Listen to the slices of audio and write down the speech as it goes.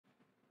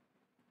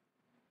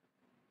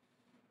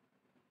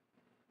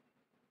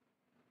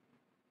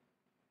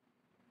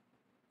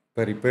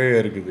இப்போ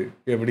இருக்குது.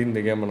 எப்படி இந்த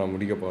கேமை நான்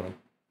முடிக்க போகிறேன்?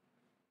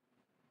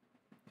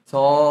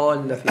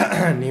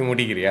 நீ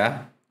முடிக்கிறியா?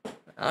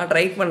 நான்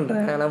ட்ரை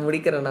பண்ணுறேன், நான்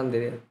முடிக்கிறேன்னு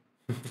தெரியாது.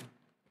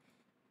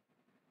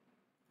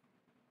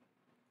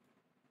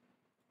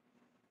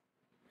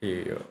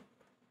 ஐயோ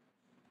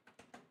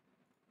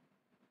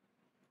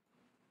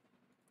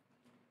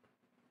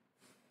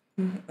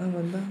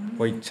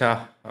போயிடுச்சா?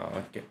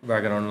 ஓகே,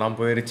 பேக்ரவுண்ட்லாம்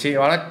போயிடுச்சு.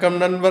 வணக்கம்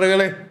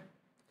நண்பர்களே.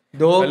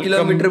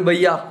 Kilometre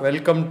Bhaiya,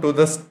 welcome to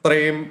the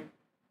stream.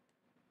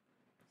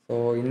 So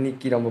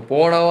இன்னைக்கு நம்ம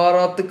போன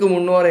வாரத்துக்கு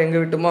முன்வாரம் எங்கே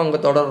விட்டோமோ அங்கே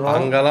தொடர்றோம்.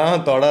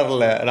 அங்கெல்லாம்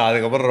தொடரல, நான்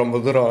அதுக்கப்புறம் ரொம்ப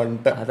தூரம்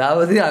வந்துட்டேன்.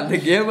 அதாவது அந்த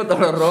கேமை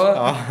தொடர்றோம்.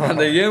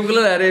 அந்த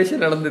கேமுக்குள்ள நிறைய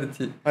விஷயம்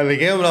நடந்துருச்சு. அந்த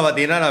கேமில்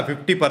பார்த்தீங்கன்னா நான்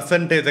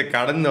 50%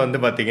 கடந்து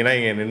வந்து பார்த்தீங்கன்னா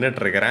இங்கே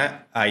நின்றுட்டு இருக்கிறேன்.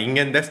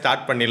 இங்கேருந்தே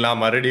ஸ்டார்ட்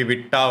பண்ணிடலாம். மறுபடியும்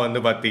விட்டா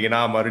வந்து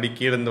பார்த்தீங்கன்னா மறுபடியும்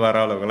கீழேருந்து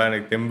வர அளவுக்குலாம்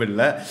எனக்கு தெம்பு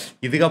இல்லை.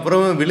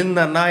 இதுக்கப்புறம்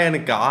விழுந்தேன்னா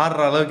எனக்கு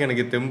ஆடுற அளவுக்கு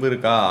எனக்கு தெம்பு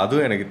இருக்கா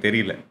அதுவும் எனக்கு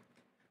தெரியல.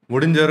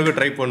 முடிஞ்ச வரைக்கும்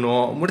ட்ரை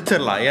பண்ணுவோம்,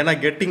 முடிச்சிடலாம். ஏன்னா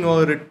getting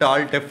over it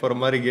all def ஒரு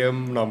மாதிரி கேம்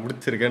நான்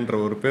முடிச்சிருக்கேன்ற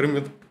ஒரு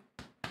பெருமை.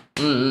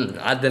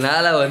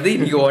 அதனால வந்து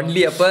இன்னைக்கு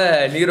ஒன்லி அப்போ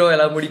நீரோ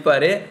எல்லாம்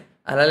முடிப்பாரு.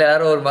 அதனால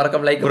யாரும் ஒரு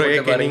மறக்காம லைக்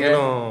பாருங்க.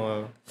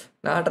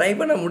 நான் ட்ரை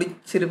பண்ண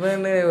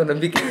முடிச்சிருப்பேன்னு ஒரு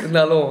நம்பிக்கை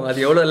இருந்தாலும்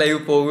அது எவ்வளோ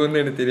லைவ்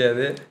போகும்னு எனக்கு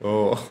தெரியாது.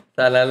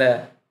 அதனால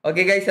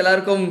ஓகே கைஸ்,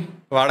 எல்லாருக்கும்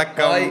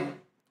வணக்கம்.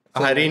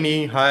 Harini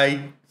hi,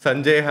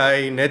 Sanjay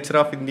hi,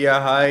 nature of India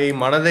hi,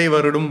 மனதை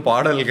வருடும்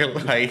பாடல்கள்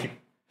ஹாய்.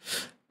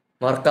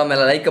 மறக்காம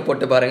எல்லாம் லைக்கை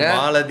போட்டு பாருங்க.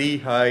 மாலதி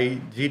ஹாய்,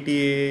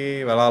 ஜிடிஏ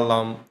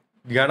விளாட்லாம்.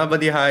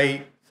 Ganapathi hi,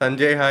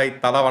 Sanjay hi.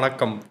 தலை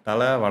வணக்கம்,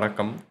 தலை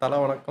வணக்கம், தலை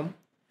வணக்கம்.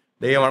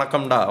 டேய்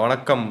வணக்கம்டா.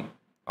 வணக்கம்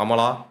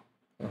அமலா.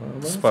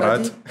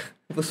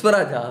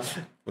 புஷ்பராஜா?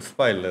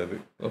 புஷ்பா இல்லை அது.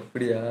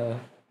 அப்படியா?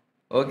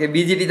 Okay.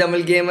 PGT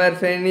Tamil gamer,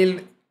 ஃபெனில்,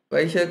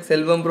 வைஷக்,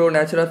 Selvam bro,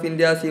 nature of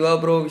India, Siva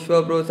bro,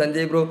 Vishwa bro,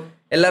 Sanjay bro,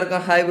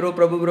 எல்லாருக்கும் ஹாய் ப்ரோ.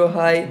 பிரபு ப்ரோ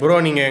ஹாய். ப்ரோ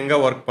நீங்கள் எங்கே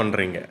ஒர்க்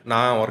பண்ணுறீங்க?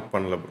 நான் ஒர்க்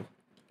பண்ணல bro.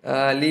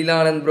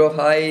 லீலானந்த் bro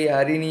hi.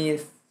 Harini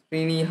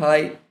Srini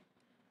hi.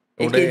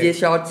 AK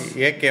shorts.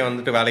 AK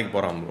வந்துட்டு வேலைக்கு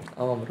போகிறான் ப்ரோ.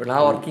 ஆமாம் ப்ரோ,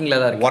 நான் ஒர்க்கிங்கில்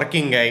தான் இருக்கேன்.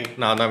 ஒர்க்கிங் கை.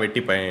 நான் தான்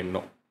வெட்டி பையன்.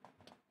 இன்னும்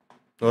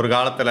ஒரு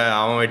காலத்தில்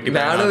அவன் வெட்டி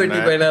பையன், நானும் வெட்டி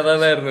பையனாக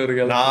தான்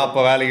இருந்தேன். நான்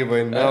அப்போ வேலைக்கு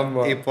போயிருந்தேன்.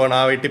 இப்போ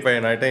நான் வெட்டி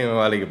பையன் ஆகிட்டேன்,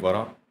 இவன் வேலைக்கு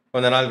போகிறான்.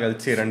 கொஞ்ச நாள்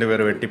கழிச்சு 2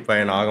 பேரும் வெட்டி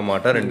பையன் ஆக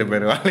மாட்டோம், 2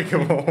 பேரும் வேலைக்கு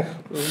போவோம்.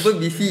 ரொம்ப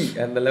பிஸி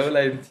அந்த லெவல்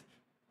ஆயிடுச்சு.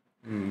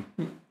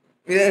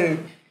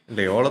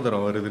 இல்லை எவ்வளோ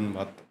தூரம் வருதுன்னு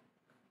பார்த்தோம்.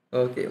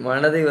 ஓகே.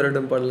 மனதை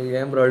வருடம் பாடலுங்க.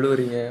 ஏன் ப்ரோ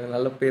அழுவுறீங்க?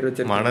 நல்ல பேர்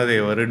வச்சு. மனதை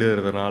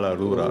வருடுறதுனால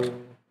அழுவுறார்.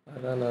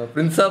 அதான்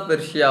Prince of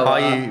Persia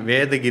hi.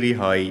 Vedagiri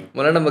hi.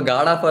 முதல்ல நம்ம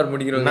காட் ஆஃப் வார்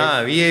முடிக்கிறோம்.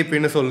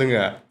 விஐபின்னு சொல்லுங்க.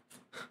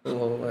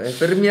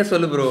 பெருமையா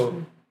சொல்லு ப்ரோ.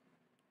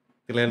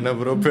 இதுல என்ன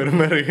ப்ரோ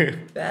பெருமை இருக்கு?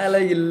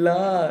 வேலை இல்ல.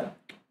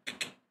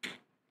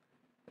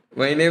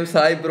 My name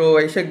Sai bro,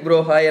 வைஷக் bro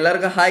hi.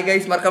 எல்லாருக்கும் ஹாய்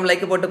கைஸ். மறக்காம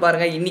லைக் போட்டு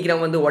பாருங்க. இன்னைக்கு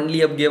நம்ம வந்து ஒன்லி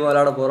அப் கேம்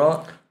விளையாட போறோம்.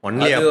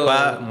 ஒன்லி அப்பா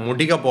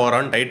முடிக்க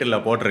போகிறோம்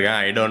டைட்டிலில் போட்டிருக்கேன்.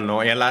 I don't know.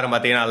 எல்லாரும்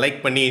பார்த்தீங்கன்னா லைக்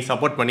பண்ணி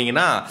சப்போர்ட்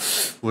பண்ணிங்கன்னா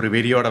ஒரு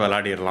வெறியோட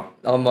விளையாடிடலாம்.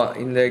 ஆமாம்,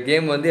 இந்த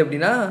கேம் வந்து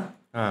எப்படின்னா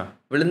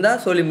விழுந்தா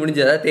சொல்லி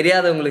முடிஞ்சு, அதாவது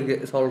தெரியாதவங்களுக்கு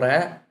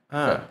சொல்கிறேன்.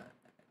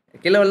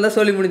 கீழே விழுந்தா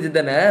சொல்லி முடிஞ்சது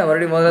தானே.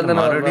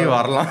 மறுபடியும்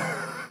வரலாம்.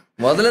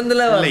 முதல்ல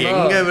இருந்துல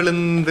எங்கே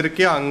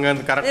விழுந்திருக்கே அங்கே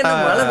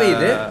கரெக்டாக மழை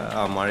பெய்யுது.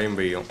 மழையும்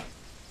பெய்யும்.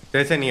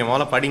 சரி நீங்கள்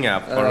முதல்ல படிங்க.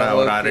 அப்போ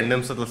ஒரு 2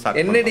 நிமிஷத்தில்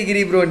ஸ்டார்ட். என்ன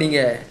டிகிரி ப்ரோ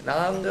நீங்கள்?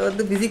 நாங்கள்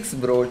வந்து ஃபிசிக்ஸ்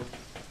ப்ரோ.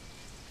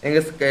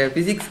 எங்கள்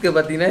ஃபிசிக்ஸ்க்கு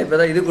பார்த்தீங்கன்னா இப்போ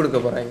தான் இது கொடுக்க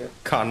போகிறாங்க,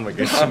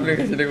 கான்வகேஷன்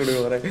கொடுக்க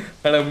போகிறாங்க.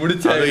 ஆனால்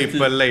முடிச்சா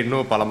இப்போ இல்லை,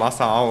 இன்னும் பல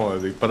மாதம் ஆகும்.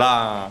 அது இப்போ தான்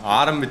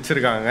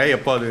ஆரம்பிச்சிருக்காங்க.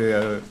 எப்போ அது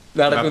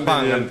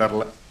நடக்கும்னு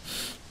தெரில.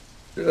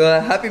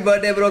 Happy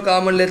birthday bro.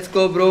 Common let's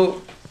go bro.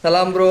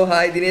 சலாம் bro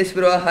hi. Dinesh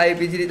bro hi.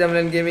 PGT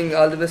தமிழன் gaming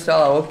all the best.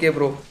 Okay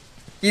bro.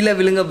 கீழே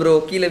விழுங்க ப்ரோ,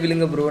 கீழே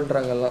விழுங்க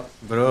ப்ரோன்றாங்கலாம்.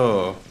 ப்ரோ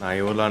நான்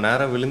இவ்வளோ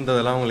நேரம்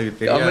விழுந்ததெல்லாம் உங்களுக்கு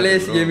தெரியும்.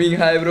 Kamlesh gaming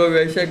hi bro.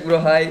 வைஷக் bro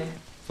hi.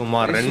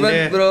 சுமார்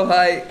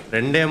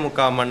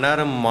 2.5 மணி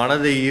நேரம்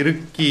மனதை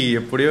இறுக்கி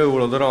எப்படியோ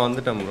இவ்வளோ தூரம்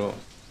வந்துட்டேன் ப்ரோ.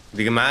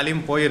 இதுக்கு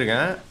மேலேயும்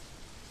போயிருக்கேன்.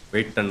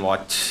 Wait and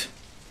watch.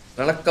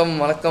 வணக்கம்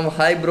வணக்கம்.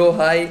 Hi bro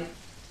hi.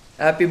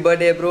 Happy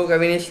birthday bro.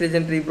 Kavinesh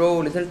legendary bro.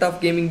 Result of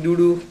gaming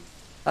dude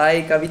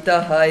hi. Kavitha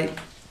hi.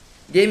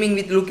 Gaming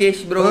with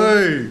Lukesh bro.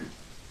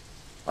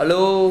 Hello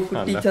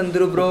குட்டி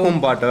சந்துரு ப்ரோ.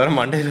 பாட்டு வேற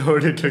மண்டையில்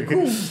ஓடிட்டு இருக்கு.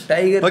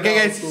 டைகர். ஓகே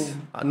கைஸ்,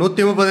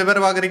 130 பேர்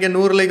பார்க்குறீங்க.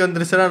 100 லைக்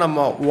வந்துருச்சுன்னா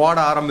நம்ம ஓட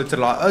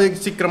ஆரம்பிச்சிடலாம். அதுக்கு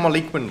சீக்கிரமாக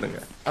லைக் பண்ணுங்க.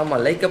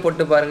 ஆமாம், லைக்கை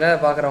போட்டு பாருங்க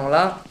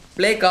பார்க்குறவங்களாம்.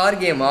 ப்ளே கார்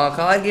கேமா?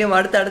 கார் கேம்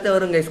அடுத்து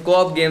வருங்க.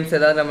 ஸ்கோப் கேம்ஸ்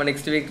ஏதாவது நம்ம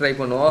நெக்ஸ்ட் வீக் ட்ரை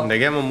பண்ணுவோம். இந்த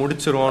கேமை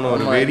முடிச்சிருவோன்னு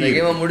ஒரு வெறி. இந்த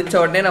கேமை முடிச்ச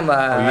உடனே நம்ம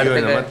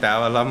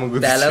தேவையில்லாம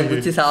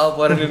குச்சி சாவ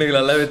போகிறேன்னு எனக்கு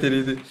நல்லாவே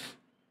தெரியுது.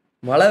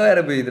 மழை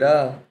வேற பெய்யுதுரா.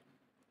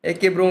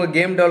 ஏகே ப்ரோ உங்கள்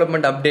கேம்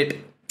டெவலப்மெண்ட் அப்டேட்,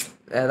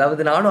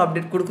 அதாவது நானும்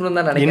அப்டேட் கொடுக்கணும்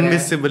தான் நினைக்கிறேன்.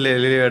 Invisible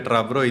எலிவேட்டரா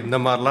bro? இந்த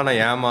மாதிரிலாம் நான்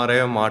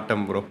ஏமாறவே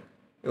மாட்டேன் ப்ரோ.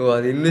 ஓ,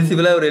 அது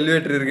இன்விசிபிளாக ஒரு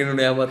எலிவேட்டர்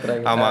இருக்குன்னு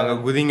ஏமாத்துறாங்க. ஆமாம், அங்கே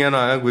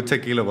குதிங்கன்னா குச்சை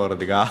கீழே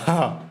போகிறதுக்கா?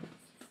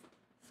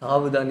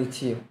 சாவுதான்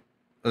நிச்சயம்.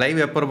 லைவ்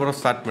எப்போ ப்ரோ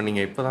ஸ்டார்ட்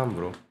பண்ணீங்க? இப்போ தான்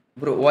bro.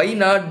 Bro Y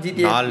not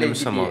GTA? 4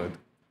 நிமிஷம் ஆகுது.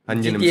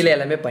 5 நிமிஷம். ஜிடிஏல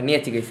எல்லாமே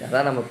பண்ணியாச்சு கைஸ்,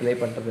 அதான் நம்ம ப்ளே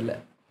பண்ணுறதில்ல.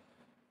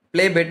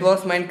 Play bed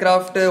was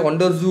Minecraft.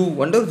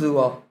 Wonder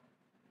ஜூவா?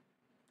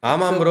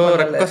 ஆமாம் ப்ரோ,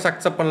 ரெக்வஸ்ட்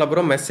அக்செப்ட் பண்ணல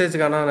ப்ரோ.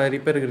 மெசேஜ்க்கான நிறைய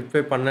பேருக்கு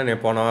ரிப்ளை பண்ணேன்.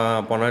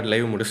 போன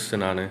லைவ் முடிச்சுட்டு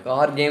நான்.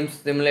 கார் கேம்ஸ்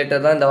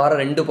சிமுலேட்டர் தான் இந்த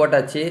வாரம் 2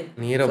 போட்டாச்சு.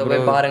 நீரோ So ப்ரோ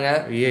போய் பாருங்க.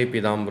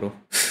 விஐபி தான் ப்ரோ.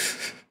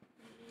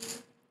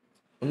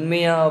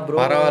 உண்மையா ப்ரோ?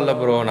 பரவாயில்ல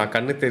ப்ரோ, நான்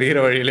கண்ணு தெரியிற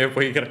வழியிலே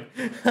போய்க்கிறேன்.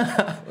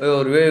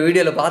 ஒரு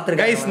வீடியோல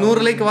பாத்துருக்கேன். கைஸ்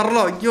 100 லைக்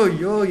வரலாம்.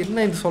 ஐயோ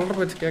என்ன இது சொல்ற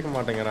வச்சு கேட்க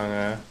மாட்டேங்கிறாங்க.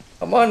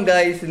 கமான்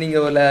கைஸ், நீங்க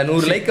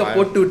 100 லைக்கை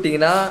போட்டு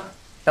விட்டீங்கன்னா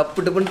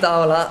டப்பு டப்புன்னு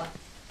தாவலாம்,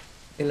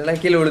 இல்லைன்னா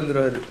கீழே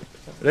விழுந்துருவாரு.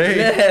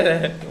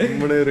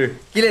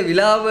 கீழே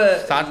விழாவ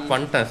ஸ்டார்ட்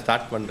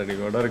பண்ணிட்டேன்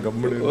நீங்க ஒரு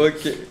கம்முனு.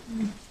 ஓகே,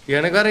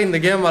 எனக்கு வேற இந்த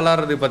கேம்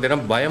விளாடுறது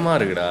பாத்தீங்கன்னா பயமா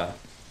இருக்குடா.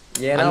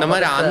 அந்த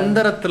மாதிரி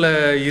அந்தரத்துல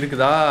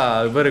இருக்குதா,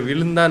 இவர்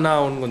விழுந்தானா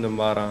அவனு கொஞ்சம்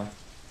பாறான்.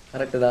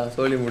 கரெக்டு தான்,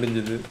 சொல்லி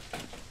முடிஞ்சது.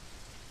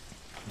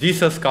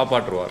 ஜீசஸ்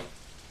காப்பாற்றுவார்.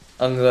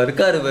 அங்க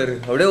இருக்காரு பாரு,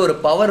 அப்படியே ஒரு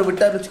பவர்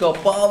விட்டாரு வச்சுக்கோ,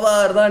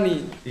 பவர் தான். நீ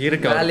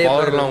இருக்க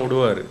பவர்லாம்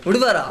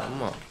விடுவாரா?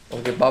 ஆமா.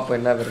 ஓகே, பாப்போம்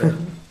என்ன பேரு.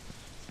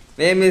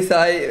 நேம் இஸ்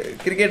ஹாய்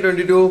கிரிக்கெட்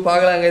 22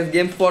 பார்க்கலாம் guys.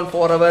 Games PAN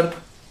for our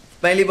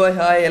smiley bye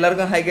hi.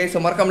 எல்லாருக்கும் ஹாய் கைஸ்.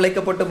 மறக்காம லைக்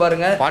போட்டு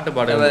பாருங்க. பாட்டு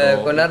பாடுங்க.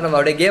 கொஞ்ச நேரம் நம்ம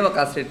அப்படியே கேமை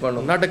கான்சன்ட்ரேட்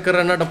பண்ணுவோம்.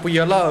 நடக்கிற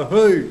புயலா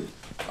ஹேய்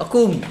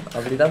அக்கும்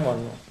அப்படிதான்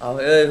பண்ணணும்.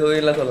 ஏய்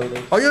ஹோய்லாம்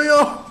சொல்லணும். ஐயோ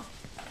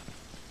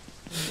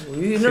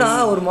என்னடா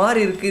ஒரு மாதிரி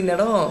இருக்கு இந்த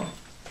இடம்.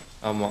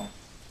 ஆமா,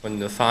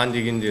 கொஞ்சம் சாஞ்சி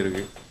கிஞ்சி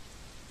இருக்கு.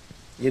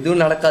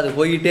 எதுவும் நடக்காது,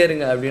 போயிட்டே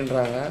இருங்க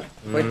அப்படின்றாங்க.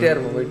 போயிட்டே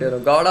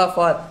இருக்கும். God of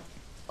R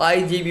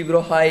hi GB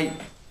bro hi.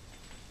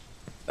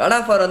 God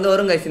of R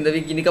வரும் கைஸ் இந்த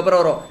வீக்,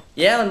 இதுக்கப்புறம் வரும்.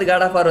 ஏன்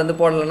காட் ஆஃப் ஆர்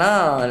போடலன்னா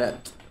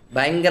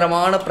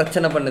பயங்கரமான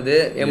பிரச்சனை பண்ணுது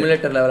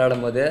எமுலேட்டரில்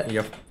விளையாடும் போது.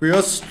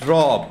 FPS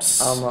drops.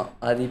 ஆமாம்,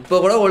 அது இப்போ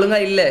கூட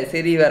ஒழுங்காக இல்லை.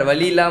 சரி, வேறு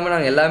வழி இல்லாமல்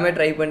நாங்கள் எல்லாமே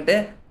ட்ரை பண்ணிட்டு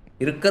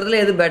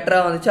இருக்கிறதுல எது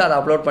பெட்டராக வந்துச்சு அதை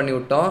அப்லோட் பண்ணி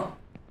விட்டோம்.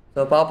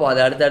 ஸோ பார்ப்போம் அது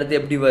அடுத்தடுத்து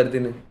எப்படி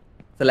வருதுன்னு.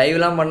 ஸோ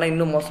லைவ்லாம் பண்ணால்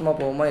இன்னும் மோசமாக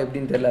போகுமா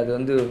எப்படின்னு தெரியல.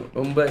 அது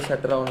ரொம்ப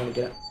ஷட்டராகவும்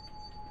நினைக்கிறேன்.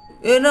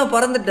 ஏன்னா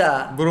பறந்துட்டா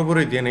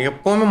ப்ரோ இது எனக்கு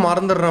எப்போவுமே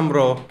மறந்துடுறேன்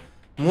ப்ரோ.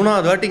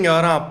 3வது வாட்டி இங்கே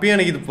வரேன், அப்பயும்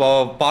எனக்கு இது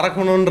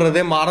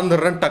பறக்கணுன்றதே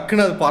மறந்துடுறேன்.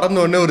 டக்குன்னு அது பறந்த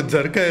உடனே ஒரு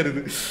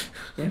ஜர்க்காயிருது.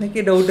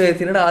 எனக்கே டவுட்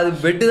ஆயிடுச்சு, என்னடா அது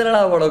பெட்டு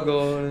தானடா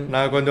படக்கும்.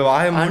 நான் கொஞ்சம்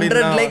வாயை மூடி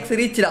 100 லைக்ஸ்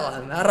ரீச்டா,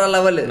 வேற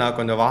லெவல். நான்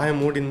கொஞ்சம் வாயை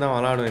மூடின்னு தான்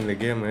விளாடுவேன் இந்த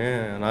கேமு.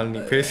 அதனால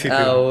நீ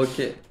பேசிட்டு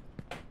ஓகே.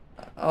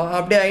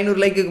 அப்படியே 500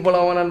 லைக்குக்கு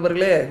போலாமா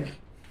நண்பர்களே?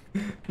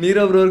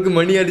 நீரோ ப்ரோருக்கு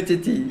மணி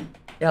அடிச்சிச்சு.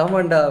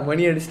 ஆமாண்டா,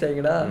 மணி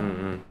அடிச்சிட்டாங்கடா.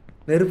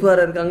 நெருப்பு வேற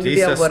இருக்கு.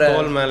 அங்கேயே போற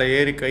தோல் மேல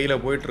ஏறி கையில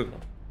போயிட்டு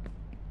இருக்கோம்.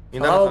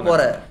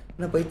 போற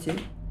என்ன போயிடுச்சு?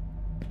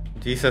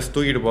 ஜீசஸ்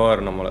தூக்கிட்டு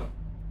போவார் நம்மள,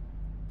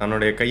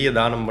 தன்னுடைய கையை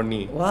தானம் பண்ணி.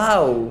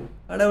 வாவ்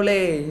கடவுளே,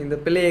 இந்த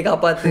பிள்ளையை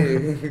காப்பாத்து.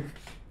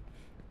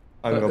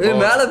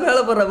 மேல மேல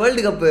போற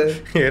வேர்ல்டு கப்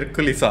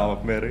ஹெர்குலிஸ்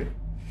அவன் பேரு.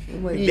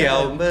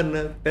 அவன் பேர்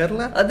என்ன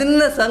தெரியல. அது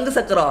என்ன சங்கு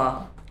சக்கரம்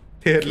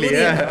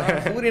தெரியலையே.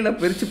 சூரியனை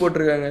பிரிச்சு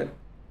போட்டிருக்காங்க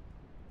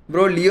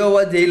ப்ரோ.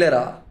 லியோவா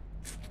ஜெயிலரா?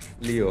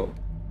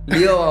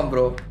 லியோவா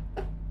ப்ரோ?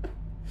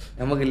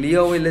 நமக்கு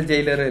லியோவும் இல்லை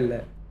ஜெயிலரும் இல்லை.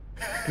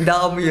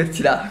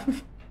 விடாமுயற்சிடா.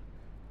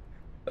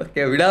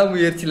 ஓகே,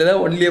 விடாமுயற்சியில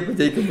தான் ஒன்லி அப்போ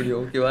ஜெயிக்க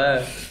முடியும். ஓகேவா?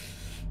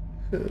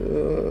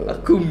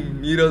 அக்கும்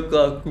ஹீரோக்கா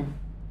அக்கும்.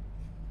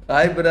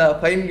 ஹாய் பிரா,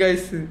 ஃபைன்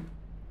கைஸ்.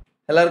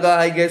 எல்லாருக்கும்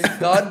hi guys.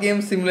 Car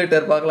game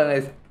simulator பார்க்கலாம்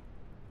கைஸ்.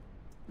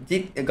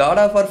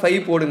 காட் ஆஃப் ஆர்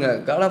 5 போடுங்க.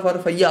 காட் ஆஃப்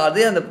ஆர் 5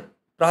 அதே அந்த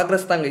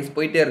ப்ராக்ரஸ் தான் கைஸ்,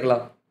 போயிட்டே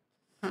இருக்கலாம்.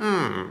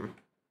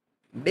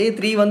 டே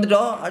 3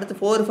 வந்துட்டோம்,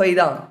 அடுத்து 4 5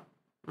 தான்.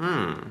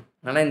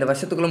 ஆனால் இந்த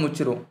வருஷத்துக்குள்ளே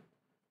முடிச்சிரும்.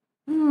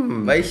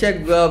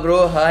 Vizag bro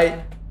hi.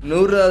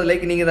 100வது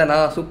லைக் நீங்கள் தானா?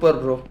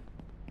 Super bro.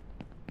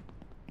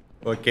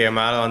 ஓகே,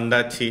 மேலே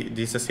வந்தாச்சு.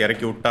 ஜீசஸ்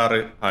இறக்கி விட்டாரு,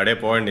 அப்படியே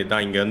போக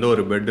வேண்டியதுதான். இங்கே வந்து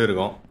ஒரு பெட்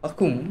இருக்கும்.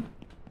 அக்கும்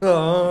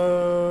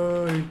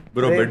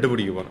ப்ரோ பெட்டு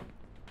பிடிக்க போகிறேன்.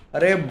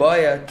 அரே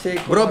பாய் அச்சே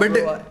ப்ரோ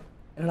பெட்டு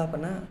என்னடா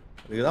பண்ண?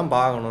 இதுதான்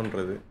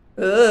பார்க்கணுன்றது.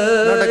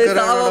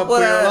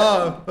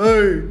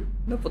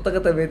 இந்த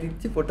புத்தகத்தை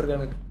வெதிச்சு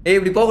போட்டிருக்கானுங்க. ஏய்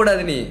இப்படி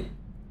போகக்கூடாது, நீ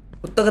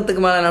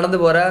புத்தகத்துக்கு மேலே நடந்து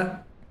போற.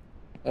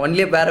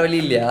 ஒன்லியே வேற வழி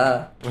இல்லையா?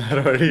 வேற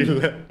வழி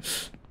இல்லை,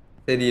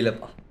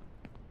 தெரியலப்பா.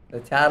 இந்த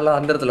சேர்லாம்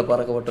அந்த இடத்துல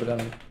பறக்க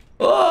போட்டிருக்கானுங்க.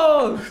 ஓ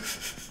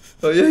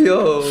ஐயோ,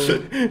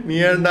 நீ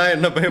ஏன்டா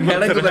என்ன பயமா?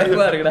 எனக்கு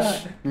பயமா இருக்குடா.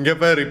 இங்க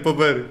பாரு, இப்ப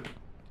பாரு.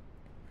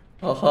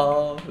 ஆஹா,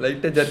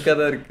 லைட்டா ஜர்க்கா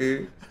தான் இருக்கு.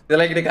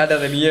 இதெல்லாம் கிட்ட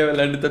காட்டாத, நீயே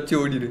விளையாண்டு தப்பிச்சு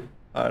ஓடிடு.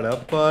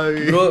 அடப்பா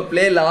ப்ரோ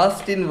ப்ளே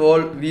லாஸ்ட் இன்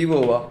வால்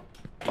விவோவா?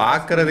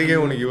 பார்க்கறதுக்கே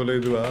உனக்கு இவ்வளோ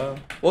இதுவா?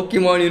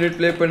 போக்கிமான் யூனிட்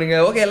ப்ளே பண்ணுங்க.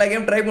 ஓகே, எல்லா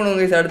கேம் ட்ரை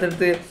பண்ணுவோங்க கைஸ்.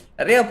 அடுத்தடுத்து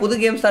நிறையா புது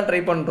கேம்ஸ் தான்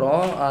ட்ரை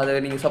பண்ணுறோம். அதை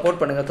நீங்கள்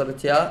சப்போர்ட் பண்ணுங்கள்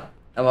தொடர்ச்சியாக.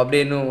 நம்ம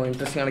அப்படியே இன்னும்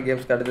இன்ட்ரெஸ்டிங்கான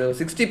கேம்ஸ்க்கு அடுத்து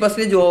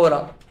 60%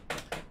 ஓவரா.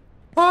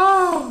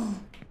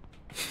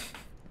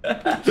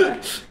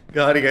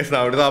 காரி கைஸ்,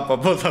 நான் அப்படிதான்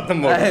அப்பப்போ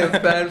சத்தம்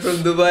fan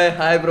from Dubai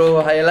hi bro.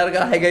 Hi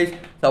எல்லாருக்கும் ஹாய் கைஸ்.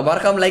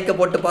 மறக்காம லைக்கை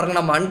போட்டு பாருங்க.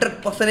 நம்ம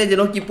 100%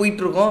 நோக்கி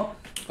போயிட்டு இருக்கோம்.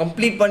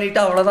 கம்ப்ளீட் பண்ணிட்டு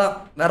அவ்வளோதான்.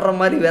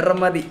 வேற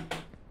மாதிரி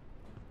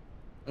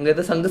அங்கே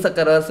எதோ சங்கு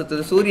சக்கர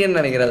வருஷத்து சூரியன்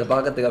நினைக்கிறேன். அது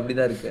பார்க்கறதுக்கு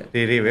அப்படிதான் இருக்கு.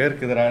 தெரியவே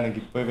இருக்குதுடா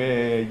எனக்கு இப்பவே.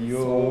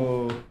 ஐயோ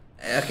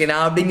ஓகே,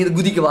 நான் அப்படிங்கிறது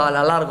குதிக்கவா?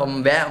 நல்லா இருக்கும்.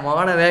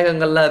 மான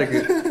வேகங்கள்லாம் இருக்கு.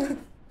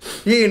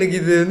 எனக்கு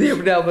இது வந்து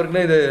எப்படி ஞாபகம்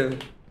இருக்குன்னா, இது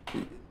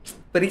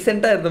இப்போ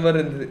ரீசெண்டாக இருந்த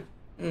மாதிரி இருந்தது.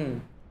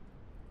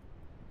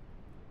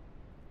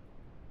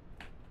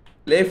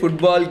 ப்ளே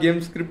ஃபுட்பால் கேம்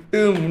ஸ்கிரிப்ட்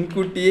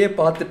முன்கூட்டியே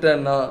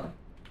பார்த்துட்டேன்னா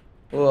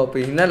ஓ அப்போ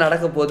என்ன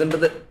நடக்க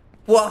போகுதுன்றது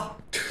வா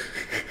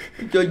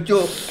ஐயோ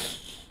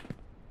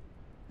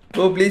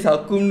ப்ரோ ப்ளீஸ்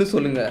அக்கும்னு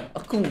சொல்லுங்க.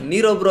 அக்கும்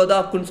நீரோ ப்ரோ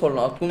தான் அக்குன்னு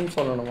சொல்லணும். அக்கும்னு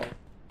சொல்லணுமா?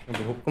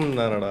 அது ஹுக்கும்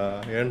தானடா,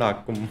 ஏன்டா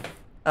அக்கும்?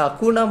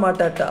 அக்குனா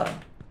மாட்டாட்டா.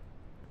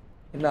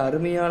 என்ன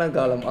அருமையான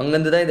காலம்.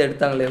 அங்கேருந்து தான் இதை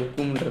எடுத்தாங்களே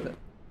ஹுக்கும்ன்றது.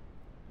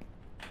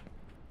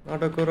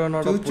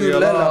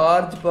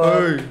 Large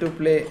part to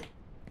play.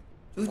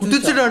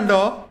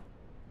 குதிச்சுட்டான்டா.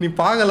 நீ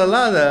பார்க்கலல்ல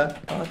அதை?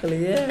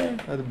 பார்க்கலையே.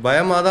 அது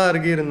பயமாக தான்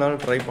இருக்கு,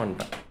 இருந்தாலும் ட்ரை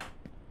பண்ணிட்டேன்.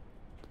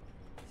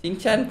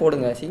 சிங்சான்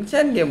போடுங்க.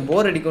 சிங்சான் கேம்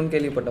போர் அடிக்கும்னு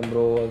கேள்விப்பட்டேன்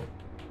ப்ரோ.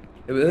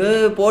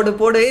 போடு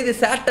போடு. இது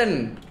சாட்டன்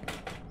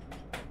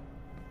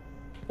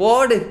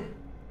போடு.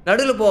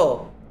 நடுவில் போ.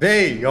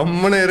 டேய்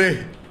அம்மனே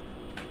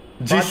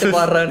ஜீசஸ்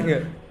பாடுறானுங்க.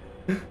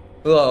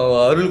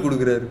 அருள்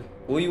கொடுக்குறாரு.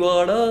 போய்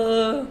வாடா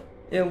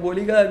என்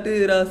பொலி காட்டு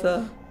ராசா.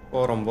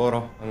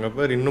 போறோம் அங்க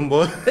பேர் இன்னும்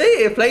போ.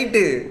 ஏய்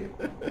flight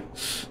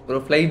bro,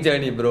 flight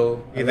journey bro.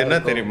 இது என்ன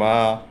தெரியுமா?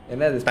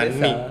 என்ன இது?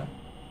 தண்ணி.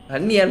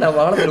 தண்ணி ஏன்டா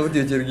வானத்தில்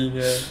ஊற்றி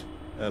வச்சிருக்கீங்க?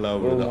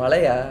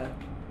 மழையா?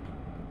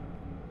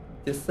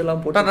 செஸ்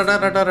எல்லாம் போட்டு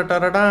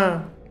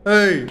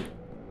ஏய்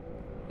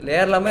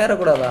ஏறலாமா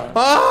ஏறக்கூடாதா?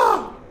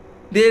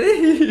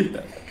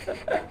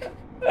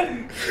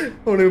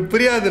 உனக்கு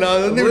புரியாது.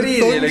 நான் வந்து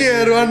தொங்கி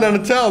ஏறுவான்னு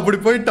நினைச்சா அப்படி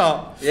போயிட்டான்.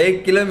 1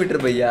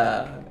 கிலோமீட்டர் பையா.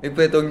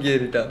 இப்ப தொங்கி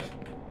ஏறிட்டான்.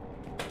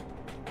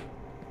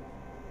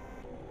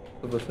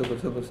 Super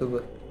super super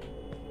super.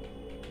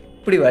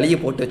 இப்படி வழியை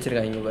போட்டு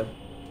வச்சிருக்காங்க பாரு.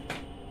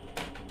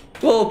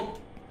 ஓ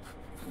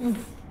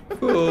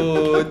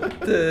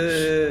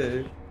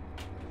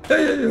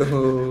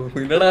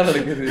என்னடா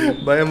நடக்குது?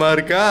 பயமா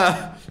இருக்கா?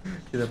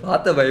 இதை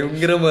பார்த்த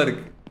பயங்கரமா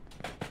இருக்கு.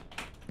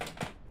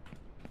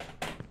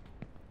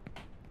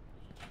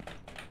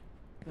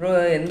 ப்ரோ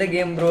எந்த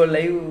கேம் ப்ரோ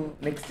லைவ்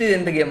நெக்ஸ்ட்?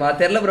 எந்த கேமா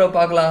தெரியல ப்ரோ,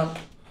 பார்க்கலாம்.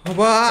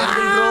 ப்ரோ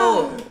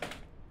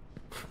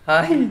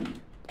ஹாய்,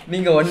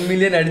 நீங்க 1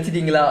 மில்லியன்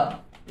அடிச்சிட்டீங்களா?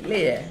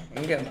 இல்லையே.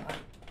 எங்க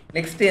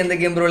நெக்ஸ்ட் எந்த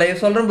கேம் ப்ரோ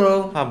லைவ் சொல்றேன் ப்ரோ.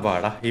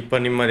 அப்பாடா இப்ப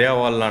நிம்மதியா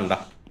ஓடலாம்டா.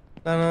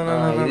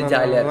 இது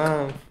ஜாலியா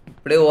இருக்கு.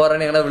 அப்படியே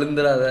ஓரனே எங்கன்னா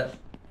விழுந்துடாத.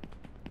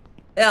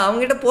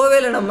 அவங்ககிட்ட போவே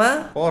இல்லை. நம்ம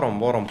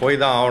போறோம் போய்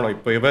தான் ஆகணும்.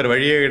 இப்போ இவர்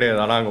வழியே கிடையாது.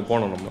 ஆனால் அங்கே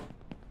போகணும் நம்ம.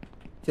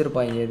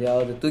 வச்சிருப்பாங்க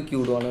எதையாவது தூக்கி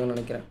விடுவானுங்கன்னு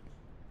நினைக்கிறேன்.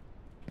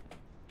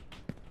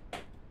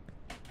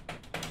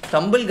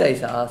 ஸ்டம்பிள்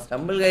கைஸா?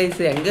 ஸ்டம்பிள் கைஸ்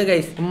எங்க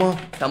கைஸ்?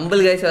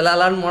 ஸ்டம்பிள் கைஸ்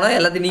விளாட்லான்னு போனால்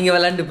எல்லாத்தையும் நீங்கள்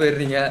விளாண்டு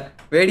போயிடுறீங்க.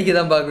 வேடிக்கை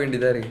தான் பார்க்க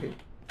வேண்டியதாக இருக்கு.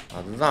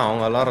 அதுதான்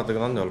அவங்க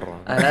விளாட்றதுக்கு தான்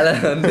சொல்கிறோம். அதனால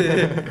வந்து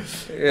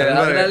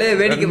அதனாலே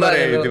வேடிக்கை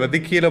பார்க்க. இது வந்து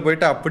கீழே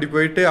போயிட்டு அப்படி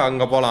போயிட்டு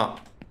அங்கே போகலாம்.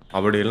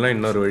 அப்படி இல்லைன்னா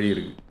இன்னொரு வழி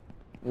இருக்கு.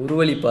 ஒரு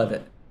வழி பாதை.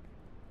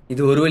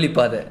 இது ஒரு வழி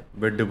பாதை.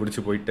 பெட்டு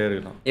பிடிச்சி போயிட்டே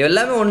இருக்கலாம்.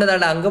 எல்லாமே ஒன்று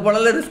தாண்டா. அங்கே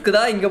போனாலும் ரிஸ்க்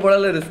தான், இங்கே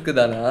போனாலும் ரிஸ்க்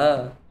தானா?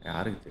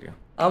 யாருக்கு தெரியும்?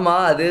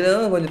 ஆமாம், அது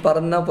கொஞ்சம்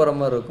பறந்து தான் போகிற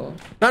மாதிரி இருக்கும்.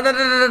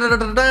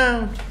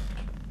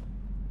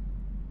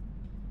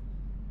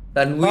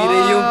 தன்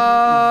உயிரையும்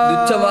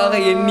துச்சமாக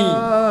எண்ணி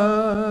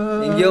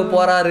எங்கேயோ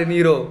போறாரு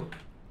நீரோ.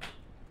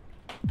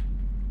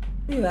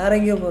 நீ வேற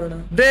எங்கேயோ போறா?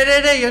 டே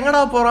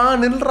எங்கடா போறான்?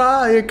 நில்றா.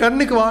 என்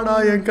கண்ணுக்கு வாடா,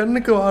 என்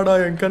கண்ணுக்கு வாடா,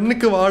 என்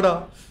கண்ணுக்கு வாடா,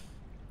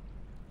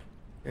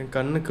 என்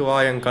கண்ணுக்கு வா,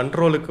 என்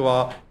கண்ட்ரோலுக்கு வா.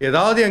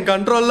 ஏதாவது என்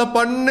கண்ட்ரோல்ல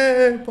பண்ணு.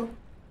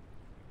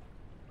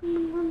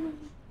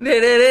 டே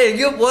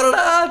எங்கேயோ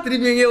போறடா.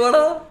 திருப்பி எங்கேயோ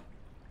வாடா.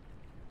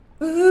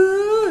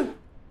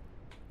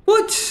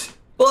 போச்சு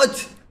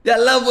போச்சு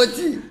எல்லாம்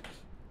போச்சு.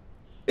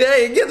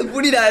 எங்கேயாவது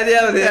புடிடா.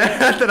 எதையாவது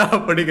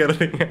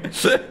படிக்கிறீங்க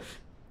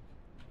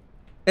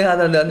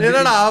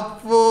என்னடா?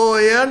 அப்போ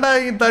ஏன்டா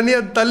தனியா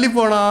தள்ளி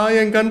போனா?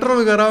 என்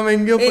கண்ட்ரோலுக்கு வராம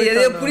எங்கேயோ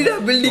புடிடா.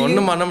 பில்டிங்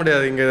ஒன்றும் பண்ண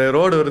முடியாது. இங்க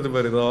ரோடு வருது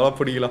பாரு, இதெல்லாம்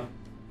பிடிக்கலாம்.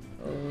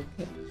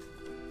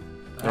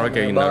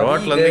 ஓகே, இந்த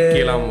ரோட்ல இருந்து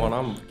கீழே போனா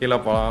கீழே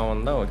போலாம்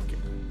வந்தா ஓகே.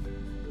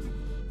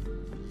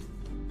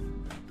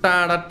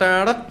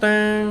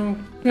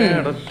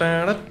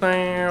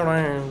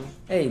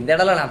 இந்த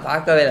இடம்லாம் நான்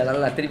பார்க்கவே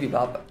இல்லை. நான் திருப்பி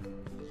பார்ப்பேன்.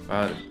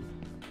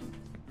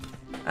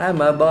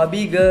 ஆமா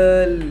பாபி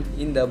கேர்ள்.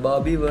 இந்த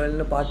பாபி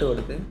வேர்ல்ட்னு பாட்டு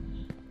வருது.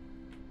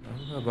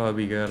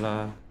 பாபி கேர்ளா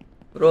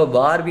ப்ரோ?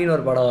 பார்பின்னு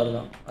ஒரு படம்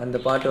வருதான், அந்த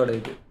பாட்டோட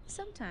இது.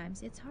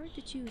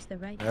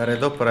 வேற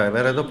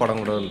ஏதோ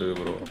படம் கூட வந்து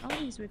ப்ரோ.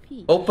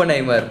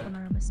 ஓப்பன்ஹைமர்.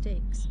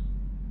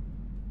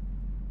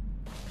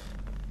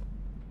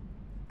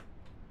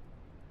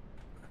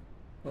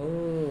 ஓ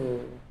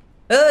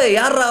ஏய்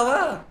யாராவா?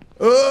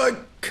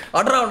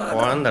 அட்ராவனா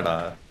வந்தடா.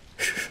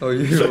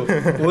 ஐயோ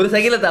ஒரு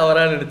செகண்ட்ல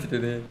தவறான்னு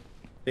நினைச்சிட்டே.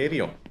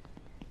 தெரியும்.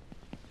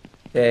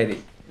 சரி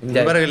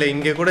நண்பர்களே,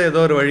 இங்கே கூட ஏதோ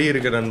ஒரு வழி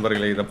இருக்கு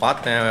நண்பர்களே. இதை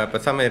பார்த்தேன்.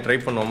 பேசாம ட்ரை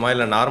பண்ணுவோமா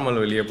இல்லை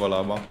நார்மல் வெளியே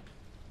போகலாமா?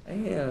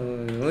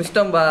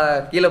 இஷ்டம்பா.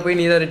 கீழே போய்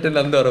நீ தான் ரிட்டர்ன்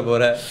வந்து வர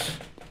போற.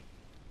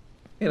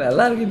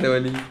 நல்லா இருக்கு இந்த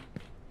வழி.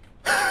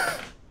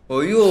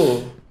 ஐயோ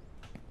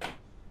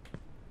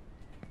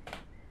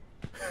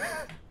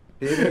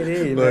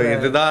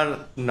இதுதான்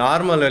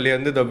நார்மல் வழி.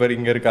 வந்து இந்த பேர்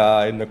இங்க இருக்கா,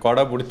 இந்த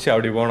கொடை பிடிச்சி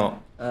அப்படி போனோம்.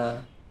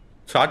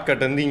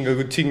 ஷார்ட்கட் வந்து இங்க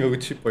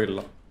குச்சி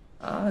போயிடலாம்.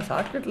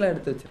 ஷார்ட்கட்லாம்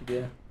எடுத்து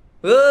வச்சிருக்கியா?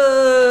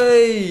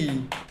 ஏய்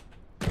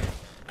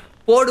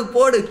போடு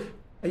போடு.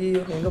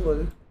 ஐயோ எங்க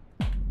போகுது?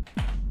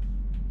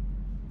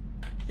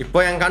 இப்போ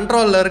என்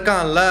கண்ட்ரோல்ல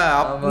இருக்கான்ல,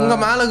 உங்க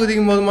மேல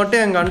குதிக்கும் போது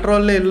மட்டும் என்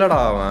கண்ட்ரோல்ல இல்லடா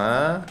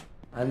அவன்.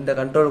 அந்த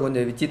கண்ட்ரோல்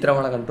கொஞ்சம்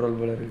விசித்திரமான கண்ட்ரோல்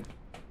போல இருக்கு.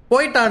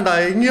 போயிட்டான்டா,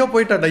 எங்கேயோ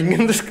போயிட்டான்டா, இங்க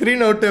இந்த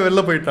ஸ்கிரீன் விட்டு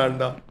வெளில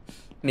போயிட்டான்டா.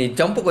 நீ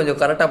ஜம்ப் கொஞ்சம்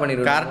கரெக்டா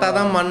பண்ணிருக்க. கரெக்டா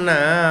தான்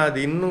பண்ணேன், அது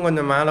இன்னும்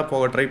கொஞ்சம் மேல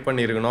போக ட்ரை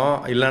பண்ணிருக்கணும்,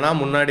 இல்லனா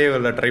முன்னாடியே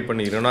வெளில ட்ரை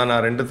பண்ணிருக்கணும்.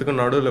 நான்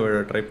ரெண்டுத்துக்கும் நடுவுல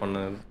விழ ட்ரை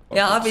பண்ணேன்.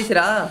 ஏன்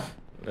ஆபீஸ்ரா?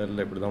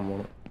 இல்ல இப்படிதான்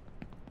போகணும்.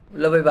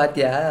 உள்ள போய்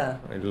பாத்தியா?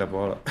 இல்ல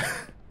போகல.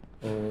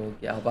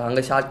 ஓகே, அப்ப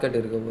அங்க ஷார்ட்கட்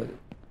இருக்க போகுது.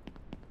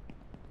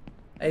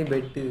 ஐ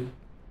பெட்டு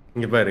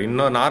இங்க பாரு,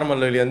 இன்னும்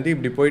நார்மல் வழி வந்து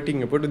இப்படி போயிட்டு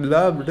இங்க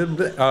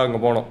போயிட்டு அங்க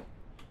போனோம்.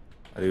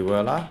 அதுக்கு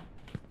போகலா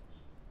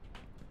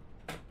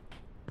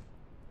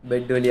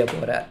பெட் வழியா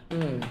போற.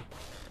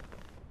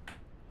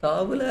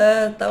 தாவுல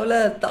தவள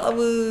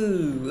தாவு.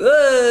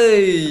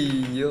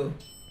 ஐயோ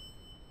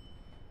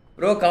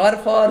ப்ரோ, கார்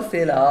ஃபார்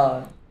சேலா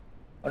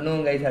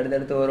பண்ணுவோம் கைஸ்,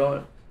 அடுத்தடுத்து வரும்.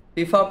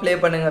 ஃபிஃபா ப்ளே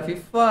பண்ணுங்க.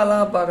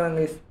 ஃபிஃபாலாம் பார்க்குறேன்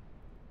guys.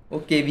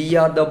 Okay, we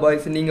are the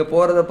boys. நீங்கள்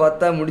போகிறத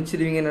பார்த்தா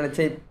முடிச்சிடுவீங்கன்னு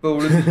நினச்சேன், இப்போ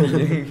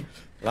விழுந்துட்டீங்க.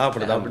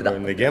 அப்படிதான்.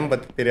 இந்த கேம்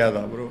பற்றி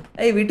தெரியாதா ப்ரோ?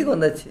 வீட்டுக்கு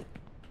வந்தாச்சு.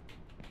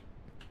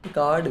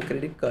 Card,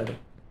 credit card.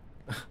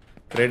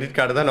 Credit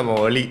card தான் நம்ம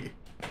வழி.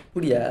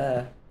 அப்படியா?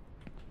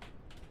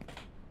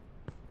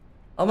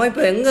 ஆமாம்,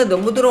 இப்போ எங்கே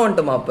ரொம்ப தூரம்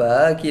வந்துட்டோமா? அப்போ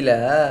கீழே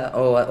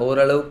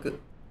ஓரளவுக்கு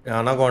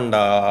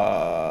அனகொண்டா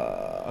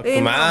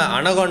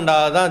அனகொண்டா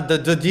தான்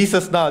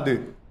ஜீசஸ் தான் அது.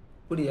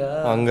 அப்படியா?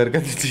 அங்க இருக்க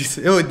ஜீசஸ்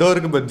இதோ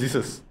இருக்கு பட்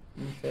ஜீசஸ்.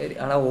 சரி,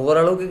 ஆனால்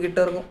ஓரளவுக்கு கிட்ட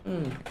இருக்கும்.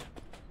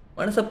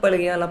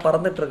 மனுஷப்பழுங்க எல்லாம்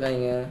பறந்துட்டு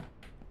இருக்காங்க.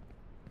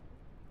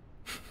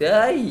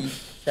 ஏய்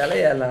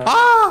சிலையெல்லாம்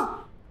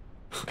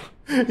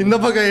இந்த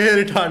பக்கம்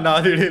ஏறிட்டான்டா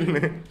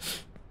திடீர்னு.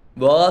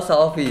 Pass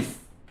office.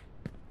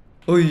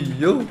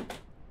 ஐயோ,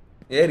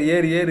 ஏறு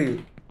ஏறு ஏறு.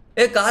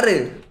 காரு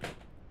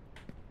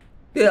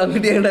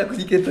அங்கிட்டே ஏன்டா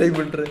குதிக்க ட்ரை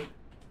பண்ணுறேன்?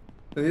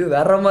 ஐயோ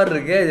வேற மாதிரி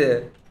இருக்கு.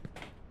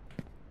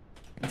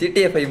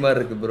 GTA 5 மாதிரி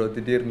இருக்கு ப்ரோ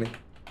திடீர்னு.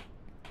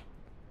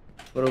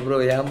 ப்ரோ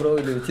ஏன் ப்ரோ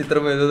இது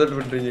விசித்திரமா ஏதோ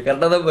பண்ணுறீங்க?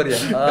 கரெக்டாக தான் போறியா?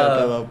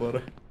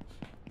 போகிறேன்.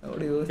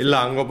 இல்ல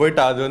அங்க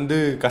போயிட்டு அது வந்து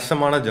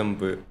கஷ்டமான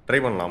ஜம்ப். ட்ரை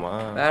பண்ணலாமா?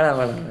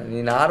 வேணாம், நீ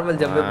நார்மல்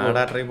ஜம்ப்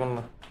ட்ரை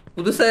பண்ணலாம்.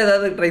 புதுசா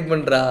ஏதாவது ட்ரை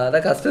பண்றா,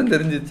 அதான் கஷ்டம்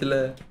தெரிஞ்சிச்சுல.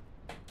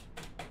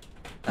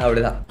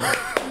 அப்படிதான்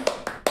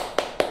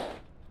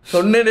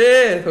சொன்னனே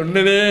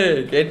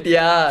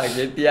கேட்டியா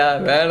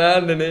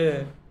வேணான்னு.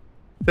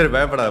 சரி,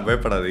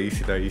 பயப்படாத,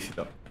 ஈஸி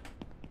தான்.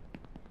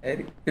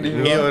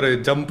 இங்கே ஒரு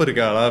ஜம்ப்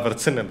இருக்கு, அதான்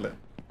பிரச்சனை இல்லை.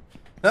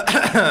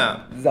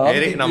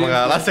 நமக்கு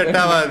அதெல்லாம் செட்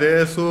ஆகாது.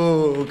 ஸோ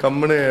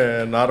கம்முன்னு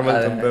நார்மல்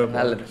ஜம்ப்.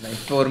 நல்லது,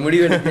 இப்போ ஒரு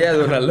முடிவு எடுத்தே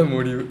அது ஒரு நல்ல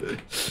முடிவு.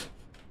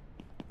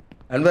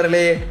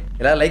 நண்பர்களே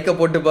எல்லாம் லைக்கை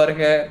போட்டு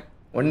பாருங்க.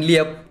 ஒன்லி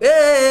அப்.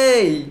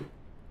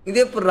 இது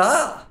எப்படா?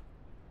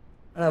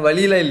 ஆனால்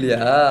வழியெல்லாம்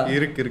இல்லையா?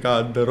 இருக்கா,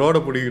 அந்த ரோடை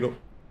பிடிக்கணும்,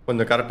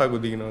 கொஞ்சம் கரெக்டாக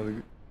குதிக்கணும்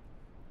அதுக்கு.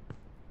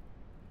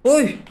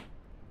 ஓய்,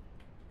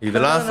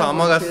 இதெல்லாம்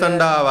செம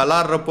கஷ்டம்டா.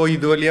 விளாட்றப்போ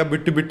இது வழியா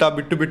விட்டு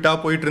பிட்டா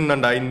போயிட்டு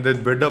இருந்தான்டா இந்த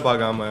பெட்டை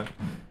பார்க்காம.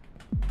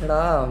 ஏடா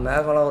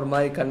மேகலாம் ஒரு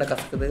மாதிரி கண்ணை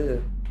கசக்குது.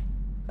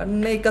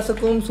 கண்ணை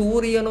கசக்கும்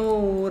சூரியனோ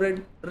red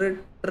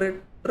red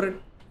red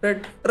red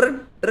red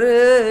red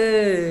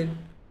red.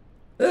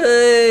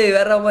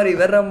 வேற மாதிரி.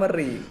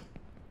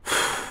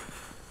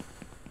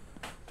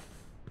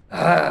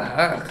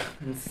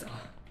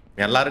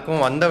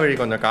 எல்லாருக்கும் வந்த வழி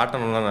கொஞ்சம்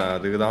காட்டணும்ல,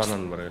 அதுக்குதான்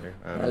நண்பர்களே.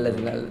 நல்லது.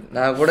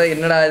 நான் கூட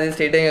என்னடா இது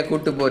ஸ்ட்ரெயிட்டாக இங்கே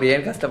கூப்பிட்டு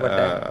போறியேன்னு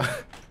கஷ்டப்பட்டேன்.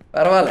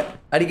 பரவாயில்ல,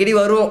 அடிக்கடி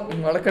வருவோம்.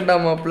 வணக்கண்டா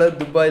மாப்பிள்ள,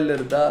 துபாயில்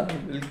இருந்தா.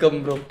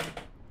 Welcome bro.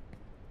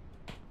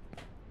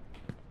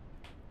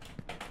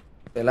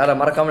 எல்லாரும்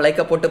மறக்காம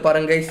லைக்கை போட்டு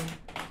பாருங்க கைஸ்.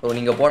 ஸோ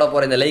நீங்கள் போட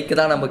போகிற இந்த லைக்கு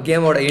தான் நம்ம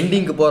கேமோட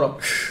எண்டிங்க்கு போகிறோம்.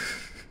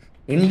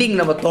 எண்டிங்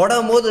நம்ம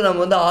தொடும் போது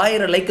நம்ம வந்து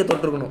 1000 லைக்கை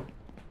தொட்டிருக்கணும்.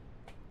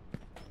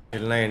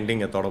 இல்லைன்னா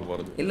எண்டிங்க தொட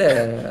போகிறது இல்லை,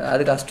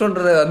 அது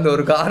கஷ்டன்றது அந்த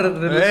ஒரு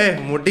காரணத்துல.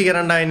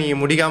 முடிக்கிறேன்டா, நீ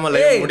முடிக்காம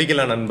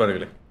முடிக்கல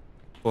நண்பர்களே.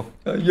 ஓ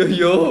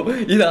ஐயோ,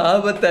 இது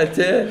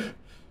ஆபத்தாச்சே.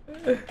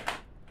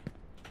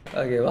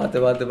 ஓகே,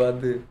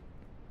 பார்த்து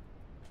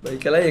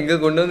பைக்கெல்லாம் எங்கே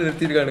கொண்டு வந்து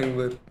நிறுத்திருக்கானுங்க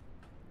பாரு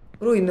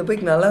ப்ரோ. இந்த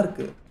பைக் நல்லா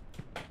இருக்கு.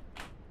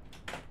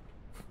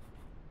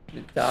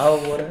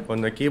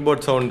 கொஞ்சம்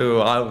கீபோர்ட் சவுண்டு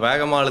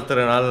வேகமாக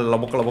அழுத்துறதுனால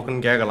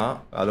லபக்குன்னு கேட்கலாம்.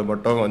 அது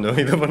மட்டும் கொஞ்சம்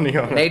இது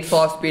பண்ணிக்கோங்க. நைட்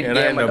ஃபார் ஸ்பீட்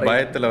ஏன்னா இந்த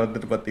பயத்தில்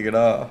வந்துட்டு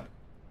பார்த்தீங்கன்னா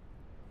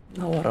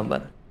நான் வரேன்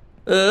பாரு.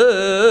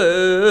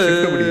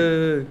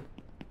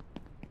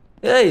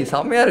 ஏய்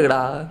செம்மையா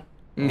இருக்குடா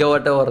இங்கே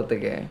ஓட்ட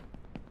ஓரத்துக்கு.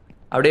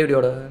 அப்படியே இப்படி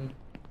ஓட.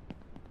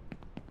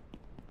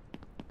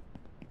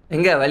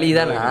 எங்க வழி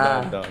தானா?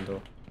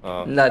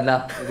 இந்தா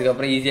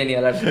இதுக்கப்புறம் ஈஸியாக நீ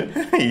விளாடு.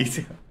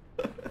 ஈஸியாக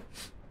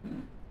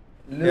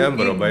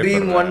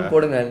ட்ரீம் 1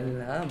 போடுங்க.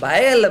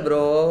 பயம் இல்லை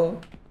ப்ரோ,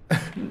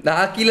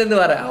 நான் கீழேருந்து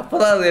வரேன்,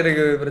 அப்போதான் அது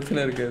எனக்கு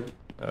பிரச்சனை இருக்காது.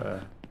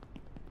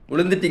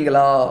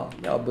 விழுந்துட்டீங்களா?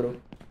 யா ப்ரோ,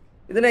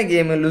 இதுனா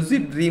game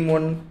லுசிட் dream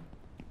 1.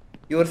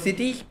 Your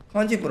city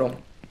Kanchipuram.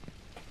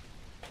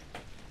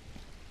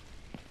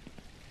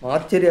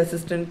 Mortuary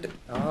assistant.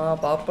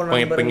 பாப்போம்.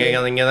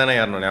 இங்கே தானே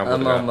ஏறணும்.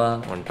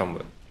 ஆமாம்,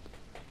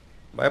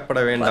 பயப்பட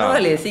வேண்டாம்.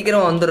 பரவாயில்லையே,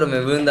 சீக்கிரம்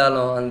வந்துடுறோமே.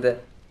 விழுந்தாலும் அந்த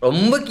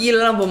ரொம்ப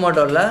கீழெல்லாம் போக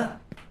மாட்டோம்ல,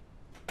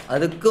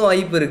 அதுக்கும்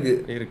வாய்ப்பு இருக்கு.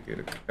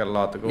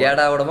 எல்லாத்துக்கும்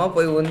ஏடா விடமா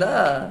போய் விழுந்தா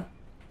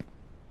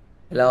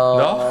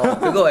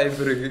எல்லாத்துக்கும்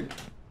வாய்ப்பு இருக்கு.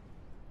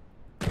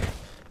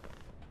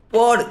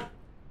 போடு.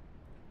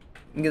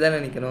 இங்கே தானே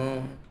நிற்கணும்.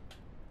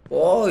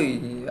 ஓய்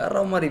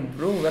வேற மாதிரி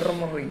ப்ரோ, வேற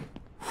மாதிரி.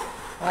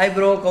 Hi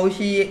bro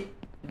Koushi,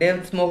 Dave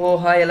ஸ்மோகோ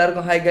hi,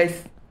 எல்லாருக்கும் ஹாய் கைஸ்.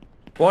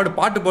 போடு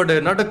பாட்டு போட்டு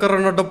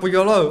நடக்கிற நட்ட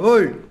புயலோ.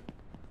 ஓய்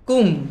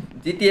கும்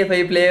GTA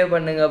 5 ப்ளே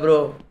பண்ணுங்க ப்ரோ.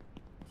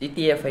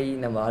 GTA 5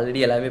 நம்ம ஆல்ரெடி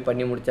எல்லாமே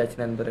பண்ணி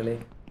முடிச்சாச்சு நண்பர்களே.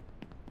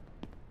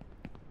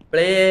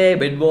 Play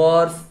bed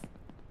Wars.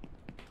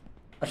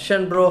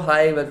 Arshan bro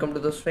hi, welcome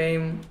to the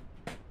stream.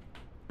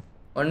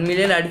 1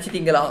 million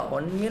அடிச்சிட்டீங்களா?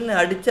 1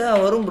 million அடிச்சா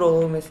வரும் ப்ரோ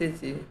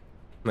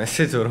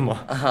மெசேஜ் வருமா?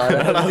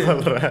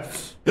 சொல்கிறேன்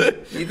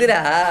இதுடா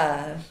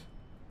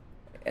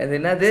அது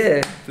என்னது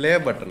ப்ளே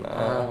பட்டனா?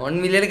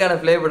 1 மில்லியனுக்கான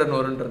ப்ளே பட்டன்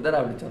வரும்ன்றது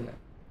நான் அப்படி சொன்னேன்.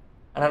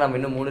 ஆனால் நம்ம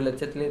இன்னும் 3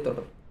 லட்சத்துலேயே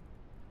தொடரும்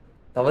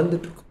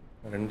தவந்துட்டு இருக்கோம்.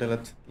 2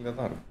 லட்சத்துல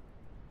தான் இருக்கும்.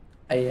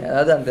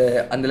 அதாவது அந்த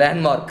அந்த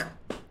லேண்ட்மார்க்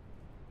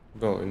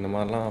ப்ரோ இந்த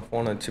மாதிரிலாம்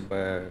ஃபோன் வச்சு இப்போ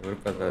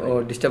விருப்பத்தை.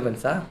 ஓ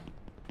டிஸ்டர்பன்ஸா?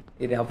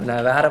 இது அப்போ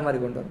நான் வேற மாதிரி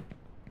கொண்டு வரேன்.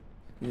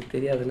 இது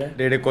தெரியாதுல்ல.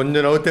 டேடி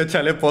கொஞ்சம் நவுத்தி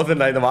வச்சாலே போதும்.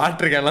 நான் இந்த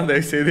வாட்டர் கேன்லாம்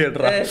தயவு செய்து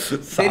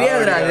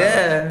தெரியாதுடா அது.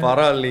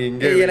 பரவாயில்ல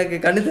இங்கே எனக்கு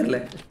கண்ணு தெரியல.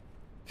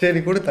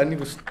 சரி கூட தண்ணி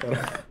குடிச்சிட்டு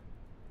வரேன்.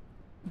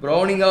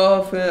 Browning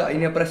of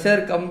in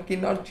pressure come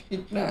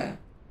கிட்னா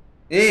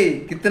ஏய்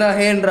கித்தனா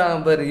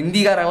ஹேன்றான் பாரு.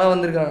 ஹிந்திக்காரங்களாம்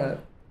வந்திருக்காங்க.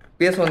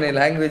 பேசுவானே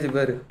லாங்குவேஜ்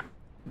பாரு.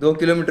 2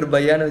 kilometre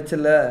பையான்னு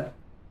வச்சல.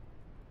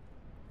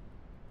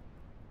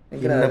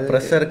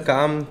 Pressure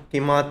com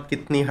கிமாத்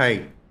Kitni high.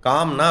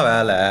 காம்னா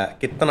வேலை,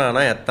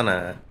 கித்தனானா எத்தனை.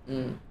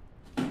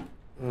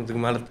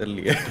 இதுக்கு மேலே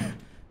தெரியலையே.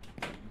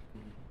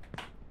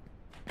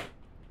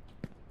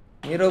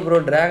 Hero bro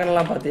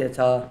டிராகன்லாம்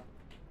பார்த்தியாச்சா?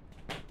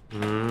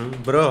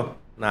 ப்ரோ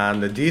நான்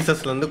அந்த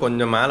ஜீசஸ்லேருந்து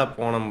கொஞ்சம் மேலே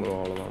போனேன் ப்ரோ,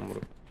 அவ்வளோதான்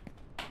ப்ரோ.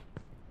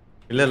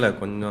 இல்லை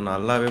கொஞ்சம்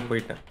நல்லாவே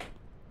போயிட்டேன்.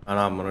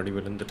 ஆனால் மறுபடியும்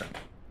விழுந்துட்டேன்.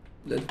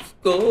 Let's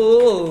go.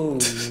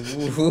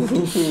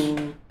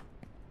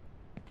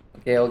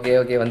 Okay okay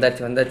okay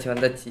வந்தாச்சு வந்தாச்சு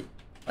வந்தாச்சு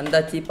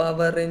வந்தாச்சு.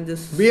 Power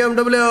ranges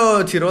BMW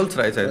Rolls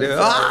Royce இது.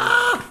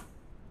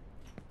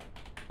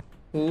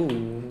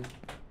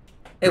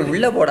 ஏய்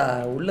உள்ள போடா,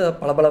 உள்ள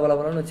பல பல பல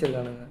பலன்னு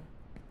வச்சிருக்கானுங்க.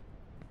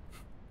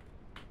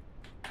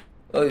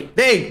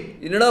 டேய்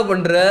என்னடா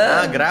பண்ற?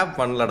 கிராப்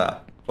பண்ணலடா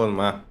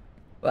போதுமா?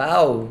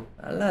 வாவ்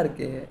நல்லா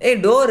இருக்கு.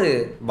 ஏய் டோரு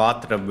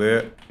பாத் டப்பு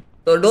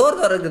டோர்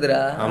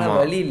திறக்குதுடா. ஆனா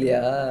வழி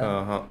இல்லையா?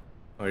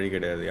 வழி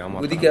கிடையாது.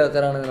 ஏமா குதிக்க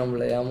வைக்கிறானுங்க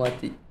நம்மள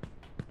ஏமாத்தி.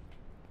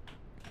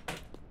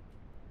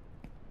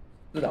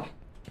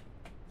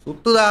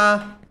 சுத்துதா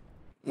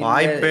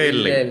வாய்ப்பே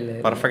இல்லை.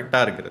 பர்ஃபெக்டா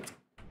இருக்கிறது.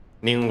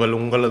 நீங்கள்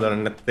உங்களது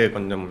எண்ணத்தை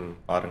கொஞ்சம்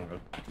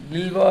பாருங்கள்.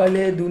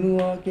 தில்வாலே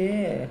துனுவாகே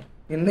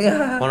என்னையா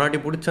பொன்னாட்டி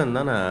பிடிச்சேன்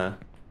தானே.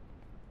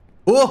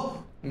 ஓ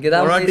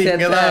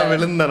இங்கதான்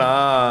விழுந்தனா?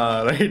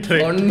 ரைட்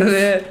ரைட்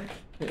ஒன்று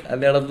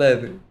அந்த இடம் தான்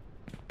இது.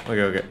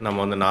 ஓகே ஓகே நம்ம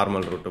வந்து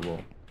நார்மல் ரூட்டு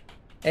போவோம்.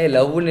 ஏய்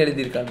லவ்னு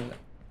எழுதியிருக்கானுங்க.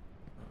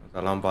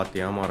 அதெல்லாம்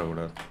பார்த்து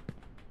ஏமாறக்கூடாது.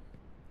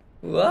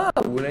 வா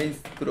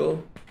நைஸ் ப்ரோ.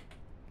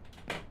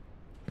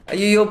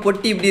 ஐயோ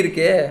பொட்டி இப்படி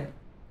இருக்கே.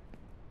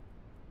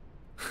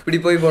 இப்படி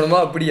போய் போகணுமா?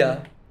 அப்படியா?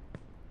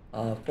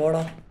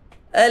 போடா.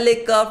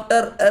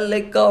 ஹெலிகாப்டர்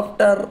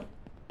ஹெலிகாப்டர்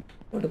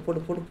போடு போடு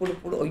போடு போடு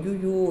போடு.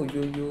 ஐயோ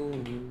ஐயோ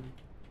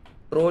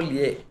role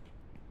A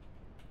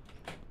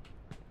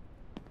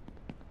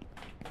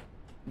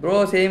bro.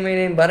 Same my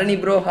name Bharani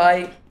bro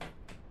hi.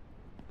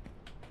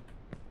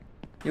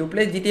 You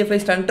play GTA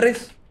 5 stunt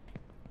race?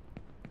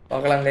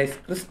 பார்க்கலாம் guys.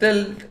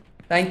 Crystal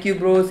thank you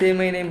bro.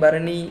 Same my name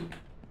Bharani.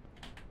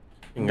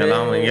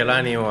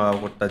 இங்கெல்லாம் நீ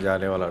கொடுத்த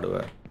ஜாலியாக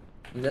விளாடுவேன்.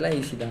 இதெல்லாம்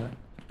ஈஸி தான்.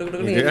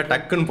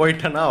 டக்குன்னு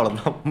போயிட்டேன்னா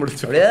அவ்வளோதான்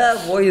முடிச்சு. அப்படியே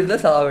போயிருந்தா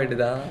சாக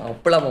வேண்டியதான்.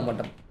 அப்பெல்லாம் போக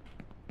மாட்டேன்.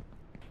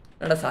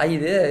 என்னடா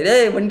சாயுது?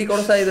 ஏய் வண்டி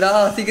கூட சாயுதுடா.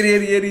 சீக்கிரம்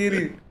ஏறி ஏறி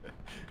ஏறி.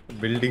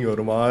 பில்டிங்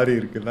ஒரு மாதிரி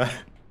இருக்குல்ல.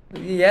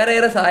 ஏற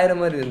ஏற சாயிற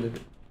மாதிரி இருந்தது.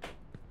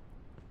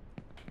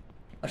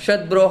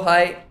 Arshad bro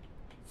hi.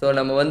 ஸோ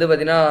நம்ம வந்து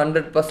பார்த்தீங்கன்னா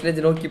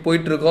 100% நோக்கி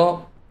போயிட்டு இருக்கோம்.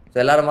 ஸோ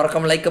எல்லாரும்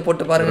மறக்காம லைக்கை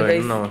போட்டு பாருங்க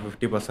கைஸ். நம்ம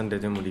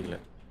 50% முடிக்கல.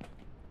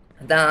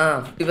 அதான்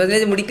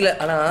 50% முடிக்கல.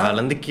 ஆனால்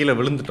அதுலேருந்து கீழே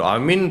விழுந்துட்டோம்.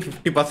 ஐ மீன்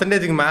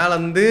 50%க்கு மேலே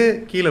வந்து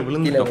கீழே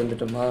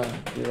விழுந்துட்டோமா?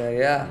 இது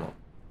வேறையா?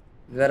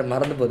 இது வேற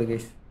மறந்து போகுது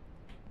கைஸ்.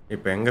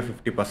 இப்போ எங்கே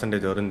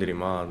 50% வரும்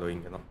தெரியுமா? அது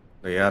இங்கே தான்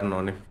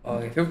ஏறணும்னு.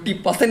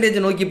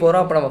 50% நோக்கி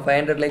போகிறோம். அப்போ நம்ம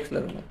 500 லைக்ஸில்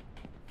இருக்கணும்.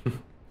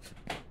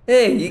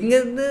 ஏய்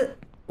இங்கேருந்து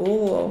ஓ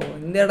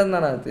இந்த இடம்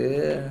தானே அது?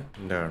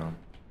 இந்த இடம்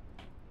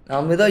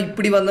நாம் ஏதோ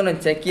இப்படி வந்தோம்னு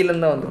நினச்சேன்.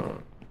 கீழேருந்து தான் வந்தோம்.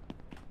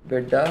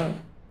 பெட்டா?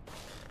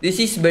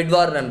 திஸ் இஸ் பெட்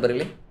வார்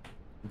நண்பர்களே.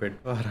 பெட்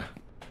வாரா?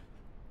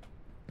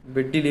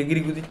 பெட்டில்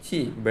எகிரி குதிச்சு.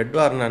 பெட்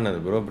வார்னா என்னது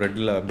ப்ரோ?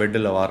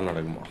 பெட்டில் வார்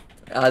நடக்குமா?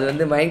 அது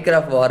வந்து மைண்ட்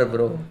கிராஃப்ட் வார்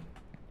ப்ரோ.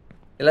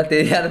 எல்லாம்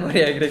தெரியாத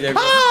மாதிரி ஆகிட்ட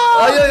கேட்கும்.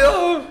 ஐயோ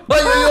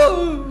ஐயோ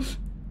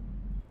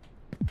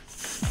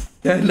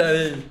ஏன்டா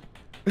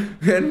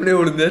வேணும்னே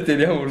விழுந்தா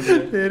தெரியாம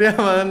விழுந்தேன்.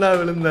 தெரியாம தான்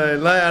விழுந்தேன்.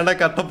 எல்லாம் ஏன்டா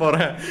கத்த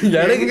போறேன்.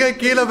 எனக்கு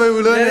கீழே போய்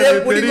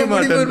விழுவேன்.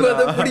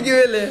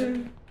 பிடிக்கவே இல்லை.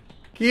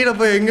 கீழே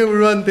போய் எங்கே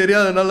விழுவான்னு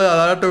தெரியாதனால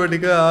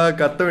ஆட்டோமேட்டிக்காக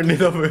கத்த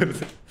வேண்டியதாக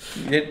போயிடுது.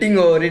 கெட்டிங்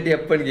ஓவர் இட்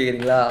எப்போன்னு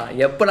கேட்குறீங்களா?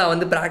 எப்போ நான்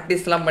வந்து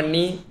ப்ராக்டிஸ்லாம்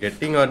பண்ணி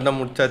கெட்டிங் ஓவர் தான்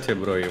முடிச்சாச்சு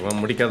ப்ரோ. இவன்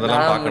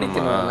முடிக்கிறதெல்லாம்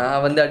பார்க்கணுமா?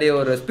 நான் வந்து அப்படியே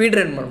ஒரு ஸ்பீட்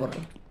ரன் பண்ண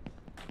போகிறேன்.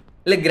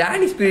 இல்லை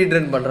கிராணி ஸ்பீட்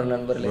ரன் பண்ணுறேன்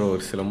நண்பர்களே.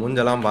 ஒரு சில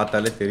மூஞ்செல்லாம்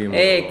பார்த்தாலே தெரியும்.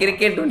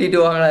 கிரிக்கெட் 22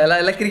 வாங்கலாம்.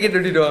 எல்லாம் கிரிக்கெட்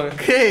 22 வாங்க.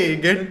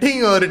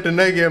 Getting over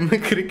இட்டுனா game,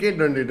 cricket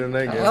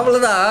 22 game.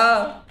 அவ்வளோதான்.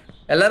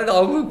 எல்லாருக்கும்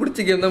அவங்களுக்கு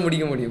பிடிச்ச கேம் தான்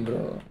முடிக்க முடியும் ப்ரோ.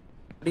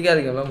 பிடிக்காத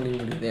கேம்லாம் முடிக்க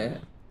முடியுது.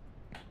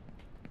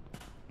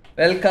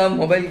 Welcome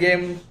mobile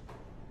game.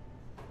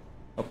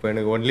 அப்போ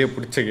எனக்கு ஒன்லியே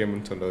பிடிச்ச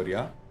கேம்னு சொல்ல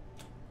வரியா?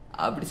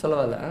 அப்படி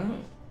சொல்லவால.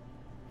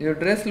 யுவர்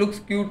ட்ரெஸ்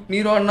லுக்ஸ் கியூட்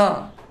நீரோ அண்ணா.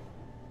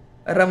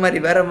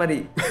 வேற மாதிரி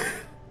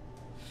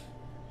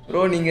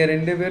ப்ரோ. நீங்கள்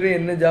 2 பேரும்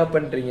என்ன ஜாப்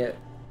பண்ணுறீங்க?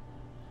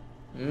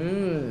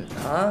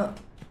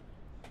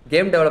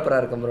 கேம்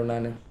டெவலப்பராக இருக்கேன் ப்ரோ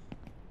நான்.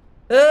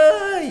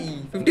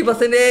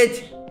 50%.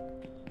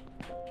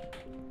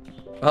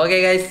 ஓகே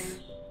கைஸ்,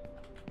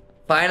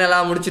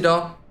 ஃபைனலாக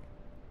முடிச்சிட்டோம்.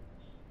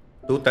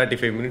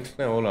 235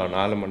 மினிட்ஸ்னா எவ்வளோ?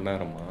 4 மணி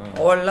நேரமா?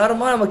 அவ்வளோ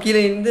நேரமா நம்ம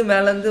கீழே இருந்து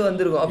மேலேருந்து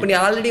வந்திருக்கோம். அப்போ நீ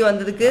ஆல்ரெடி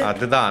வந்ததுக்கு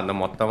அதுதான் அந்த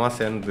மொத்தமாக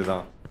சேர்ந்து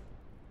தான்.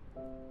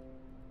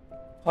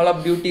 கால்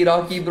of duty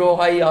rakhi bro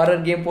hi.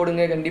 RR game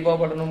போடுங்க, கண்டிப்பாக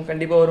பண்ணணும்,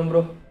 கண்டிப்பாக வரும்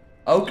ப்ரோ.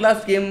 அவுட்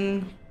கிளாஸ் கேம்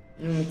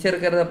மிச்சம்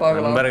இருக்கிறத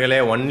பார்க்கலாம் நண்பர்களே.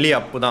 ஒன்லி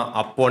அப்பு தான்,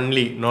 அப்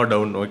ஒன்லி, நோ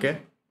டவுன். ஓகே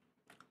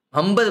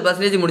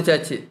 50%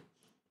 முடிச்சாச்சு.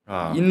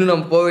 இன்னும்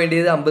நம்ம போக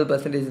வேண்டியது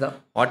 50% தான்.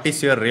 What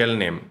is your real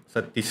name?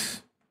 Satish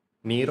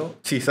நீரோ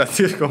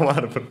சதீஷ்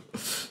குமார்.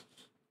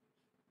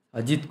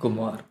 அஜித்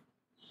குமார்.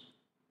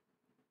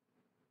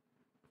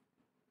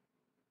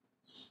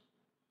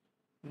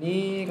 நீ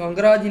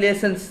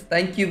கங்க்ராச்சுலேஷன்ஸ்,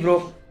 தேங்க்யூ ப்ரோ.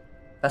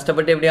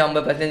 கஷ்டப்பட்டு எப்படியும்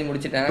 50%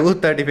 முடிச்சிட்டேன்.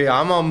 235.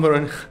 ஆமாம் ப்ரோ,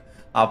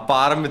 அப்போ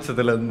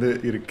ஆரம்பிச்சதுலேருந்து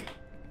இருக்கு.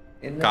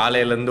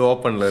 காலையிலேருந்து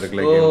ஓப்பனில்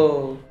இருக்குல்ல.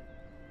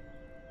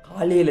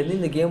 காலையிலேருந்து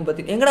இந்த கேம்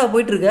பற்றி எங்கடா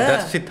போயிட்டு இருக்க?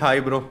 Darshith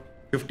hi bro.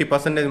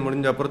 50%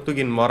 முடிஞ்ச அப்புறம்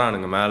தூக்கின்னு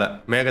போகிறானுங்க மேலே,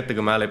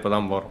 மேகத்துக்கு மேலே. இப்போ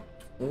தான் போகிறோம்.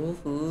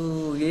 ஓஹோ,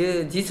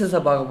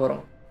 ஜீசஸை பார்க்க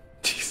போகிறோம்.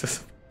 ஜீசஸ்,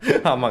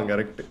 ஆமாம்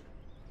கரெக்டு.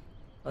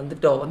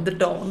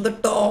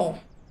 வந்துட்டோம்.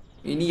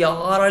 இனி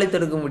யாராலையும்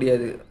தடுக்க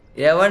முடியாது.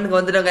 எவனுக்கு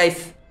வந்துட்டோம்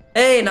கைஸ்.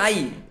 ஏய்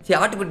நாய், சரி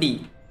ஆட்டுக்குட்டி.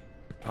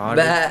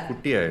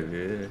 குட்டியா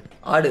இது?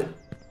 ஆடு.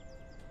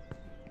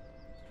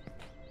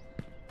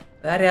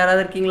 வேற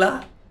யாராவது இருக்கீங்களா?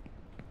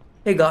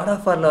 ஏய் காட்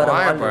ஆஃப் வார்ல வர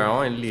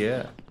இல்லையே.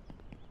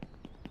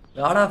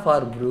 God of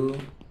war bro.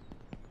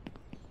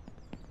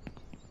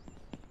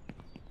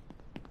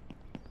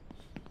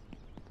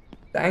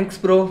 Thanks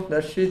bro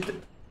Darshith.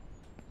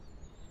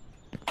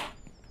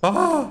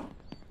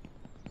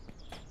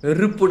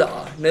 நெருப்புடா,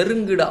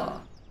 நெருங்குடா.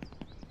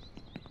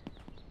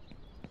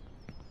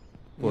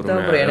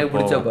 எனக்கு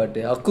பிடிச்ச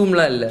பாட்டு.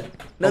 அக்கும்லாம் இல்ல,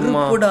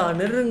 நெருப்புடா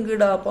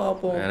நெருங்குடா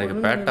பாப்போம். எனக்கு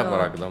பேட்டா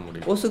பராக்கு தான்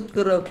முடியும்.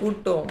 ஒசுக்குற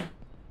கூட்டம்,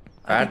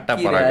 பேட்டா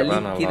பராக்கு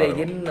தான் அழிக்கிற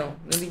எண்ணம்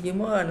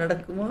நிதிக்குமா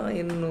நடக்குமா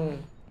என்னும்.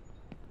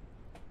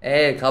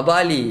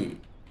 கபாலி.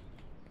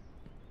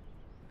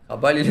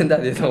 கபாலில இருந்து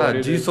அதே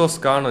தான். ஜீசஸ்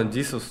காணோம்.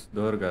 ஜீசஸ்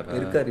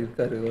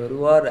இருக்காரு.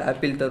 வருவார்,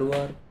 ஆப்பிள்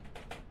தருவார்.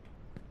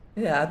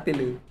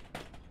 ஆப்பிள்,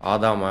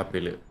 ஆதாம்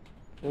ஆப்பிள்.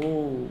 ஓ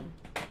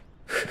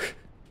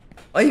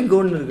இங்க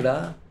ஒன்று இருக்குடா.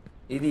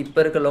 இது இப்ப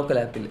இருக்க லோக்கல்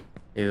ஆப்பிள்.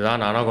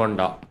 இதுதான்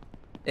அனகொண்டா.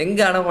 எங்க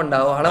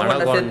அனகொண்டாவோ?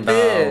 அனகொண்டா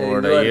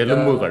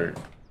எலும்புகள்.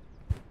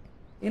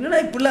 என்னடா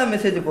இப்படிலாம்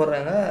மெசேஜ்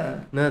போடுறாங்க?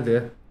 என்னது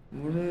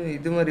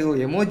இது மாதிரி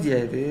எமோஜியா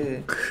இது?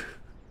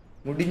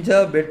 முடிஞ்சா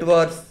பெட்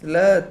வார்ஸ்ல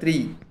 3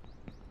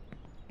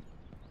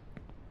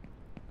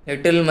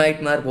 எட்டில்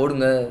நைட்மேர்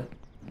போடுங்க.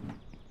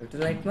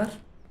 எட்டில் நைட்மேர்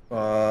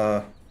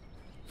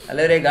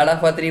அல்லவரே. காட்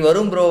ஆஃப் வார் 3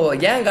 வரும் ப்ரோ.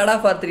 ஏன் காட்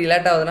ஆஃப் வார் 3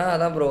 லேட் ஆகுதுன்னா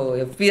அதான் ப்ரோ,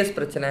 எஃப்பிஎஸ்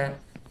பிரச்சனை.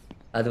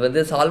 அது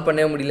வந்து சால்வ்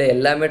பண்ணவே முடியல.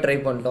 எல்லாமே ட்ரை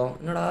பண்ணிட்டோம்.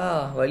 என்னடா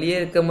வழியே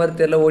இருக்க மாதிரி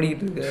தெரியல,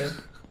 ஓடிக்கிட்டு இருக்கு.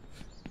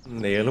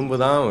 இந்த எலும்பு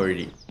தான்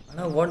வழி.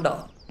 ஆனால் ஓண்டா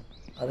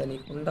அதை நீ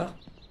கொண்டா.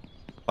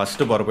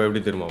 ஃபஸ்ட்டு போகிறப்ப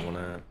எப்படி திரும்ப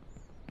போனேன்?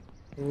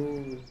 ஓ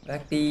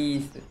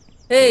ப்ராக்டிஸ்.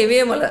 இவே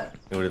மலை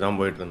இப்படி தான்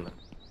போயிட்டு இருந்தேன்.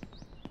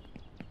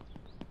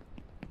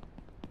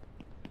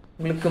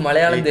 உங்களுக்கு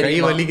மலையாளம்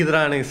தெரியும்? கை வலிக்குதுடா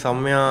எனக்கு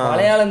செம்மையா.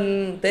 மலையாளம்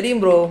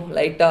தெரியும் ப்ரோ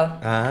லைட்டா.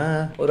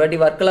 ஒரு வாட்டி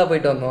வர்க்கலா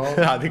போயிட்டு வந்தோம்.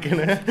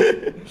 அதுக்குன்னு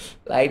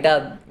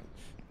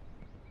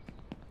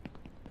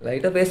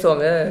லைட்டா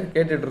பேசுவாங்க,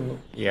 கேட்டுட்டு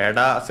இருந்தோம்.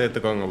 எடா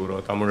சேர்த்துக்கோங்க ப்ரோ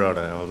தமிழோட.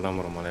 அவ்வளோதான்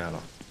ப்ரோ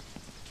மலையாளம்.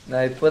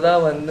 நான்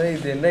இப்போதான் வந்து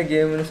இது என்ன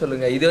கேம்னு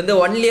சொல்லுங்க. இது வந்து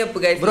ஒன்லி அப்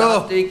கைஸ். ப்ரோ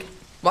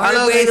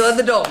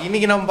வந்துட்டோம்.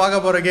 இன்னைக்கு நம்ம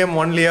பார்க்க போற கேம்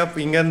ஒன்லி அப்.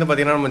 இங்க இருந்து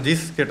பாத்தீங்கன்னா நம்ம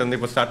ஜீசஸ் கேட் வந்து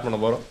இப்போ ஸ்டார்ட் பண்ண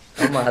போறோம்.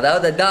 ஆமா,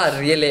 அதாவது அதான்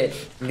ரியலே.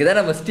 இங்கதான்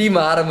நம்ம ஸ்டீம்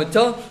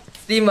ஆரம்பிச்சோம்.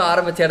 ஸ்டீம்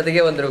ஆரம்பிச்ச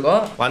இடத்துக்கே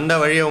வந்திருக்கோம். வந்த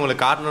வழியை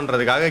உங்களுக்கு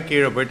காட்டணுன்றதுக்காக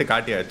கீழே போயிட்டு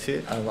காட்டியாச்சு.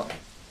 ஆமா,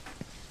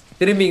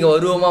 திரும்பி இங்க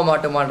வருவோமா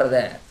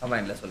மாட்டோமான்றத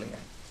கமெண்ட்ல சொல்லுங்க.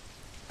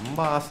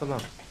 ரொம்ப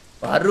ஆசைதான்.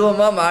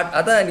 வருவோமா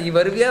அதான். நீ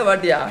வருவியா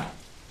மாட்டியா?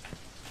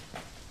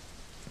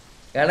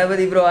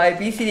 Ganapathi bro I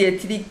PC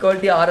HD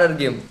quality RR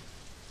game.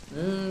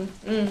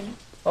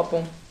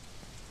 பார்ப்போம்.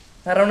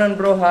 Saravanan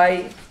bro hi.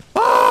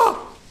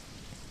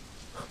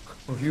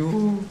 ஐயோ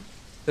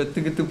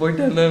செத்து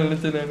போயிட்டேன்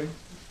நினைச்சேன் நான்.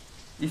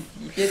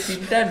 இதே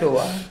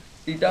டிட்டாடோவா?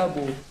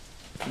 டிட்டாபோ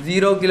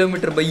 0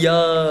 கிலோமீட்டர் பையா.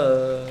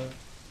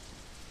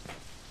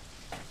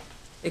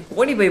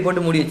 கோணி பை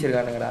போட்டு மூடி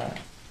வச்சிருக்கானுங்கடா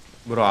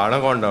ப்ரோ.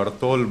 அனகோண்டாவோட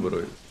தோல் ப்ரோ.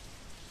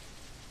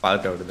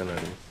 பார்த்து அப்படி தானே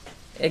இருக்கு.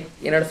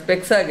 என்னோட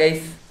ஸ்பெக்ஸா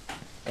கைஸ்,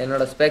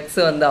 என்னோட ஸ்பெக்ஸ்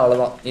வந்து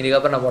அவ்வளோதான்.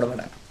 இதுக்கப்புறம் நான் போட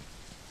மாட்டேன்.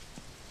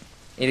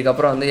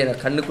 இதுக்கப்புறம் வந்து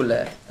எனக்கு கண்ணுக்குள்ள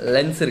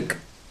லென்ஸ் இருக்கு.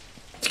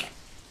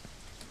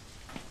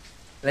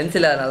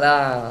 லென்ஸில் நல்லா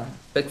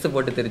ஸ்பெக்ஸ்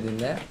போட்டு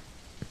தெரிஞ்சுருந்தேன்.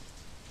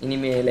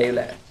 இனிமே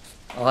லைவ்ல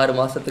 6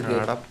 மாசத்துக்கு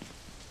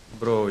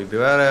ப்ரோ. இது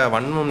வேற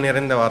வன்மம்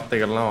நிறைந்த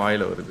வார்த்தைகள்லாம்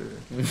வாயில வருது.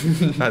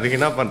 அதுக்கு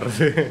என்ன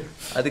பண்றது?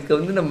 அதுக்கு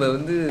வந்து நம்ம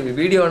வந்து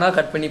வீடியோனா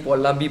கட் பண்ணி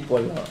போடலாம், பீப்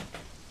போடலாம்.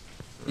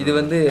 இது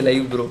வந்து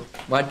லைவ் ப்ரோ.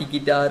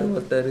 மாட்டிக்கிட்டாரு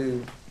ஒருத்தர்,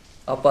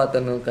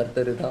 காப்பாத்தணும்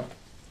கர்த்தரு தான்.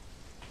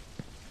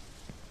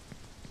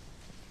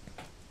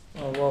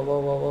 ஓ ஓ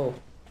ஓ ஓ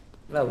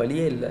இல்லை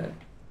வழியே இல்லை.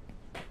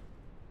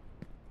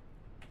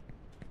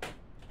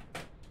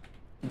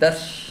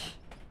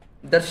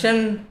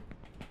 தர்ஷன்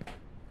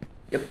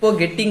எப்போ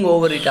கெட்டிங்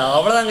ஓவர் இட்டா?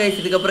 அவ்வளோதான் கைஸ்.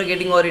 இதுக்கப்புறம்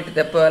கெட்டிங் ஓவர்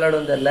இட்டு எப்போ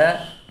விளையாடுவோம் தெரியல.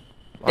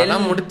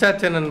 எல்லாம்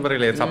முடிச்சாச்சே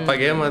நண்பர்களே. சப்பா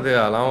கேம் அது.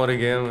 அதெல்லாம் ஒரு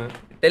கேம்.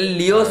 டெல்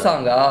லியோ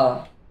சாங்கா?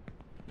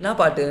 என்ன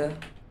பாட்டு?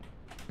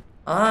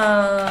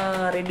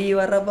 ரெடி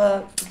வரப்பா.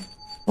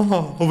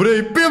 ப்ரோ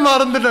இப்பயே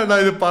மறந்துட்டேன்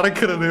நான் இது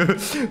பறக்கிறது.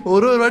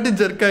 ஒரு வாட்டி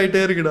ஜெர்க்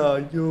ஆகிட்டே இருக்குடா.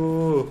 ஐயோ.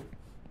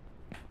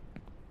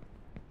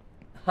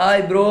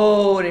 Hi bro.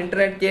 ஒரு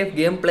இன்டர்நெட் கேஃப்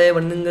கேம் பிளே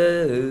பண்ணுங்க.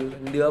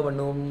 கண்டிப்பாக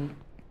பண்ணுவோம்.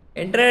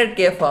 இன்டர்நெட்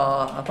கேஃபா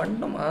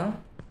பண்ணணுமா?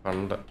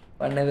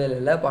 பண்ணவே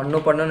இல்லை.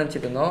 பண்ணணும்னு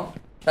நினச்சிட்டு இருந்தோம்.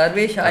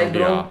 Sarvesh hi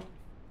bro.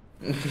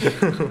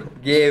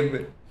 Game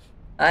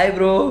hi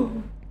bro.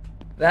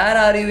 Where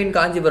are you in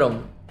Kanchipuram?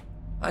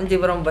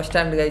 Kanchipuram bus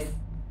stand guys.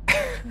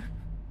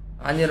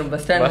 Kanchipuram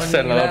bus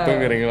stand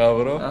தூங்குறீங்களா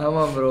bro?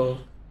 ஆமாம் ப்ரோ.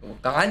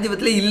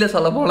 காஞ்சிபுரத்துல இல்லை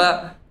சொல்ல போல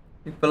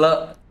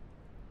இப்போலாம்.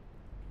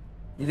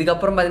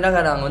 இதுக்கப்புறம்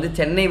பார்த்தீங்கன்னா நாங்கள் வந்து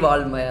சென்னை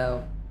வாழ்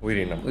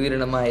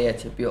உயிரினமாக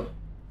ஆயாச்சு. எப்பயோ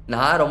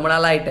நான் ரொம்ப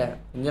நாளாக ஆகிட்டேன்.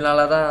 கொஞ்ச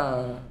நாளாக தான்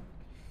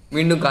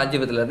மீண்டும்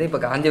காஞ்சிபுரத்தில் இருந்து. இப்போ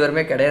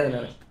காஞ்சிபுரமே கிடையாது.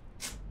 நான்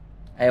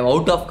I am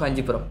out of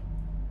Kanchipuram.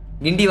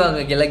 கிண்டி வாங்க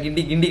எல்லாம்.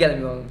 கிண்டி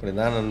கிளம்பி வாங்க.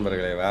 இப்படிதான்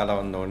நண்பர்களே. வேலை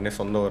வந்த உடனே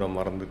சொந்த ஊரை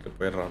மறந்துட்டு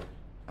போயிடுறாங்க.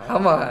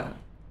 ஆமாம்.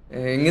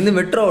 இங்கேருந்து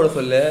மெட்ரோவோட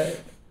சொல்லு.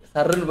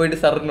 சர்ன்னு போயிட்டு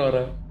சர்ன்னு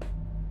வரேன்.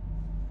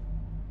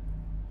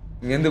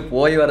 இங்கேருந்து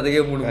போய்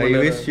வரதுக்கே 3 I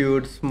wish you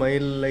would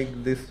smile like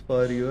this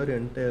for your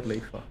entire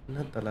life.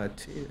 என்ன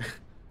தலாச்சு?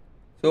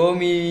 Show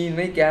me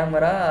my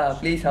camera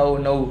please. Have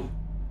now?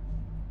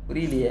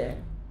 புரியலையே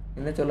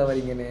என்ன சொல்ல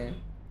வரீங்கன்னு.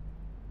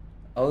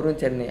 அவரும்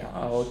Chennai.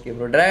 Okay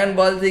bro. Dragon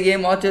பால்ஸி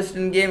game,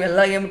 ஆச்சஸ்டின் game,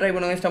 எல்லா கேமும் ட்ரை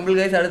பண்ணுவோம். ஸ்டம்பிள்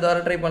கைஸ் அடுத்த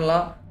வாரம் ட்ரை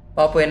பண்ணலாம்.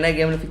 பார்ப்போம் என்ன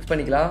கேம்னு ஃபிக்ஸ்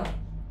பண்ணிக்கலாம்.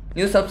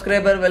 New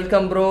subscriber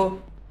welcome bro.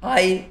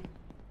 Hi.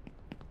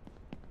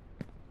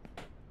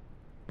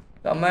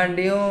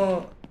 கமாண்டையும்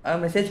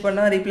message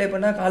பண்ணால் ரீப்ளை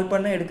பண்ணால் கால்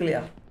பண்ணால்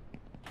எடுக்கலையா?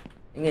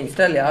 எங்கே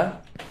இன்ஸ்டா இல்லையா?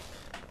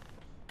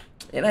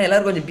 ஏன்னா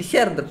எல்லோரும் கொஞ்சம்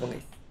பிஸியாக இருந்திருப்போங்க.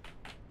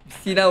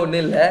 பிஸினா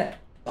ஒன்றும் இல்லை.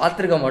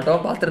 பார்த்துருக்க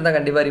மாட்டோம். பார்த்துருந்தா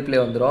கண்டிப்பாக ரீப்ளை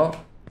வந்துடும்.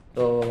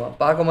 ஸோ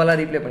பார்க்கும்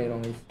போதெல்லாம் ரீப்ளை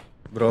பண்ணிடுவோம் கைஸ்.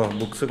 ப்ரோ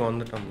புக்ஸுக்கு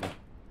வந்துட்டோம்.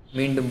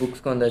 மீண்டும்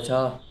புக்ஸ்க்கு வந்தாச்சா?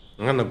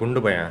 அங்கே அந்த குண்டு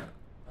பையன்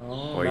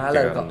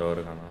மேலே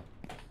இருக்கான்.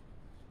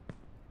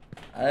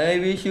 I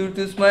wish you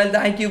to smile.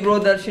 Thank you bro.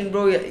 Darshan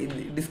bro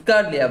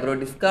Discord இல்லையா ப்ரோ?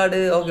 டிஸ்கார்டு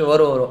ஓகே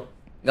வரும்.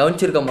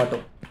 கவனிச்சிருக்க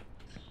மாட்டோம்.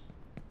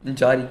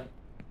 சாரி.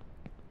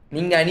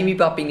 நீங்கள் அனிமி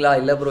பார்ப்பீங்களா?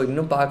 இல்லை ப்ரோ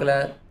இன்னும் பார்க்கல.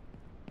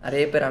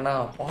 நிறைய பேர்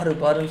ஆனால்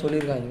பாருன்னு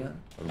சொல்லியிருக்காங்க.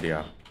 அப்படியா?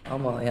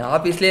 ஆமாம். என்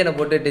ஆஃபீஸ்லேயே என்னை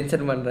போட்டு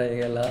டென்ஷன்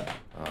பண்ணுறாங்க எல்லாம்.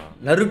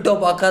 நருட்டோ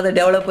பார்க்காத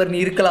டெவலப்பர் நீ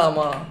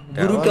இருக்கலாமா?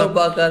 நருட்டோ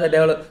பார்க்காத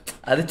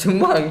அது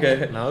சும்மா அங்கே.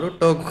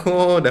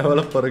 நருட்டோக்கும்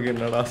டெவலப்பருக்கு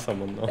என்னடா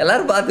சம்பந்தம்?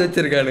 எல்லாரும் பார்த்து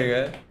வச்சிருக்கானுங்க.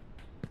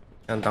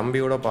 என் தம்பி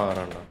கூட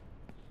பார்க்குறான்டா.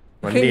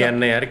 வண்டி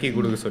என்ன இறக்கி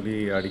கொடுக்க சொல்லி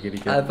அடிக்கடி.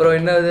 அப்புறம்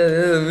என்ன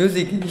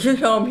மியூசிக்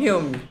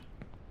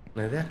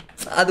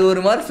அது ஒரு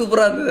மாதிரி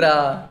சூப்பராக இருந்ததுடா.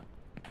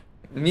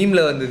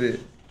 மீம்ல வந்தது.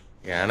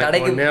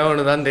 எனக்கு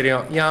ஒண்ணுதான்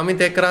தெரியும். யாமி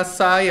தேக்கரா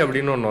சாய்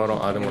அப்படின்னு ஒன்று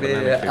வரும்.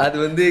 அது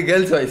வந்து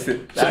கேர்ள்ஸ் வாய்ஸ்,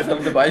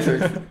 பாய்ஸ்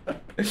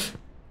வாய்ஸ்.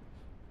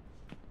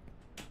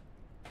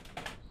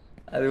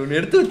 அது ஒன்று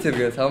எடுத்து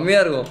வச்சிருக்கேன்.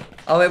 செம்மையா இருக்கும்.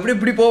 அவன்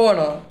இப்படி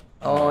போவானோ?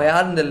 அவன்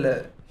யாருன்னு தெரியல.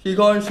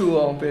 ஷிகான் ஷூ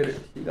அவன் பேரு.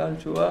 Shihan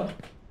ஷூவா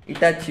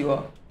இட்டாச்சிவா?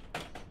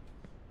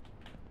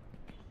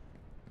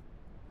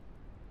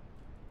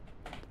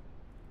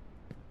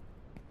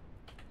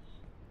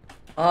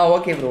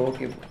 Okay bro.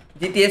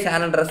 GTA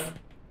San Andreas.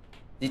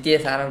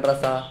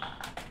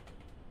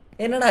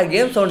 என்னடா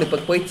கேம் சவுண்ட் இப்போ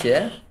போயிடுச்சு?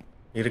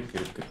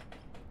 இருக்கு.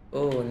 ஓ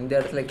இந்த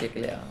இடத்துல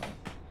கேட்கலையா?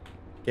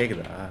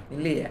 கேக்குதா?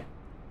 இல்லையே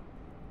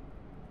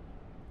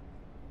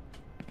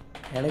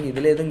எனக்கு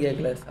இதில் எதுவும்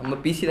கேட்கல. நம்ம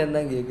பிசிலேருந்து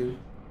தான் கேட்குது.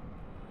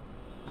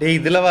 டேய்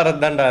இதில்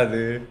வரதான்டா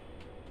அது.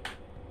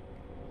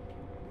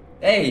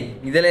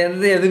 இதில்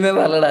இருந்து எதுவுமே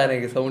வரலடா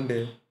எனக்கு சவுண்டு.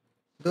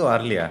 இது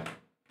வரலையா?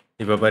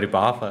 இப்போ பாரு.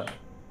 இப்போ ஆஃப்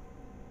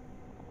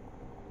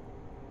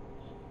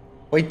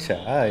போயிடுச்சா?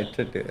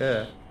 ஹெட்செட்டு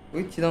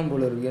போயிடுச்சு தான்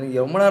போல இருக்கு.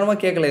 எனக்கு ரொம்ப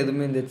நேரமாக கேட்கல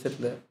எதுவுமே இந்த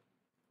ஹெட்செட்டில்.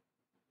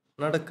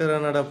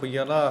 நடக்கிறா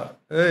பொய்யாலா?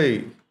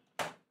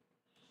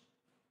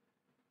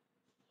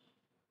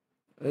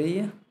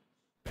 ஐயா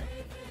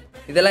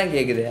இதெல்லாம்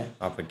கேட்குது.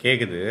 அப்போ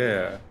கேட்குது.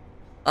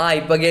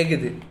 இப்போ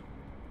கேட்குது.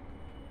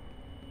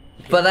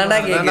 இப்போதான்டா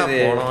கேட்குது.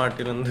 போன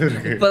வாட்டிலேருந்து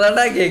இருக்கு.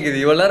 இப்போதான்டா கேட்குது.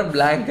 இவ்வளோ நேரம்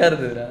பிளாங்காக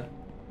இருந்ததுடா.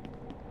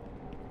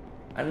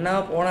 அண்ணா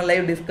போன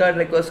லைவ் டிஸ்கார்ட்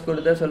ரெக்வஸ்ட்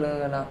கொடுத்தா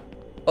சொல்லுங்கண்ணா.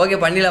 ஓகே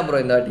பண்ணிடலாம்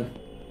ப்ரோ இந்த வாட்டி.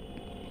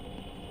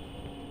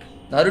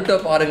 நருட்டோ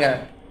பாருங்க.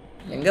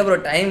 எங்கே ப்ரோ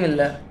டைம்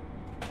இல்லை.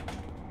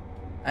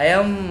 ஐ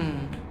ஆம்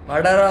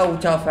மடரா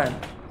உச்சா ஃபேன்.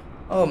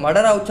 ஓ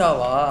மடரா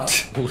உச்சாவா?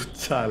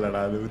 உச்சா இல்லடா,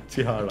 அது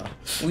உச்சியாடா.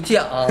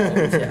 உச்சியா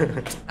உச்சியா.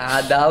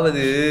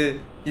 அதாவது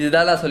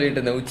இதுதான் நான் சொல்லிட்டு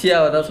இருந்தேன்,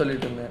 உச்சியாவை தான்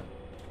சொல்லிட்டு இருந்தேன்.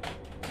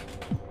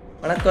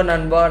 வணக்கம்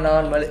நண்பா,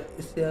 நான்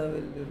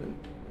மலேசியாவில்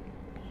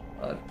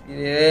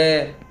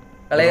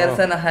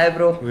கலையரசன். Hi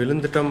bro.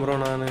 விழுந்துட்டேன் ப்ரோ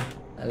நானு.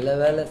 நல்ல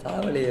வேலை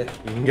சாவலியே.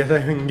 இங்கே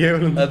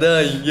விழுந்து.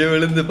 அதான் இங்கே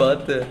விழுந்து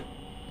பார்த்தேன்.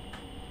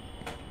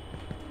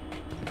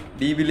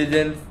 டிபி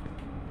லெஜெண்ட்ஸ்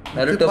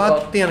நருட்டோ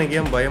பார்த்து எனக்கு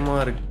ஏன் பயமா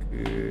இருக்கு.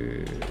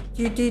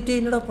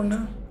 என்னடா பண்ணா?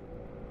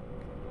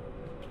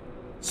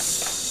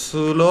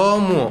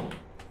 ஸ்லோமோவா?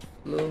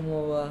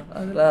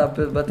 அதெல்லாம்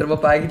அப்போ பத்திரமா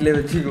பாக்கெட்லேயே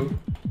வச்சுக்கோ.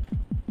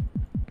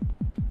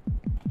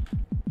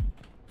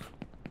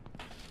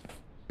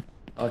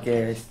 Okay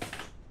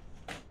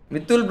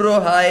மித்துல் bro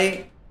hi.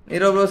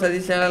 நீரோ ப்ரோ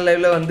சதீஷ் சேனல்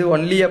லைவ்ல வந்து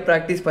ஒன்லியா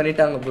ப்ராக்டிஸ்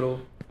பண்ணிட்டாங்க ப்ரோ.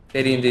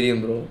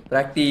 தெரியும் ப்ரோ.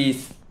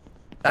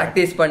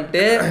 ப்ராக்டிஸ்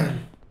பண்ணிட்டு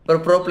ஒரு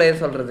ப்ரோ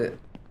பிளேயர் சொல்றது.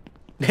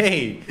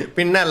 டேய்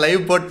பின்ன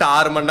லைவ் போட்டு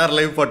 6 மணி நேரம்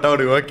லைவ் போட்டா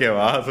உனக்கு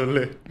ஓகேவா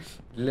சொல்லு.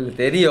 இல்லை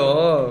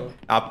தெரியும்.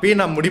 அப்பயும்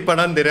நான்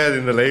முடிப்பேனான்னு தெரியாது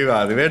இந்த லைவ்.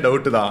 அதுவே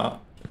டவுட்டு தான்.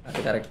 அது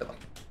கரெக்டு தான்.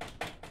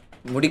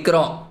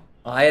 முடிக்கிறோம்,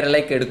 1000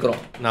 லைக்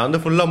எடுக்கிறோம். நான்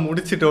வந்து ஃபுல்லாக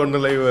முடிச்சுட்டு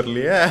ஒன்றும் லைவ்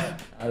வரலையே.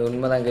 அது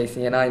உண்மைதான் கைஸ்.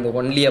 ஏன்னா இந்த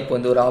ஒன்லி அப்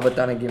வந்து ஒரு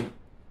ஆபத்தான கேம்.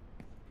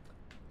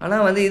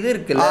 ஆனால் வந்து இது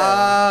இருக்குல்ல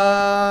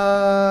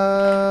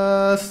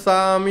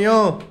சாமியோ.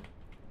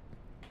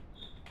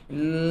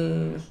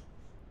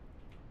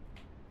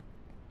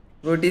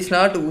 இட் இஸ்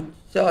நாட்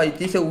உச்சா,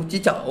 இட் இஸ்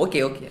உச்சிச்சா.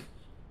 ஓகே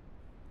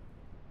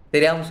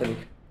தெரியாமல் சொல்லி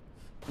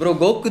ப்ரோ.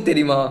 கோக்கு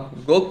தெரியுமா?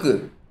 கோக்கு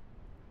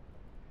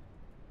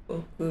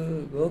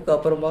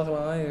அப்புறம்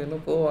பார்க்கலாம். என்ன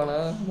போவானா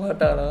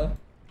மாட்டானா?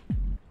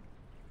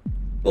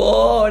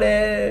 போடே.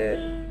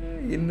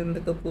 என்ன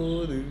நடக்க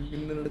போகுது?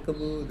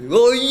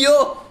 ஐயோ.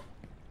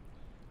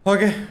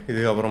 ஓகே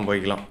இதுக்கப்புறம்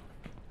போய்க்கலாம்.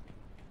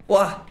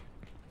 வா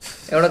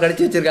எவ்வளோ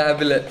கடிச்சு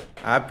வச்சிருக்கேன்.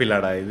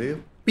 ஆப்பிளாடா இது,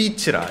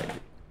 பீச்சுடா இது.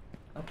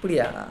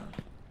 அப்படியா?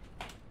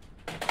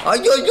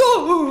 ஐயோ.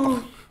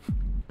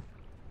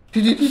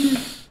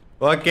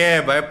 ஓகே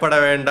பயப்பட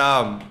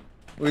வேண்டாம்.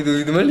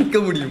 இது மேலே நிற்க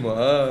முடியுமா?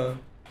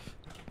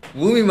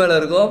 பூமி மேலே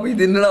இருக்கும். அப்போ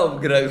இது என்னடா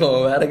கிரகம்?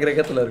 வேற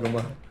கிரகத்தில்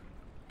இருக்குமா?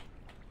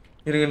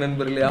 இருங்க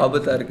நண்பர்களே,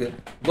 ஆபத்தா இருக்கு.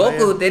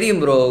 கோகு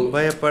தெரியும் ப்ரோ.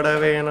 பயப்பட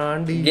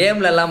வேணாண்டி.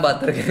 கேம்ல எல்லாம்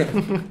பார்த்துருக்கேன்.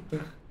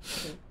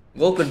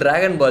 கோகு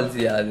டிராகன்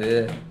பால்ஸியா அது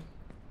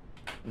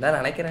தான்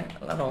நினைக்கிறேன்.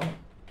 எல்லாரும்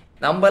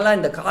நம்மலாம்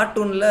இந்த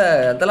கார்ட்டூனில்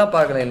அதெல்லாம்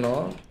பார்க்கல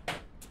இன்னும்.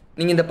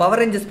 நீங்கள் இந்த பவர்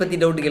ரேஞ்சர்ஸ் பற்றி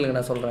டவுட்டு கேளுங்க,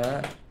 நான் சொல்கிறேன்.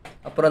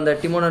 அப்புறம் அந்த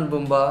டிமோன் அண்ட்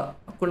பூம்பா,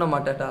 அக்குனா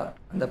மாட்டாட்டா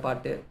அந்த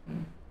பாட்டு,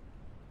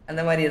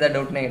 அந்த மாதிரி ஏதாவது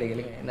டவுட்னா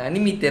கேளுங்க. இந்த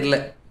அனிமி தெரில,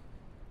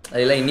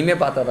 அதெல்லாம்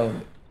இனிமேல் பார்த்தா தான்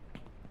உண்டு.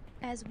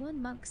 As one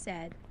monk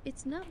said,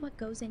 it's not what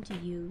goes into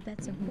you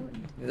that's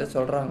important. இதை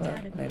சொல்கிறாங்க,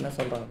 நான் என்ன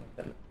சொல்கிறாங்க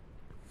தெரியல.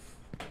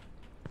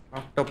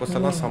 ஆக்டோபஸ்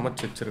எல்லாம்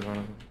சமைச்சு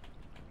வச்சிருக்கானுங்க.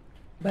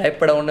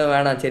 பயப்பட ஒன்றும்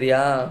வேணாம்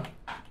சரியா?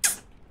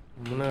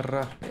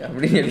 முன்னேறா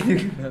அப்படின்னு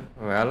எழுதிருக்கேன்.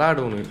 விளாடு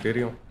உனக்கு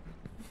தெரியும்.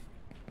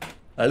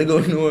 அழுக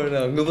ஒன்று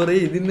அங்கே போகிற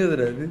இது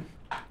என்னதுடா? அது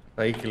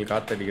சைக்கிள்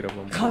காத்தடிக்கிற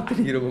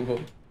பொம்மை.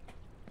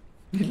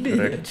 இல்லை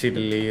red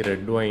chilli,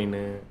 red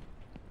wine,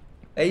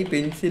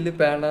 pencil,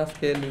 பேனா,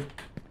 ஸ்கேலு.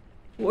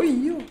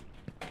 ஓய்யோ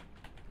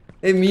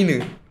மீன்.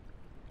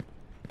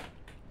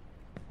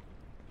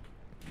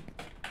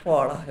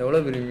 போடா எவ்வளோ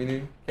பெரிய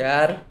மீன்.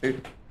 Carrot.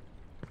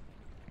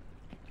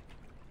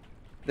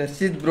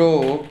 Darshith bro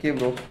okay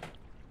bro.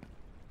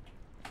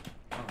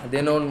 அது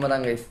என்ன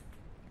உண்மைதான் கைஸ்.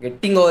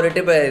 கெட்டிங்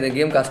ஓவர்ட்டு இப்போ இந்த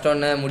கேம்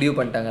கஷ்டம்னு முடிவு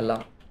பண்ணிட்டாங்க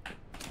எல்லாம்.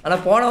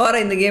 ஆனால் போன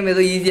வாரம் இந்த கேம்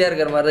ஏதோ ஈஸியாக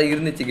இருக்கிற மாதிரி தான்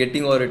இருந்துச்சு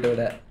கெட்டிங் ஓவர்ட்டை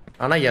விட.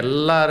 ஆனால்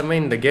எல்லாருமே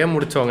இந்த கேம்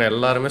முடித்தவங்க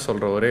எல்லாருமே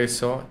சொல்கிற ஒரே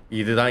விஷயம்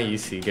இதுதான்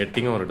ஈஸி,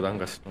 கெட்டிங் ஓவர்ட்டு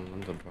தான்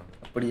கஷ்டம்னு சொல்கிறாங்க.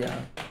 அப்படியா?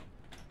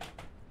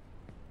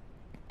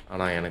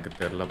 ஆனால் எனக்கு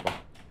தெரிலப்பா.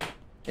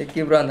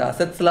 ஓகே ப்ரோ, அந்த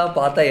அசட்ஸ்லாம்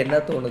பார்த்தா என்ன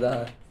தோணுதா?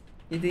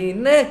 இது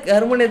என்ன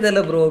கருமனே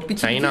தெரியல ப்ரோ.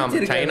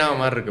 சைனா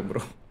மாதிரி இருக்கு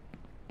ப்ரோ.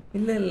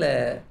 இல்லை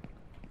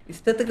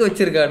இஷ்டத்துக்கு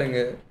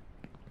வச்சிருக்கானுங்க.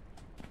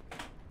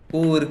 பூ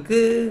இருக்கு,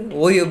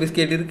 ஓரியோ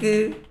பிஸ்கெட் இருக்கு.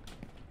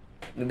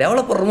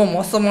 டெவலப்பர் ரொம்ப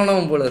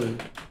மோசமானவன் போல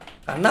இருக்கு.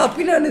 கண்ணா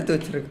பின்னா எடுத்து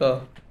வச்சிருக்கா.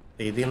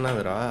 இது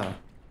என்னதுரா?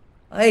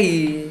 ஐ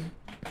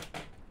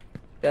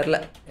தெரில,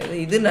 ஏதோ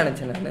இதுன்னு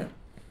நினச்சேன் நான்.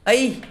 ஐ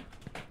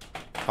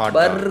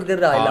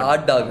பர்கரா இல்லை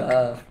ஹாட் டாகா?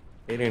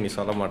 நீ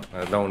சொல்ல மாட்டேன்,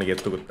 அதுதான் உனக்கு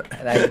எடுத்து கொடுத்தேன்.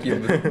 தேங்க்யூ.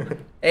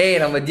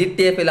 ஏய் நம்ம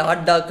ஜிடிஎஃப்ல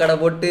ஹாட் டாக் கடை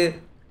போட்டு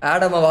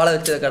ஆடமா வாழ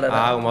வச்ச கடை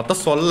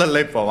மொத்தம்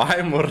சொல்லல. இப்போ வாய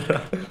முடுற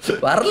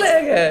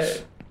வரலங்க.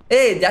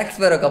 ஏய் ஜாக்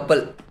ஸ்பேரோ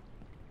கப்பல்.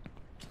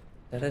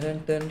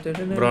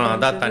 ப்ரோ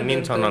அதான்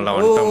தண்ணின்னு சொன்னல.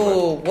 ஓ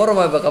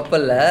போறோமா இப்போ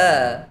கப்பல்ல?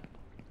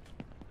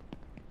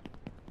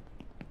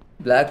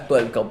 பிளாக்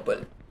பேர்ல்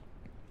கப்பல்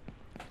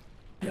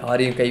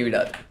யாரையும்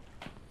கைவிடாது.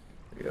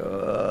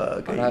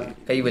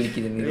 கை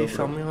வலிக்குது. நீ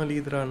செம்மையா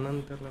வலிக்குதுடா,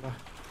 என்னன்னு தெரியலடா.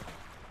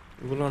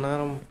 இவ்வளோ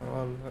நேரம்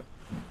பரவாயில்ல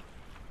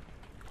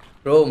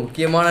ப்ரோ.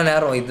 முக்கியமான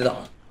நேரம்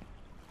இதுதான்.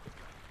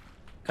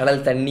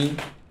 கடல் தண்ணி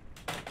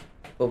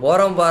இப்போ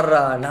போகிறோம் பாடுறா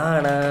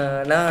நானா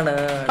நானா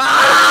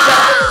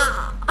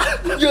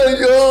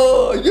ஐயோ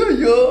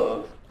ஐயோ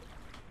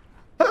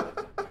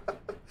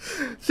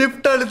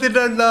ஷிஃப்ட்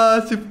அழுத்திட்டான்டா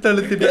ஷிஃப்ட்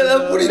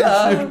அழுத்திட்டான் புடிடா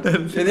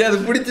சரி அது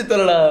பிடிச்சி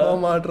தொல்லடா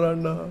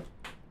மாட்டுறான்டா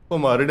இப்போ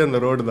மறுபடியும்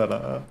அந்த ரோடு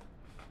தாடா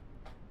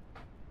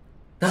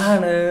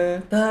தானே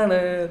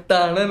தானே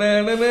தானே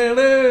நானே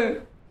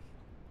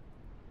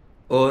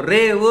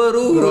ஒரே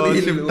ஒரு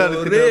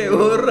ஒரே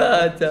ஒரு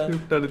ராஜா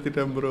ஷிஃப்ட்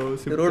அழுத்திட்டேன் ப்ரோ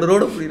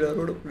ரோடு புடிடா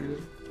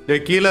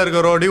கீழே இருக்க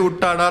ரோடி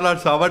விட்டாடா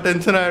நான் சவ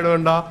டென்ஷன்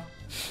ஆயிடுவேன்டா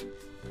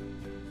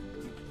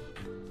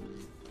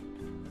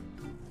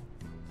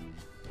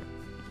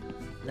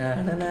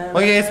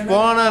ஓகே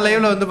போன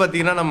லைவ்ல வந்து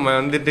பாத்தீங்கன்னா நம்ம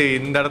வந்துட்டு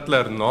இந்த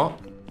இடத்துல இருந்தோம்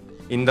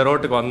இந்த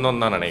ரோட்டுக்கு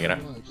வந்தோம் தான்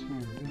நினைக்கிறேன்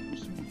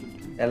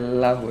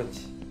எல்லாம்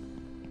போச்சு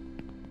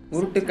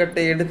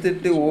உருட்டுக்கட்டை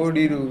எடுத்துட்டு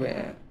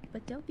ஓடிடுவேன்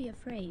But don't be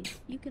afraid.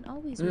 You can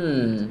always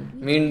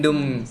மீண்டும்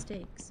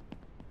mistakes.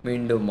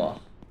 மீண்டுமா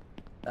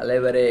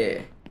தலைவரே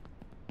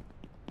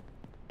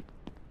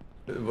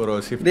ப்ரோ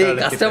டேய்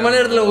கஷ்டமான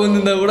இடத்துல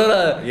ஓடுந்தா கூட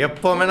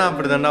எப்பவுமே நான்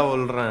அப்படிதான்டா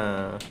ஓடுறேன்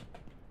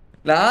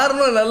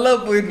நார்மலா நல்லா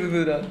போயிட்டு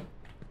இருந்துடா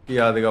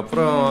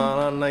அதுக்கப்புறம்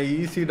அண்ணா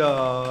ஈஸிடா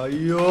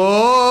ஐயோ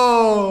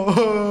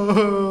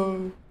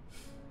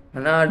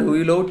அண்ணா to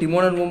you love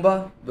டிமோன் and Boomba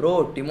bro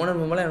டிமோன்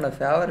and பூம்பாலாம் என்னோட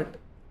ஃபேவரட்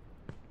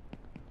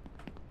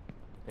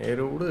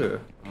ஏறு விடு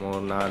நம்ம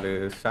 4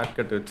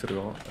 ஷார்ட்கட்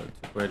வச்சிருக்கோம்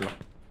வச்சு போயிடலாம்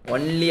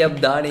ஒன்லி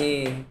அப் தானே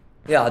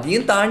ஏ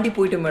அதையும் தாண்டி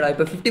போயிட்டோம் மேடா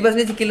இப்போ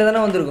 50% கீழே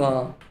தானே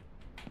வந்திருக்கோம்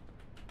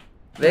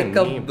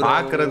வேக்கப்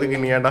பார்க்கறதுக்கு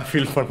நீ ஏன்டா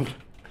ஃபீல் பண்ற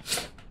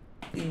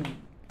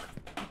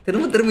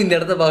திரும்ப இந்த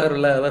இடத்த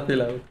பார்க்குறோம்ல அதான்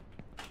ஃபீல் ஆகும்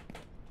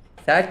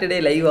சாட்டர்டே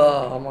லைவா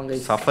ஆமாங்க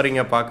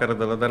சஃபரிங்கை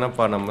பார்க்கறதுல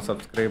தானேப்பா நம்ம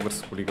சப்ஸ்கிரைபர்ஸ்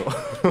பிடிக்கும்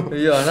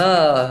ஐயோ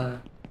ஆனால்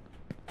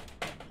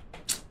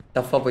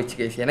டஃப்பாக போயிடுச்சு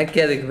கேஸ்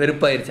எனக்கே அதுக்கு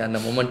வெறுப்பாயிருச்சு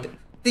அந்த மொமெண்ட்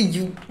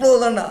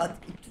இவ்வளோதான்டா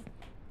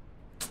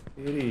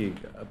சரி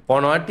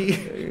போன வாட்டி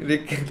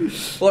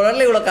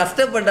இவ்வளோ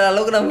கஷ்டப்பட்ட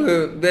அளவுக்கு நமக்கு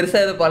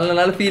பெருசாக எதுவும்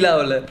பண்ணலனாலும் ஃபீல்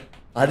ஆகல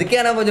அதுக்கே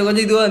ஆனால்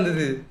கொஞ்சம் இதுவாக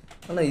இருந்தது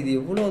ஆனால் இது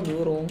எவ்வளோ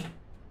தூரம்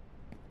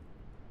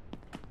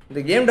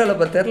இந்த கேம்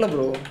டெவலப்பர் தெரில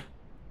ப்ரோ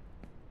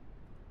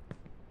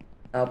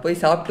நான்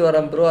போய் சாப்பிட்டு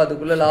வரேன் ப்ரோ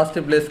அதுக்குள்ளே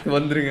லாஸ்ட் பிளேஸ்க்கு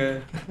வந்துருங்க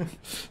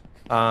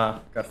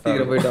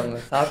சீக்கிரம் போயிட்டு வாங்க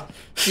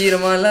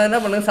சீக்கிரமா எல்லாம் என்ன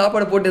பண்ணுங்க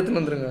சாப்பாடு போட்டு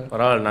எடுத்துன்னு வந்துருங்க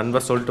பரவாயில்ல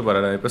நண்பர் சொல்லிட்டு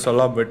போறேன் இப்போ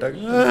சொல்லாம போயிட்டாங்க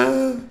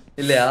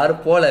இல்லை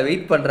யாரும் போகல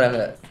வெயிட் பண்ணுறாங்க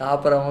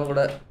சாப்பிட்றவங்க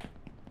கூட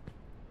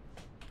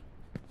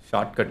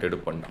ஷார்ட்கட்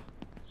எடுப்பேன்டா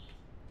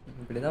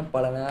இப்படி தான்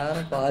பல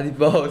நேரம்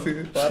பாதிப்பாகுது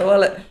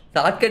பரவாயில்ல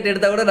ஷார்ட்கட்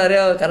எடுத்தால் கூட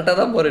நிறையா கரெக்டாக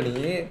தான் போகிற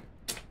நீ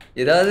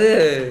ஏதாவது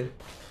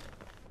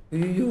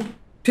ஐயோ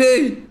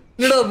டேய்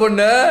என்னடா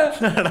பொண்ணு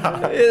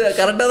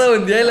கரெக்டாக தான்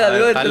வந்தியா இல்லை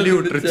அதுவே தள்ளி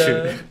விட்டுருச்சு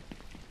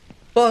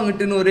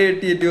அங்கிட்டுன்னு ஒரே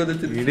எட்டி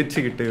வந்துச்சு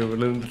இடிச்சுக்கிட்டு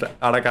விழுந்துட்டேன்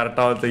ஆனால்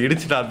கரெக்டாக வந்து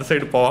இடிச்சுட்டு அந்த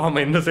சைடு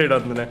போகாமல் இந்த சைடு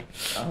வந்தேன்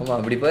ஆமாம்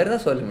அப்படி போயிருந்தா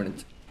சொல்லி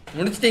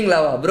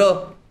முடிச்சிட்டிங்களாவா ப்ரோ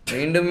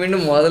மீண்டும்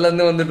முதல்ல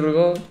இருந்து வந்துட்டு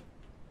இருக்கோம்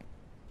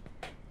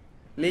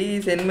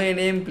please N my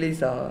name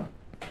ப்ளீஸா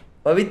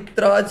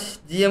Pavithraj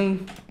GM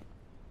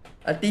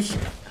அட்டிஷ்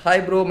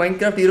hi bro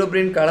Minecraft hero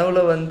brain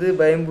கனவுல வந்து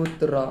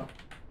பயம்புத்துறான்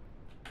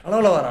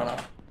கனவுல வரானா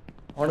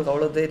அவனுக்கு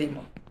அவ்வளோ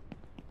தெரியுமா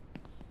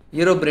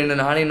ஹீரோ பிரெயினை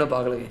நானே இன்னும்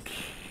பார்க்கல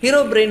ஹீரோ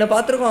பிரெயினை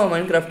பார்த்துருக்கோம்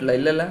மைன்கிராஃப்டில்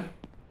இல்லைல்ல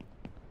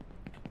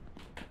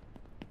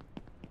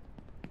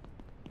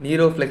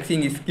நீரோ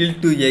ஃப்ளெக்ஸிங் ஸ்கில்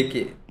டு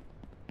ஏகே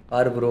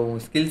பாரு ப்ரோ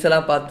ஸ்கில்ஸ்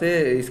எல்லாம் பார்த்து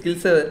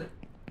ஸ்கில்ஸை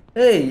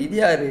ஏய் இது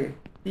யாரு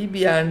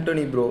DP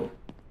Antony bro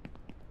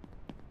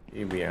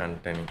DP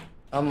Antony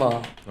ஆமாம்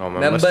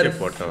மெம்பர்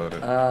போட்டவர்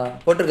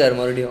போட்டிருக்காரு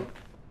மறுபடியும்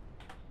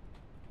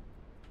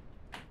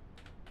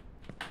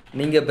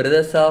நீங்கள்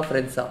பிரதர்ஸா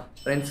ஃப்ரெண்ட்ஸா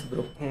ஃப்ரெண்ட்ஸ்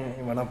ப்ரோ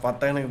இவனை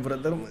பார்த்தா எனக்கு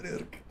பிரதர் மாதிரி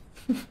இருக்கு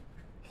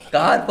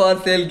car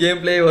for sale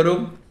game play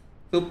வரும்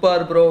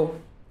சூப்பர் ப்ரோ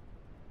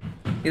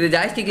இது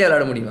ஜாய்ஸ்டிக்லேயே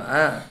விளையாட முடியுமா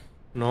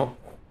நோ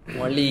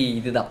ஒன்லி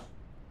இதுதான்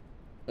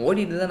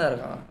ஓடிட்டு தானே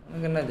இருக்கான்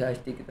எனக்கு என்ன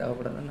ஜாய்ஸ்டிக்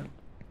தேவைப்படாதானே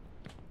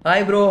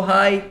ஹாய் ப்ரோ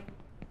ஹாய்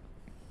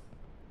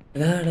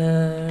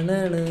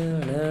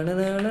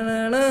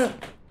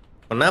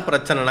என்ன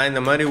பிரச்சனைனா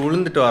இந்த மாதிரி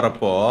உளுந்துட்டு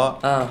வரப்போ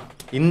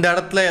இந்த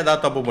இடத்துல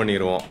ஏதாவது தப்பு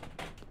பண்ணிடுவோம்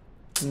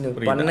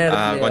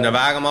கொஞ்சம்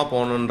வேகமா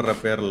போகணுன்ற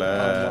பேர்ல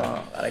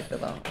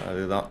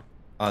அதுதான்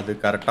அது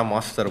கரெக்டா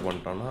மாஸ்டர்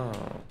பண்ணிட்டோம்னா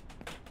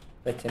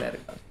பிரச்சனை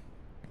இருக்கா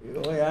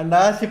ஐயோ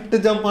ஏன்டா ஷிஃப்ட்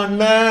ஜம்ப்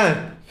பண்ண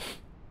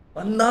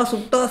வந்தா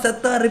சுட்டா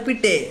செத்தா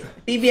ரிப்பீட்டே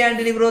DP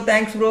Antony bro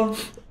thanks bro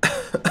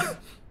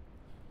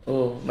ஓ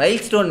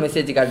மைல் ஸ்டோன்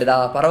மெசேஜ் காட்டுதா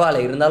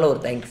பரவாயில்ல இருந்தாலும்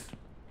ஒரு தேங்க்ஸ்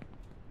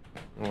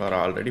வேறு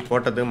ஆல்ரெடி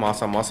போட்டது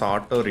மாதம்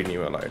ஆட்டோ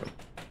ரினியூவல் ஆகிடும்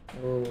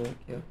ஓ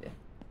ஓகே ஓகே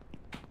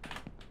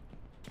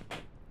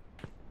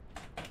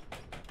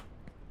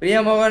பிரியா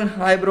மோகன்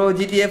hi bro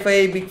ஜிடிஎஃப்ஐ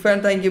big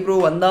fan thank you bro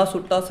வந்தா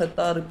சுட்டா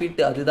செத்தா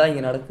ரிப்பீட் அதுதான்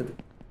இங்கே நடக்குது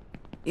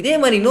இதே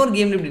மாதிரி இன்னொரு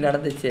கேம்ல இப்படி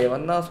நடந்துச்சு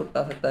வந்தா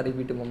சுட்டா செத்தா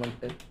repeat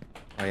moment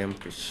I am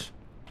fish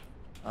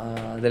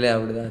அதுலேயே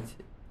அப்படிதான் ஆச்சு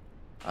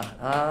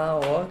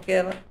ஓகே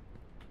தான்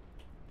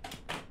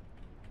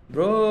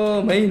ப்ரோ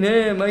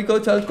மைக்கோ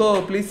சால்கோ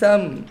ப்ளீஸ்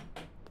சாம்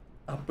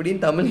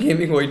அப்படின்னு தமிழ்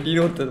கேமிங்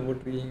ஒயிட்டின்னு ஒருத்தர்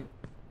போட்டிருக்கீங்க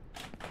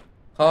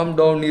calm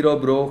down Nero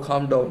bro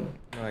calm down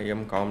I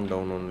am calm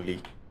down only.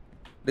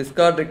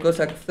 Discord request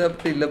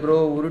accept இல்ல ப்ரோ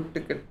உருட்டு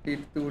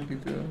கட்டிட்டு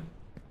ஊட்டிட்டு.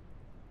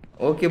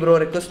 ஓகே ப்ரோ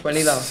ரெக்வெஸ்ட்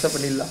பண்ணிடலாம் அக்செப்ட்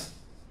பண்ணிடலாம்.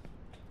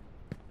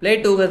 ப்ளே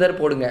டுகெதர்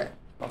போடுங்க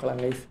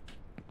பார்க்கலாம் guys.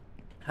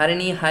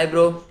 Harini hi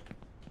bro.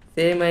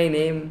 Say my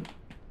name.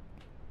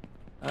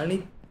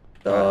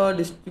 Anitha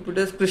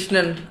distributors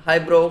Krishnan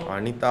hi bro.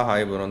 Anitha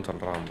hi ப்ரோன்னு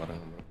சொல்றான்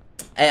பாருங்க.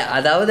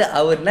 அதாவது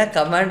அவர் என்ன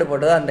கமாண்ட்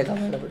போட்டதோ அந்த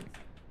கமாண்டை போட்டு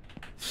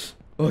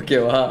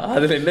ஓகேவா?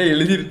 அதில் என்ன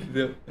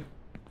எழுதிருக்குது?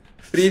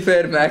 ஃப்ரீ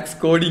ஃபயர் மேக்ஸ்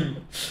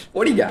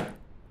கோடிங்கா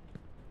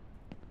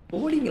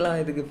கோடிங்களாம்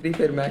இதுக்கு ஃப்ரீ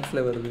ஃபயர்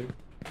மேக்ஸில் வருது.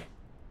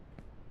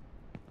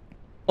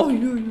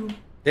 ஐயோ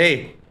ஏய்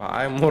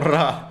பாய்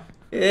முர்ரா.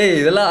 ஏய்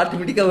இதெல்லாம்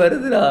ஆட்டோமேட்டிக்காக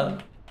வருதுடா.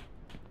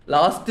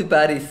 Last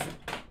Paris.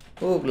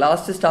 ஓ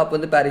லாஸ்ட்டு ஸ்டாப்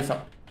வந்து Parisa.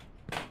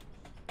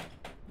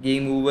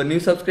 Game over.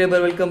 New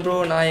subscriber welcome bro.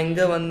 நான்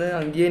எங்கே வந்தேன்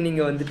அங்கேயே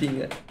நீங்கள்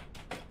வந்துட்டீங்க.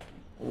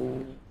 ஓ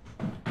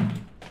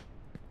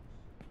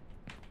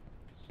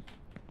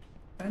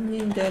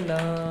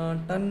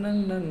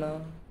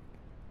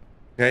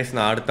கைஸ்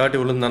நான் அடுத்த வாட்டி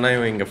விழுந்தானா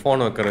இவன் இங்கே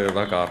ஃபோன் வைக்கிறது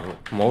தான் காரணம்.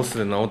 மவுஸ்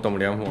நவுத்த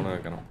முடியாமல் ஃபோனை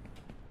வைக்கிறான்.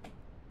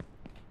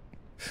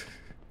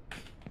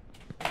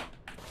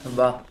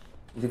 பா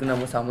இதுக்கு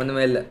நம்ம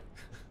சம்மந்தமே இல்லை.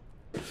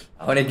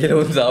 அவனை கீழே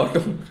வந்து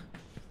சாப்பிட்டோம்.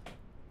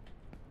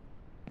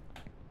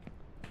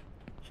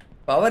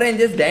 பவர்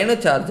ரேஞ்சர்ஸ் டைனோ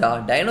சார்ஜா?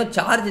 டைனோ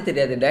சார்ஜ்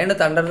தெரியாது, டைனோ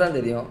தண்டர் தான்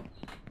தெரியும்.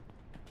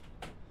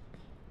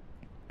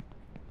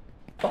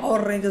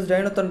 Power Rangers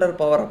dino Thunder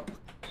power அப்.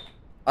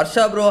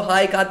 Harsha bro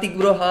hi. Karthik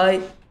bro hi.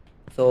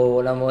 So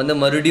நம்ம வந்து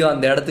மறுபடியும்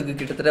அந்த இடத்துக்கு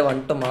கிட்டத்தட்ட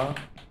வந்துட்டோமா?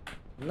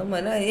 இந்த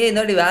மாதிரினா இந்த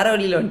வாட்டி வேற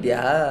வழியில்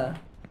வந்துட்டியா?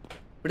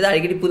 இப்படிதான்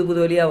அடிக்கடி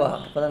புது வழியாவா?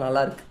 அப்போ தான்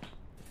நல்லாயிருக்கு.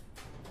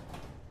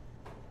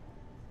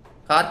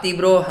 Karthi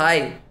bro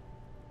hi.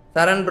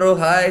 சரண் ப்ரோ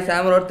ஹாய்.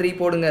 சாமரோட் 3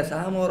 போடுங்க.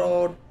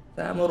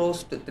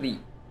 சாமரோஸ்ட் 3.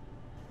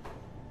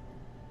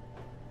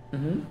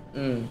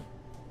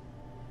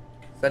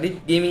 சரி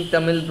கேமிங்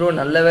தமிழ் ப்ரோ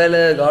நல்ல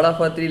வேலை காட்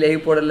ஆஃப் வார் 3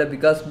 லைவ் போடல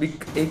பிகாஸ்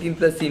பிக்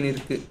 18+ சீன்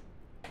இருக்கு.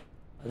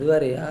 அது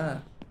வேறையா?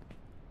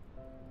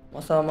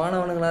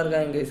 மோசமானவனுங்களா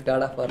இருக்காங்க கைஸ்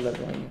காட் ஆஃப் வாரில்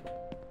இருக்காங்க.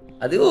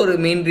 அது ஒரு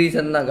மெயின்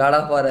ரீசன் தான் காட்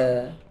ஆஃப் வாரை.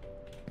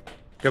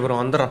 அப்புறம்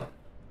வந்துடுறான்.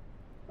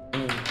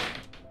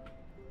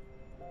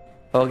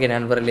 ஓகே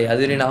நண்பர்களே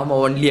அதுவே நாம்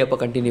ஒன்லி அப்போ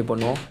கண்டினியூ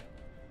பண்ணுவோம்.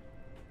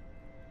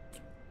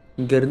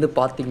 இங்கேருந்து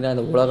பார்த்தீங்கன்னா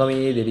அந்த உலகமே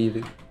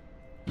தெரியுது.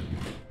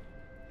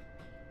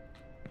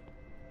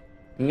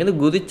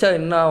 இங்கேருந்து குதிச்சா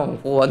என்ன ஆகும்?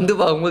 வந்து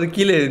பார்க்கும்போது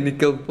கீழே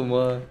நிற்க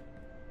வைப்போமா?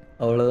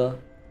 அவ்வளோதான்.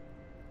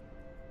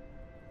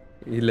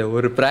 இல்லை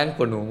ஒரு ப்ராங்க்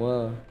பண்ணுவோமா?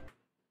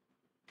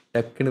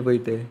 டக்குன்னு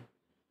போயிட்டு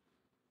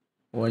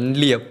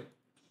ஒன்லி அப்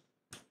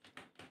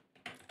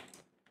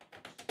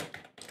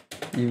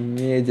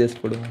இமேஜஸ்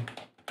போடுவோம்.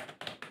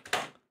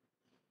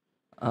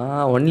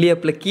 ஒன்லி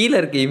அப்பில் கீழே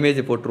இருக்க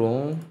இமேஜை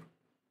போட்டுருவோம்.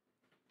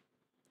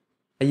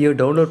 ஐயோ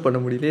டவுன்லோட் பண்ண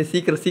முடியல.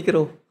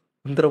 சீக்கிரம்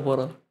வந்துட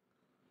போகிறோம்.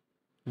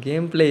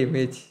 Game play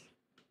image.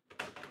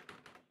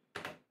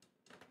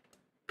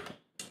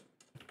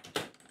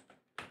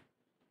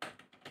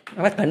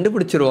 ஆனால்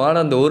கண்டுபிடிச்சிருவோம்.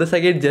 ஆனால் அந்த ஒரு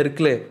செகண்ட்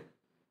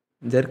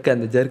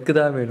அந்த ஜர்க்கு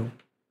தான் வேணும்.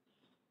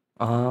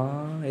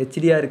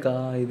 ஹெச்டியா இருக்கா?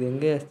 இது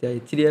எங்கே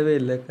ஹெச்டியாவே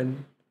இல்லை.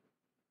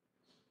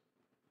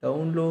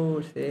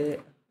 டவுன்லோட்ஸே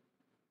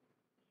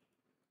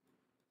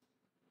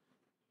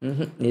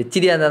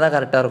ஹெச்டியாக இருந்தால் தான்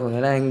கரெக்டாக இருக்கும்.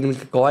 ஏன்னா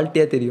எங்களுக்கு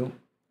குவாலிட்டியாக தெரியும்.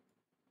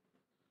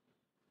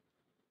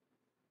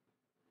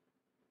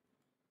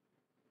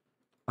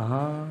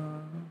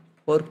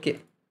 ஓகே.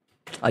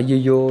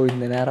 ஐயோ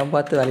இந்த நேரம்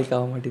பார்த்து வேலைக்கு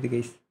ஆக மாட்டேது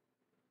கைஸ்.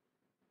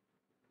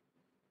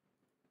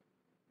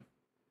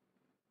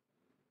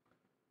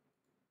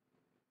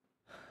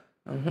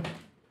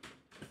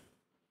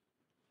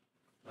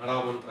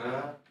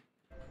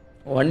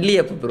 ஒன்லி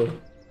அப்போ ப்ரோ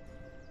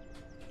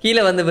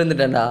கீழே வந்து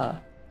விழுந்துட்டேன்டா.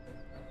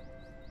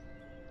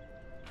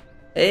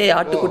 ஏய்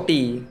ஆட்டுக்குட்டி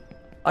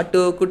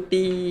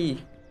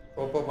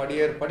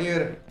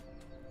படியேறு.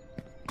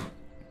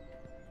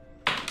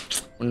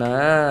 உன்னை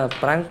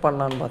ப்ராங்க்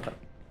பண்ணலான்னு பார்த்தேன்.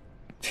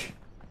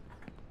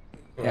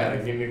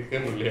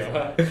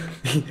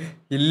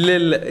 இல்லை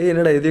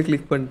என்னடா எதையோ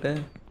கிளிக்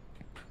பண்ணிட்டேன்.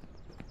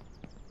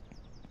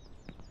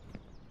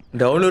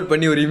 டவுன்லோட்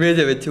பண்ணி ஒரு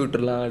இமேஜை வச்சு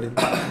விட்டுறலாம். அது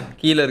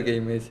கீழே இருக்க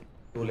இமேஜ்.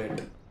 Too late.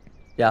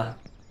 யா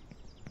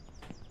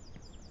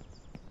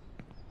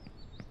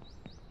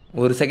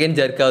ஒரு செகண்ட்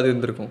ஜர்க்காவது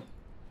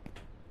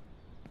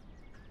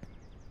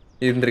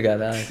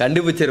இருந்திருக்காதா?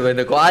 கண்டுபிடிச்சிருவேன்.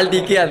 இந்த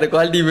குவாலிட்டிக்கு அந்த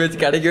குவாலிட்டி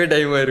இமேஜ் கிடைக்கவே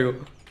டைம்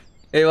ஆயிருக்கும்.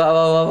 ஏய் வா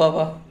வா வா வா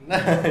வா.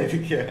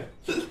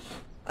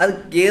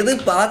 அதுக்கு எது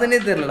பார்த்தனே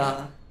தெரியலடா.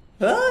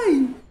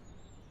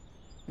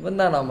 இவன்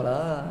தான் நாமளா?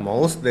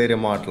 மவுஸ்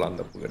தைரியமாக ஆட்டலாம்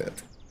தப்பு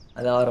கிடையாது.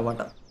 அது ஆற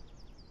மாட்டான்.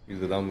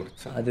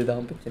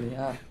 அதுதான்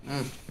பிரச்சனையா?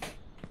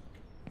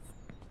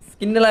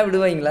 ஸ்கின்னெல்லாம்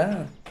விடுவாங்களா?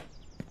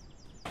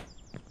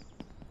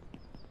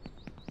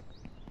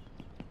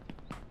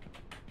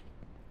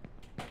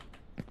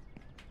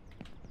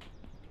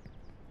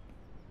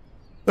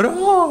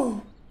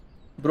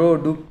 Bro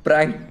to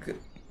prank.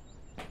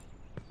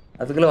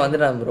 அதுக்குள்ளே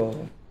வந்துட்டான் ப்ரோ.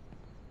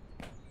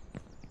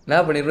 என்ன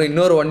பண்ணிடுறோம்?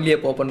 இன்னொரு ஒன்லி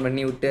ஆப் ஓப்பன்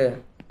பண்ணி விட்டு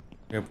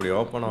எப்படி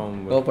ஓப்பன்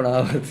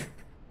ஆகுது?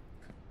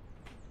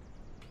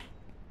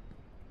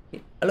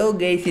 ஹலோ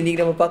கைஸ்,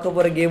 இன்னைக்கு நம்ம பார்க்க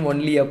போற கேம்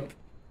ஒன்லி அப்.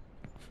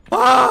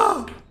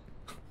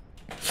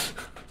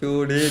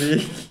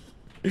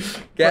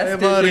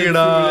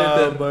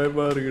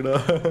 பயமா இருக்குடா.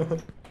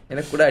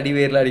 எனக்கு கூட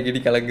அடிவேர்ல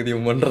அடிக்கடி கலங்குது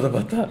இவன் பண்றத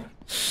பார்த்தா.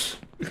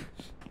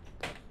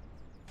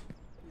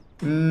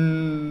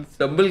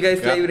 Stumble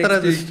guys live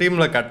next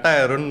ஸ்ட்ரீம்ல cut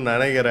ஆயிரும்னு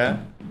நினைக்கிறேன்.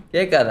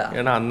 கேட்காதா?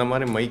 ஏன்னா அந்த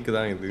மாதிரி மைக்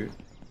தான் இது.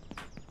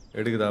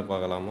 எடுக்குதா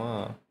பார்க்கலாமா?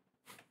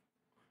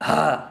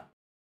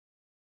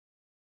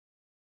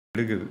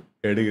 எடுக்குது.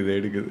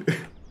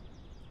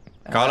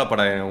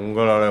 கவலைப்பட,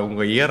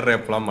 உங்க இயர்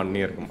ரேப்லாம் பண்ணி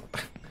இருக்க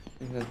மாட்டேன்.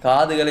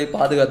 காதுகளை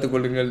பாதுகாத்துக்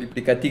கொள்ளுங்கள்.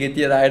 இப்படி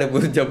கத்தி அதை ஆயிட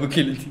போது ஜப்பு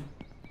கிழிச்சு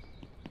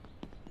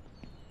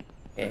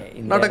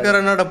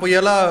நடக்கிற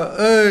புயலா.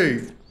 ஏய்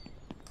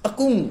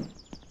அக்கும்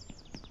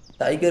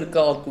டைகர்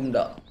கா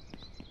அக்கும்டா.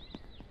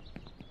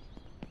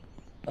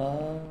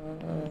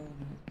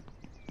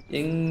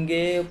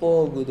 எங்கே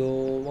போகுதோ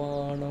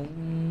வானம்,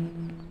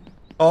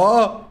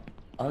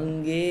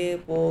 அங்கே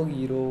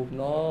போகிறோம்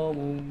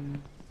நாமும்.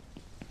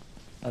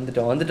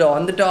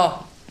 வந்துட்டோம்.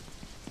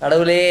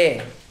 கடவுளே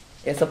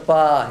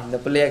ஏசப்பா, இந்த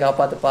பிள்ளைய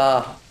காப்பாத்துப்பா.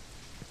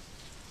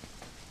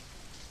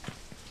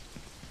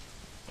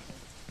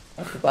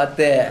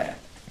 பார்த்து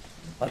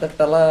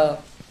பதட்டெல்லாம்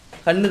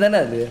கண்ணு தானே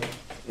அது.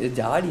 இது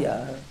ஜாடியா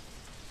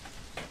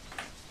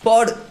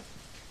போடு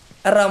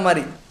அறா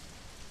மாதிரி.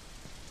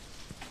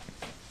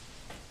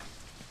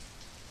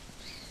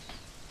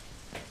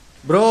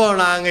 ப்ரோ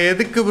நாங்க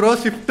எதுக்கு ப்ரோ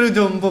ஷிஃப்ட்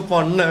ஜம்ப்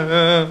பண்ண?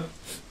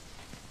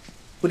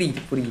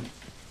 புரியுது.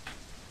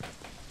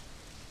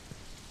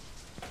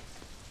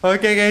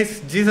 ஓகே கைஸ்,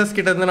 ஜீசஸ்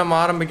கிட்ட இருந்து நம்ம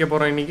ஆரம்பிக்க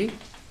போறோம் இன்னைக்கு.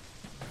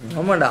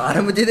 ஆமாண்டா,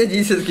 ஆரம்பிச்சதே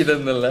ஜீசஸ் கிட்ட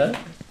இருந்தல்ல.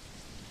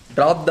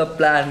 Drop the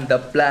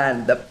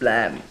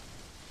plan.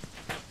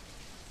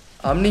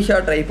 அம்னிஷா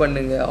ட்ரை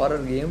பண்ணுங்க,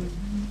 ஹாரர் கேம்.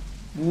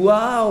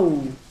 வாவ்,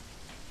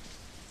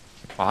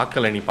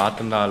 பார்க்கல, நீ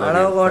பார்த்திருந்தால.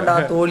 அழகோண்டா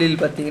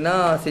தோளில் பார்த்தீங்கன்னா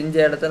செஞ்ச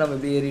இடத்த நம்ம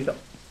இப்படி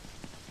ஏறிட்டோம்.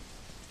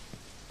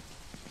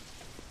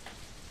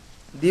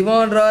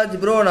 திவான்ராஜ்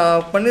ப்ரோ,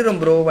 நான் பண்ணிடுறோம்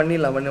ப்ரோ,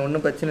 பண்ணிடலாம்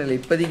ஒன்றும் பிரச்சனை இல்லை,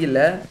 இப்போதைக்கு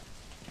இல்லை.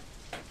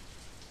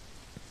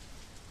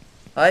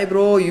 Hi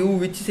bro, you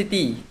which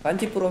city?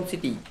 Kanchipuram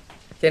city,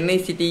 Chennai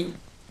city,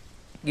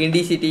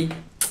 Guindy city,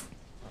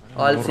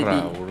 all city.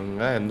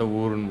 ஒழுங்கா எந்த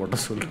ஊருன்னு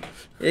மட்டும் சொல்லு.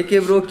 ஏகே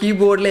ப்ரோ,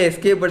 கீபோர்டில்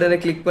எஸ்கேப் பட்டனை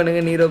கிளிக்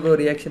பண்ணுங்க. நீரோ ப்ரோ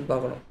ரியாக்ஷன்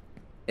பார்க்கணும்.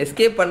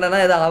 எஸ்கேப் பண்ணனா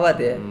எதுவும்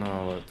ஆகாது.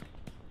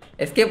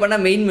 எஸ்கேப்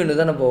பண்ணால் மெயின்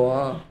மெனு தானே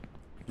போவோம்.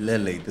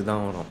 இல்லை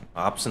இதுதான் வரும்,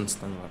 ஆப்ஷன்ஸ்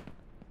தான் வரும்.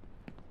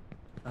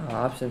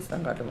 ஆப்ஷன்ஸ்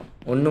தான் காட்டுமா,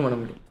 ஒன்றும் பண்ண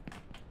முடியும்.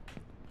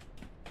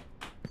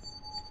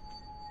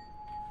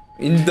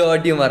 இந்த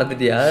வாட்டியும்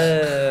மறந்துட்டியா?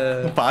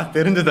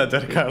 தெரிஞ்சதா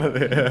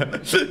சர்க்கானது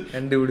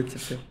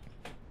கண்டுபிடிச்சிட்டு.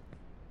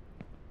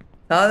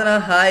 Sadhana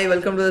hi,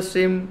 welcome to the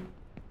stream.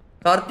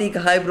 Karthik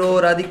hi bro.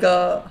 Radhika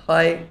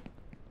hi.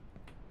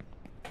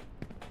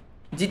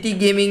 GT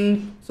gaming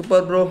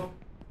super bro,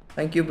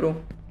 thank you bro.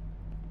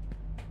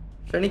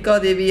 ஷனிகா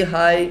Devi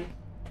hi.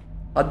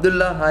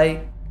 Abdullah hi.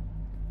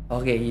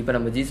 Okay, இப்போ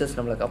நம்ம ஜீசஸ்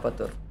நம்மளை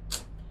காப்பாற்றுவோம்.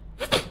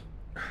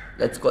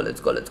 Let's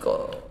go.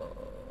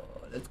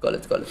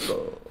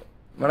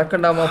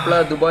 வணக்கம்டா மாப்பிள்ள,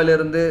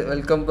 துபாயிலிருந்து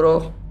welcome bro.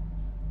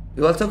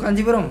 You also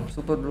Kanchipuram,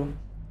 super bro.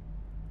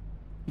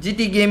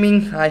 GT gaming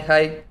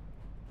hi.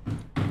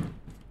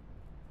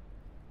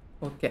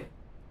 Okay,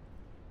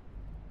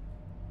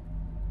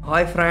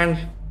 hi friend,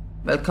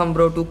 welcome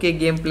bro. 2K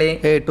game play.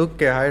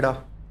 2K ஹாய்டா.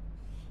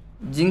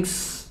 ஜிங்ஸ்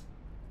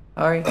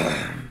hi.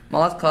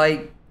 Mask hi.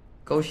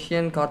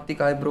 கௌஷியன்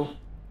Karthik hi bro.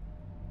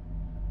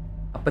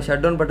 அப்போ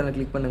shut down பட்டனை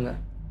click பண்ணுங்க.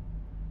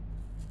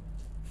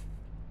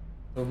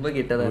 ரொம்ப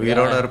கிட்டதா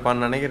உயிரோட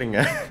இருப்பான்னு நினைக்கிறீங்க?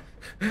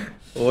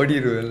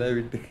 ஓடிடுவேன்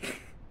வீட்டுக்கு.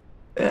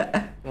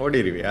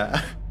 ஓடிடுவியா?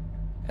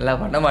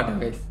 எல்லாம் பண்ண மாட்டேன்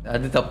கைஸ்,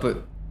 அது தப்பு.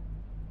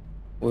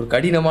 ஒரு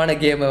கடினமான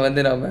கேமை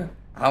வந்து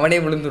அவனே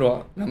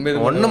விழுந்துருவான். நம்ம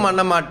ஒன்றும்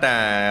பண்ண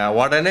மாட்டேன்,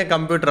 உடனே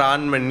கம்ப்யூட்டர்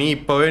ஆன் பண்ணி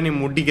இப்போவே நீ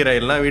முடிக்கிற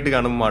எல்லாம் வீட்டுக்கு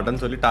அனுப்ப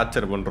மாட்டேன்னு சொல்லி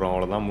டார்ச்சர் பண்ணுறோம்.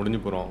 அவ்வளோதான்,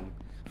 முடிஞ்சு போகிறோம்.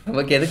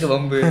 நமக்கு எதுக்கு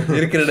வம்பு?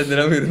 இருக்கிற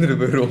இடத்துல நம்ம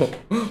இருந்துட்டு போயிடுவோம்.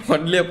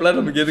 ஒன்லி அப்பெல்லாம்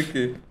நமக்கு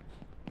எதுக்கு?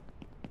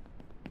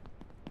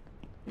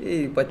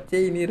 ஏய் பச்சை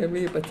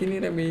நிறமே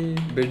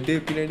பெட்டு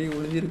பின்னாடி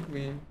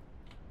ஒளிஞ்சிருக்குமே.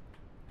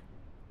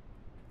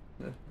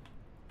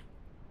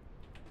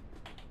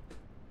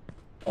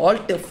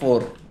 ஆல்ட்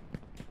 4.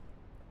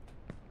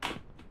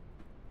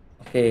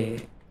 ஓகே,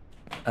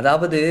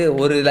 அதாவது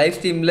ஒரு லைவ்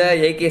ஸ்ட்ரீமில்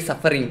ஏகே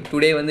சஃபரிங்,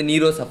 டுடே வந்து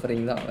நீரோ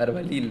சஃபரிங் தான், வேறு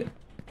வழி இல்லை.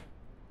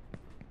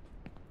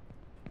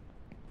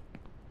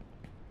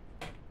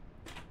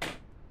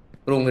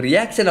 ப்ரோ உங்கள்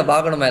ரியாக்ஷனை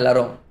பார்க்கணுமா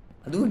எல்லாரும்?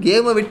 அதுவும்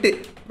கேமை விட்டு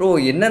ப்ரோ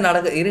என்ன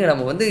இருங்க,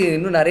 நம்ம வந்து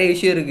இன்னும் நிறைய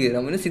விஷயம் இருக்குது.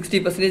 நம்ம இன்னும்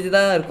 60%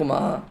 தான் இருக்குமா?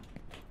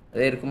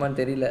 அதே இருக்குமான்னு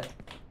தெரியல,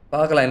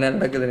 பார்க்கலாம் என்ன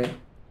நடக்குதுன்னு.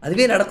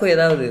 அதுவே நடக்கும்,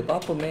 ஏதாவது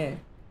பார்ப்போமே.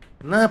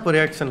 என்ன இப்போ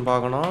ரியாக்ஷன்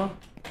பார்க்கணும்?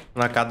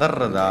 நான்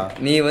கதறதா?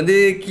 நீ வந்து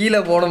கீழே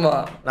போகணுமா?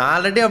 நான்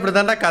ஆல்ரெடி அப்படி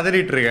தான்டா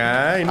கதறிட்டு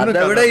இருக்கேன்.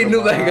 அதை விட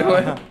இன்னும் பயங்கரமா.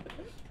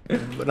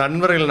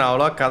 நண்பர்கள், நான்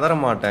அவ்வளோவா கதற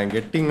மாட்டேன்.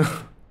 Getting.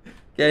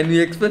 Can you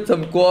expect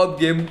some co-op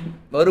game?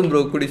 வரும்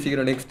ப்ரோ கூடி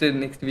சீக்கிரம்,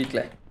 நெக்ஸ்ட்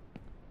வீக்கில்.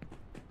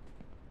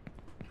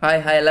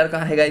 ஹாய்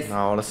எல்லாருக்கும் ஹாய் கைஸ்.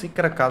 நான் அவ்வளோ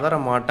சீக்கிரம் கதற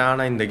மாட்டேன்.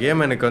 ஆனால் இந்த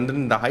கேம் எனக்கு வந்து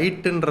இந்த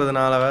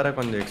ஹைட்டுன்றதுனால வேற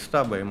கொஞ்சம்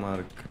எக்ஸ்ட்ரா பயமாக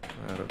இருக்கு.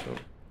 வேற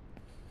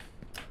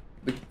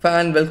big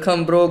fan.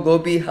 Welcome bro.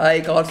 Gopi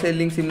hi. Car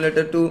selling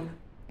simulator 2.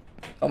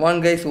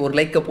 Come on guys, ஒரு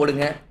லைக்கை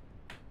போடுங்க.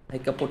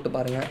 லைக்கை போட்டு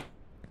பாருங்க.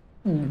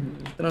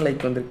 எத்தனை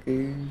லைக் வந்திருக்கு?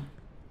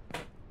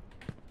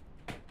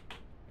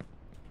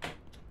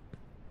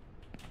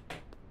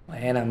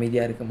 ஏன்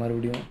அமைதியாக இருக்கு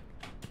மறுபடியும்?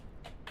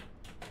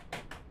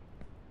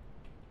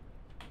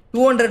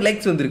 200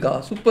 லைக்ஸ் வந்திருக்கா?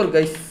 Super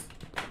guys.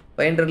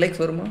 500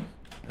 லைக்ஸ் வருமா?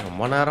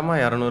 ரொம்ப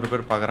நேரமாக 200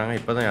 பேர் பார்க்குறாங்க.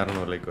 இப்போ தான்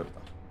 200 லைக்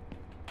வருதா?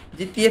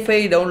 ஜிடிஎஃப்ஐ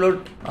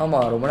டவுன்லோட்.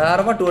 ஆமாம், ரொம்ப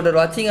நேரமாக 200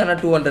 வாட்சிங்.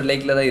 ஆனால் 200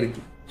 லைக்கில் தான்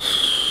இருக்கு.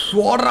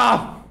 ஓடுறா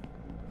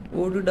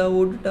ஓடுடா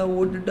ஓடுடா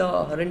ஓடுடா,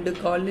 2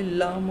 கால்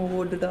இல்லாமல்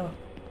ஓடுடா.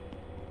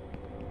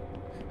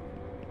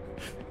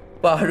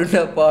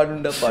 பாடுண்டா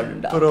பாடுண்டா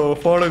பாடுண்டா. ப்ரோ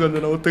ஃபோனை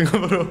கொஞ்சம்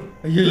நவுத்துங்க ப்ரோ.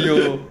 ஐயோ,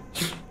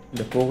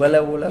 இந்த புகழ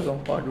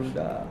உலகம்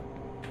பாடுண்டா.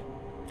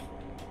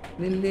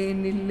 நில்லே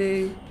நில்லே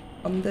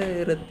அந்த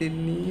இடத்தில்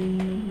நீ.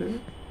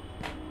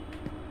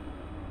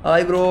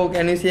 Hi bro,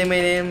 can you say my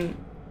name?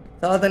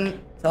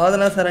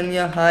 Sadhana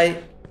Saranya hi.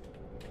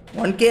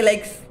 1K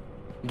likes.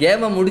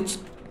 கேமை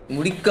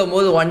முடிக்கும்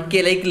போது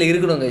 1K லைக்கில்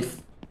இருக்கணும் கைஸ்.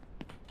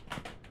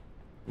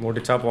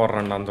 முடிச்சா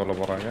போடுறேன்டான்னு சொல்ல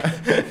போகிறாங்க.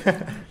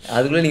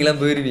 அதுக்குள்ளே நீங்களாம்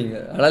போயிடுவீங்க.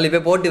 அதனால்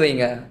இப்போ போட்டு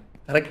வைங்க,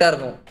 கரெக்டாக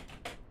இருக்கும்.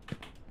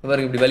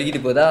 பாருங்க இப்படி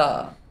வலிக்கிட்டு போதா.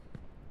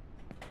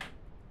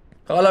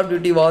 கால் of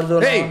duty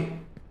வார்ஸோன்.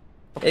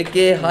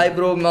 AK hi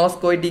bro.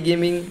 Mask YT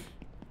gaming.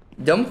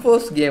 Jump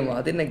force game.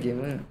 அது என்ன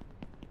கேமு?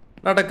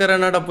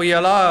 நடக்கிற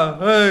புயலா.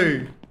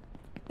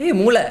 ஏய்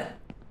மூளை.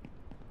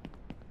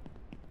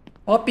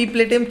 பாப்பி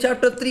பிளே டைம்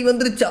சாப்டர் 3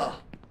 வந்துருச்சா?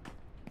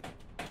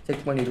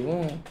 செக்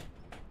பண்ணிடுவோம்.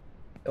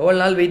 எவ்வளோ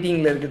நாள்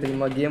வெயிட்டிங்கில் இருக்குது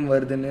தெரியுமா கேம்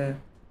வருதுன்னு.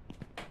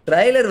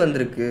 ட்ரைலர்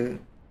வந்திருக்கு.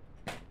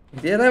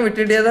 இதே தான்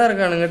விட்டுட்டே தான்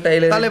இருக்கானுங்க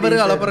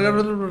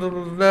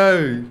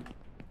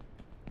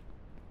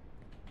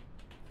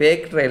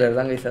ஃபேக் ட்ரைலர்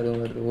தான் கைஸ்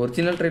அதுவும் வருது.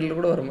 ஒரிஜினல் ட்ரைலர்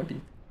கூட வர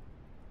மாட்டேங்குது.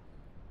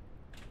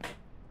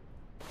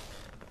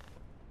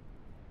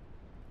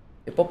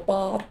 எப்போ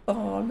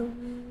பார்த்தாலும்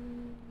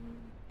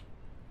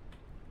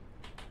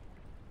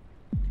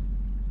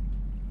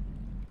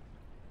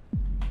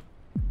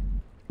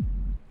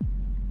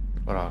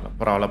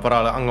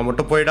பரவாயில்ல. அங்கே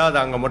மட்டும் போயிடாத,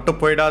 அங்கே மட்டும்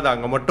போயிடாத,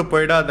 அங்கே மட்டும்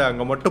போயிடாத,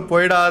 அங்கே மட்டும்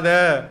போயிடாத.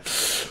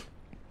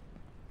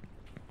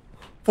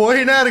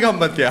 போயினா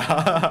இருக்கான் பாத்தியா?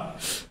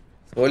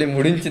 சோழி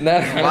முடிஞ்சுன்னா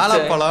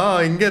வாழைப்பழம்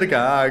இங்க இருக்கா?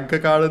 அங்க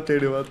காலம்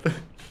தேடி பார்த்து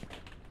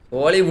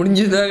சோழி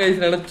முடிஞ்சுதான்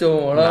கைஸ் நினைச்சோம்.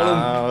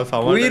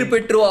 ஆனாலும் உயிர்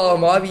பெற்றுவா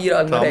மாவீரா.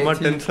 செம்ம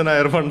டென்ஷன்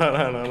ஆயிருப்பான்டா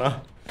நானா.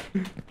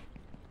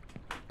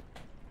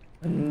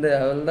 அந்த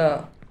அவள்தான்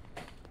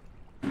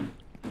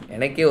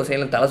எனக்கே ஒரு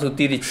சைடில் தலை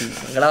சுத்திடுச்சு.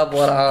 எங்கடா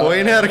போறான்?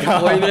 போயினே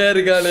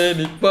இருக்கானே.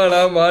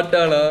 நிப்பானா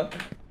மாட்டானா?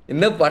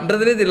 என்ன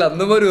பண்றதுனே தெரியல.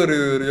 அந்த மாதிரி ஒரு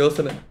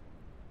யோசனை.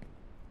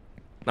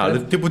 நான்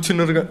அழுத்தி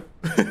புச்சுன்னு இருக்கேன்.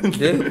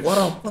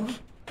 போறான்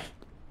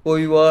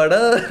போய் வாடா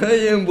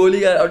என்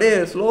போலிகா. அப்படியே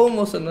ஸ்லோ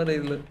மோஷன் வர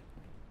இதுல.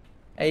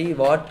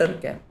 வாட்டர்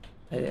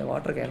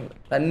கேன்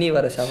தண்ணி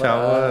வர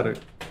ஷவர்.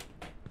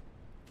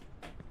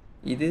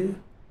 இது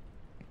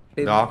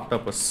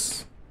ஆக்டோபஸ்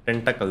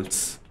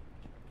டென்டக்கல்ஸ்.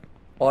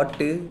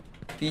 பாட்டு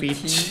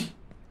பீச்.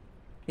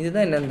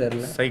 இதுதான் என்னன்னு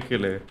தெரியல.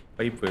 Cycle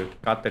pipe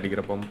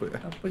காத்தடிக்கிற pump.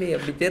 அப்படி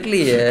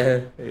தெரியலையே.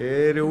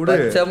 ஏறி விடு.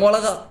 பச்சை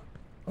மிளகா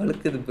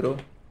வழுக்குது ப்ரோ.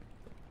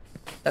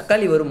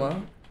 தக்காளி வருமா?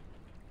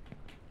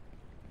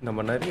 நம்ம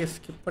நிறைய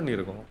ஸ்கிப்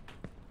பண்ணியிருக்கோம்.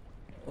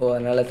 ஓ,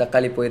 அதனால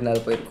தக்காளி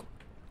போயிருக்கும்.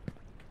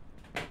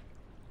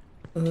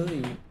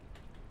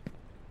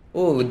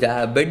 ஓ,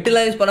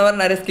 பெட்டெலாம் யூஸ் பண்ண வர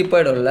நிறைய ஸ்கிப்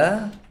ஆகிடும்ல.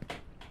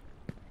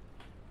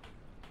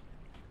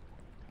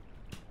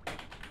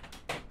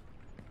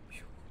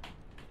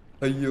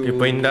 ஐயோ,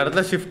 இப்போ இந்த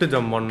இடத்துல ஷிஃப்ட்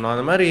ஜம்ப் பண்ணணும்.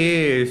 அந்த மாதிரி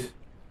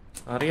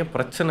நிறைய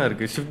பிரச்சனை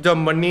இருக்குது. ஷிஃப்ட்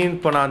ஜம்ப் பண்ணி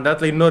இப்போ நான் அந்த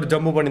இடத்துல இன்னொரு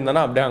ஜம்ப்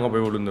பண்ணியிருந்தேன்னா அப்படியே அங்கே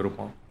போய்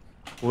விழுந்துருப்பான்.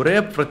 ஒரே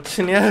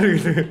பிரச்சனையாக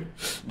இருக்குது.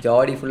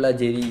 ஜாடி ஃபுல்லாக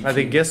ஜெரி.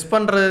 அது கெஸ்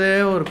பண்ணுறதே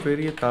ஒரு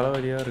பெரிய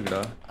தலைவலியாக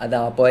இருக்குடா.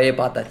 அதான் அப்போவே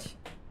பார்த்தாச்சு.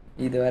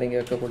 இது வேறு இங்கே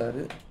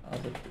வைக்கக்கூடாது.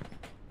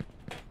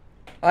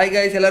 ஹாய்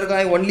கைஸ் எல்லாருக்கும்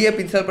ஹாய். ஒன்லி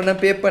ஆப் இன்ஸ்டால் பண்ண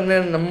பே பண்ண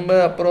நம்ம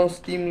அப்புறம்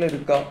ஸ்டீமில்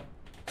இருக்கா?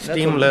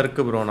 ஸ்டீமில்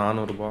இருக்குது ப்ரோ.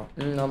 400 ரூபா.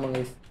 ஆமாம்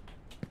கைஸ்.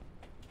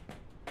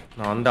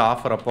 நான் வந்து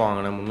ஆஃபர் அப்போ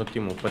வாங்கினேன்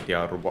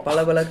 336 ரூபா.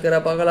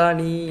 பளபளக்கிற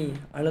பகலானி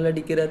அனல்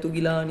அடிக்கிற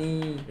துகிலானி.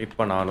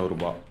 இப்போ 400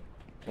 ரூபா.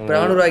 இப்போ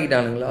 400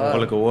 ஆகிட்டானுங்களா?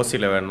 உங்களுக்கு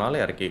ஓசியில்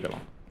வேணுனாலும்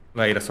இறக்கிக்கலாம்.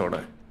 வைரஸோட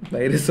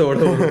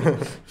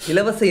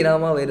இலவச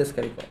இனாமா வைரஸ்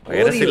கிடைக்கும்.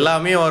 வைரஸ்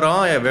எல்லாமே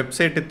வரும்.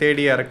 வெப்சைட்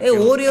தேடி இறக்கி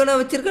ஓரியோனா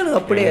வச்சிருக்கானுங்க.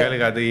 அப்படியே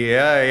எனக்கு அது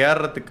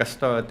ஏறுறதுக்கு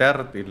கஷ்டம்.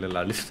 தேடுறது இல்லை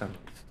அழிச்சிட்டாங்க.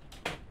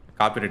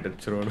 காப்பிரைட்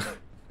அடிச்சிருவானு.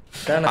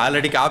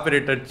 ஆல்ரெடி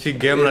காப்பிரைட் அடிச்சு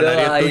கேம்ல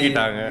நிறைய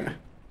தூக்கிட்டாங்க.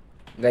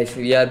 Guys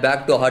we are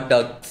back to hot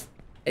dogs.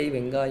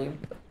 வெங்காயம்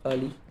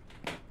தக்காளி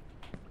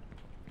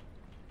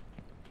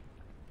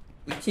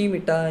குச்சி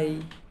மிட்டாய்.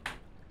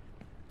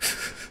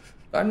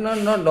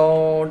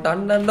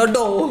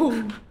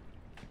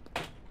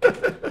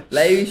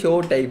 Live show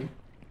time.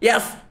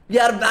 Yes, we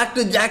are back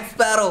to Jack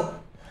Sparrow.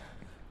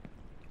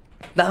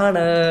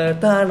 Tana.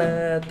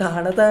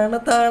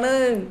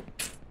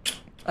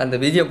 அந்த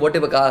பிஜிஎம் போட்டு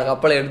இப்போ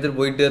கப்பலை எடுத்துட்டு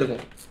போயிட்டே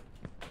இருக்கும்.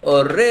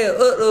 ஒரு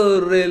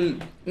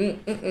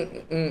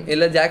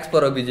இல்லை ஜாக்ஸ்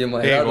போகிற பிஜிஎம்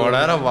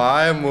நேரம்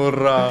வாய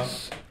மூடுறா.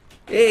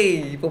 ஏய்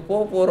இப்போ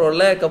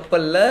போகிறோம்ல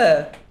கப்பலில்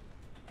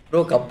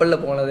ப்ரோ.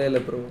 கப்பலில் போனதே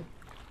இல்லை bro.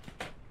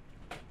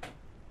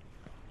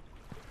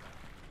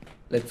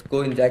 Let's go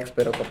in Jacks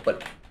பேரோ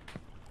கப்பல்.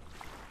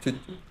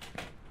 சுச்சு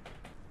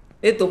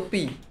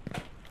தொப்பி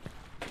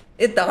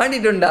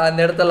தாண்டிட்டோண்டா அந்த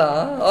இடத்துல.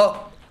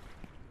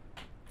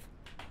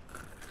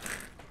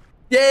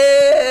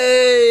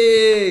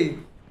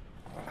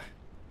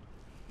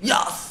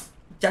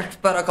 ஜாக்ஸ்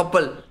பேரோ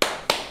கப்பல்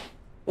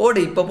ஓடு.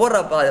 இப்ப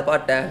போடுறாப்பா அதை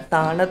பாட்ட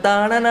தான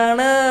தான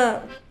நான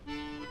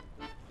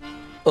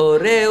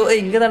ஒரே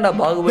இங்கதான்டா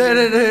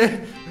பாகுபலி.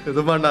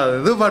 இது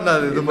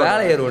பண்ணாது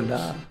மேலே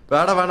ஏறுவோம்டா.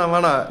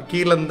 வேணாம்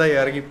கீழே இருந்தா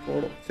இறங்கி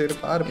போடும். சரி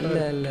பாரு.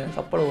 இல்ல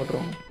கப்பலை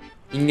ஓட்டுறோம்.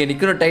 இங்க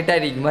நிக்கிறோம்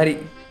டைட்டானிக் மாதிரி.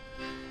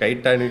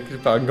 டைட்டானிக்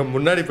இப்ப அங்க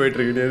முன்னாடி போயிட்டு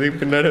இருக்கு,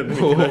 எதுக்கு பின்னாடி வந்து?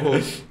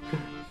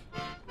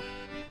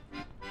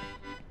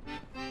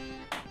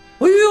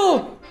 ஐயோ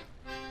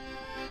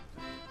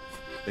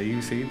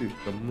தயவு செய்து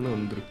கம்முன்னு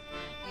வந்துரு.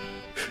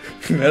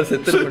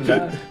 செத்துருக்கா.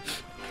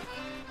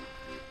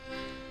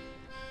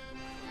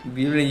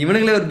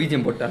 இவனுங்களே ஒரு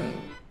பீஜம் போட்டாங்க.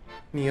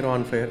 நீர்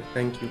ஆன் ஃபயர்.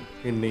 தேங்க்யூ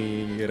என்னை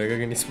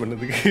ரெகக்னைஸ்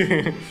பண்ணதுக்கு.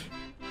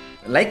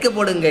 லைக்க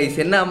போடுங்க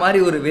கைஸ். என்ன மாதிரி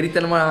ஒரு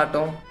வெறித்தனமான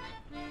ஆட்டம்.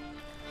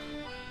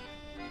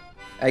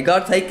 I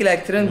got cycle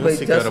accident by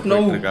just no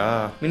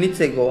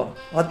minutes ago.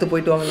 பார்த்து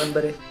போயிட்டு வாங்க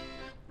நண்பரே.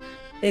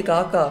 ஏய்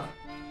காக்கா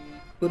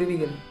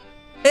குருவிகள்.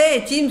 ஏய்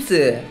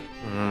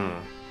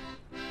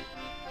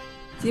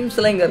சீம்ஸ்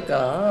எல்லாம் இங்க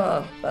இருக்கா?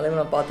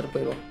 தலைவனை பார்த்துட்டு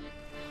போயிடுவோம்.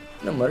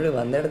 என்ன மறுபடியும்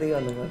வந்த இடத்துக்கு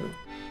வந்த மாதிரி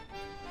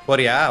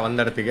போறியா?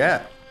 வந்த இடத்துக்கு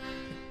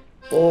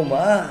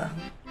போமா?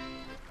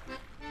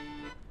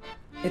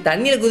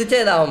 தண்ணியில குதிச்சா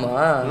ஏதாகுமா?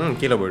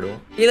 கீழே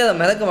போயிடுவோம். கீழே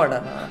மிதக்க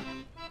மாட்டானா?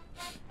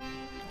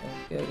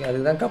 ஓகே ஓகே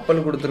அதுதான்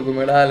கப்பல்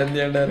கொடுத்துருக்கோமேடா.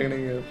 அதுலேருந்து ஏன்டா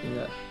இருக்குனுங்க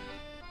அப்படிங்க.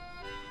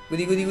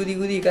 குதி குதி குதி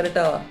குதி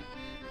கரெக்டா.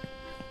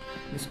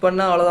 மிஸ்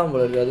பண்ணா அவ்வளோதான்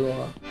போல இருக்கு.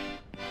 அதுவும்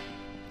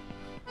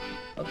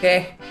ஓகே.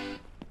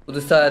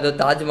 புதுசாக ஏதோ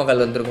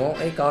தாஜ்மஹால் வந்திருக்கும்.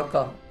 ஏய்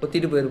காக்கா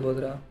கொத்திட்டு போயிரு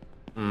போதுரா.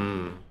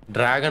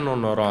 டிராகன்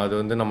ஒன்று வரும், அது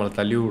வந்து நம்மளை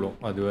தள்ளி விடும்.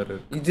 அது வேறு.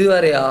 இது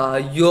வேறையா?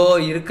 ஐயோ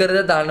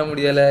இருக்கிறத தாண்ட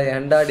முடியலை.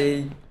 ஏன்டா டேய்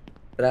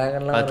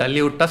டிராகன்லாம் அது தள்ளி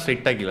விட்டா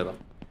ஸ்ட்ரைட்டாக கீழே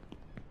தான்.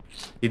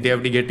 இது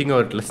எப்படி கெட்டிங்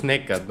ஒரு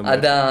ஸ்னேக்.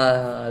 அதான்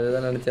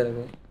அதுதான்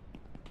நினச்சிருக்கும்.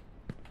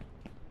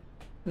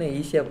 என்ன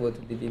ஈஸியாக போகுது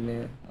திடீர்னு.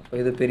 அப்போ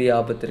ஏதோ பெரிய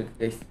ஆபத்து இருக்கு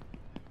கைஸ்.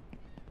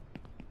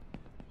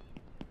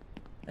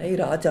 ஐய்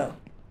ராஜா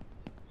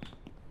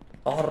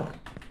ஆர்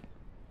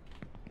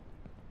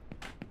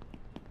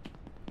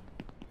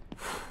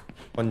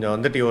கொஞ்சம்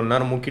வந்துட்டு ஒரு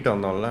நேரம் முக்கிட்டு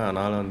வந்தோம்ல,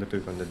 அதனால வந்துட்டு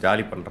கொஞ்சம்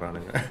ஜாலி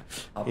பண்றானுங்க.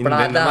 இந்த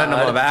மாதிரி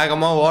நம்ம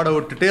வேகமா ஓட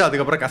விட்டுட்டு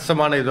அதுக்கப்புறம்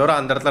கஷ்டமான இது வரும்,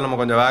 அந்த இடத்துல நம்ம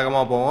கொஞ்சம் வேகமா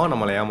போவோம்,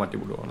 நம்மளை ஏமாத்தி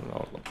விடுவானுங்க.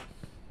 அவ்வளோ.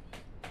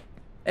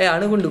 ஏய்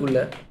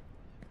அணுகுண்டுக்குள்ள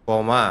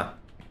போமா?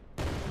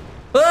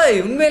 ஏய்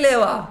உண்மையிலே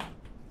வா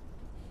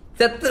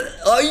செத்து.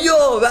 ஐயோ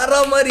வேற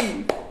மாதிரி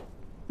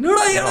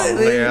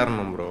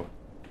ஏறணும் ப்ரோ.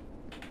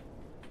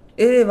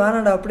 ஏய்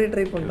வேணாடா அப்படியே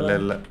ட்ரை பண்றேன்.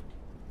 இல்ல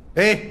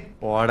ஏய்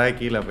ஓடா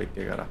கீழே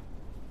பைத்தியக்காரா.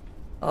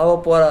 அவ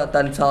போறா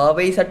தன்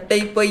சாவை சட்டை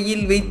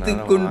பையில்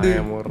வைத்துக் கொண்டு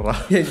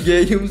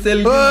எங்கேயும்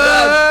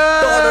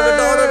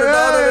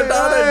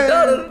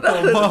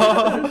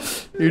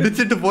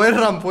இடிச்சிட்டு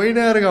போயிடுறான்.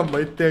 போயினே இருக்கான்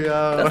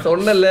பைத்தியக்காரா.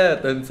 சொன்னல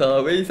தன்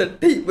சாவை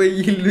சட்டை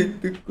பையில்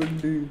வைத்துக்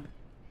கொண்டு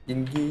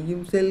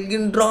எங்கேயும்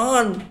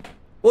செல்கின்றான்.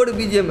 ஓடு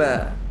பிஜிஎம்.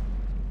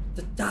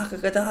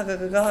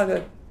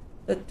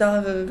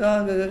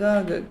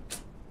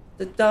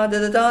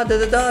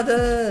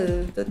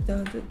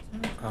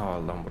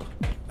 அவ்வளோதான் ப்ரோ.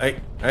 ஐய்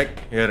ஐய்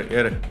ஏறு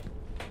ஏறு.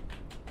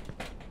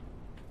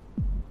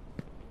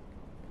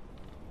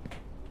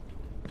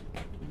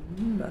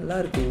 நல்லா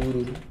இருக்கு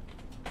ஊரு.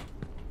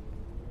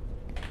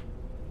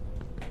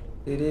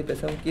 சரி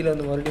பேசாம கீழே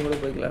வந்து மறுபடியும் கூட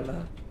போய்க்கலாம்டா.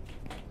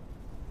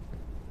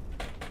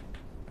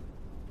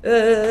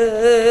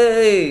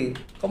 ஏய்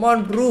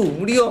கமான் ப்ரூ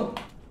முடியும்.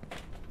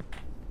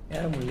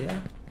 ஏற முடியலையா?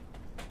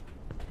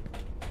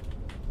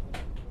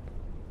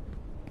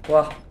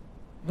 வா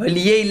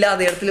வழியே இல்லாத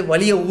இடத்துல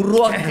வழியை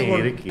உருவாக்க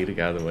இருக்கு.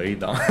 அது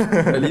வழிதான்.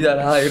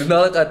 வழிதானா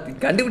இருந்தாலும்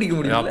கண்டுபிடிக்க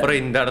முடியும். அப்புறம்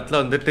இந்த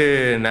இடத்துல வந்துட்டு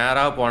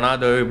நேரா போனா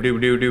அது இப்படி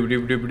இப்படி இப்படி இப்படி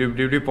இப்படி இப்படி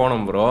இப்படி இப்படி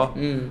போனோம் ப்ரோ.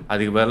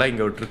 அதுக்கு பதிலாக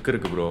இங்க ஒரு ட்ரிக்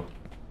இருக்கு ப்ரோ.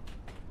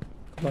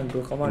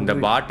 இந்த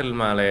பாட்டில்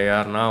மேலே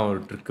ஏறினா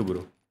ஒரு ட்ரிக்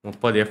ப்ரோ.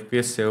 30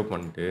 FPS சேவ்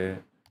பண்ணிட்டு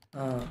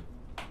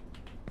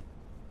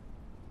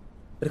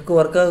ட்ரிக்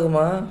ஒர்க்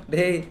ஆகுமா?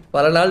 டேய்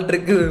பல நாள்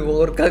ட்ரிக்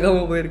ஒர்க்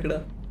ஆகாம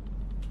போயிருக்குடா.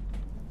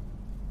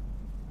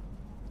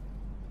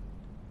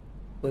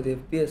 30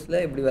 FPSல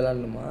இப்படி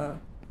விளாடணுமா?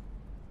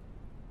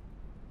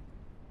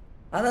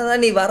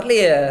 அதான் நீ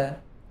வரலையே.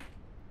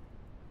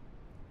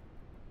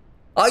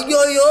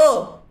 ஐயோ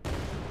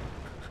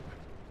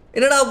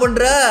என்னடா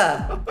பண்ற?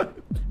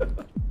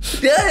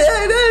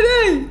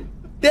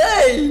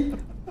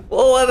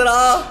 போவாதடா.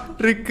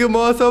 ட்ரிக்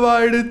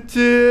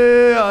மோசமாயிடுச்சு.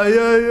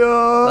 ஐயோ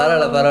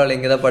பரவாயில்ல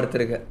இங்கதான்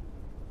படுத்திருக்க.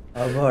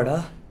 அவாடா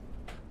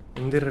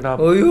எந்திரடா.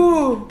 ஐயோ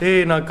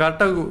டேய் நான்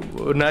கரெக்டாக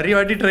நிறைய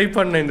வாட்டி ட்ரை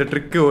பண்ணேன் இந்த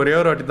ட்ரிக்கு, ஒரே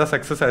ஒரு வாட்டி தான்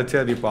சக்ஸஸ் ஆச்சு.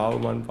 அது இப்போ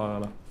ஆகுமான்னு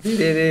பார்க்கலாம்.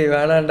 டேய்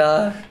வேணாண்டா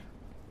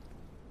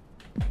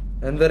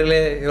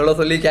நண்பர்களே, எவ்வளோ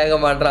சொல்லி கேட்க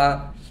மாட்டான்.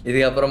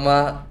 இதுக்கப்புறமா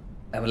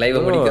நம்ம லைவை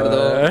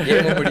முடிக்கிறதோ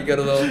கேமை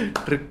முடிக்கிறதோ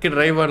ட்ரிக்கு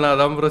ட்ரை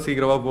பண்ணாதான் ப்ரோ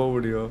சீக்கிரமா போக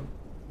முடியும்.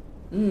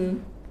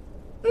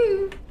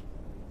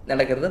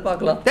 நடக்கிறத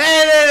பார்க்கலாம்.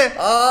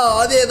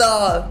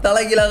 அதேதான்,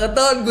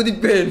 தலைகீழாகத்தான்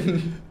குதிப்பேன்.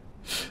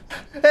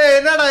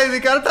 என்னடா இது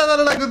கரெக்டா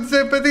தானடா குதிச்சு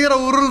பெதிக்கிற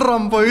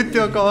உருள்றான்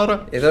போயித்தியோ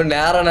காரம். ஏதோ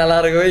நேரம் நல்லா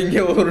இருக்கவே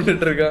இங்கே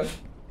உருண்டுட்டு இருக்கான்.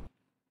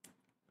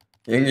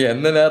 எங்க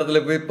எந்த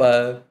நேரத்துல போய்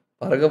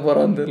பறக்க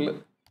போறான்னு தெரியல.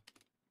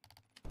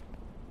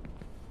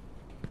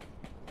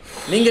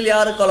 நீங்கள்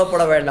யாரும்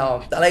கொல்லப்பட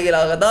வேண்டாம்,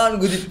 தலைகீழாக தான்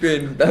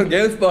குதிப்பேன்.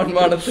 கேம்ஸ்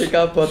பான்மானத்தை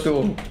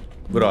காப்பாற்றுவோம்.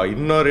 ப்ரோ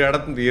இன்னொரு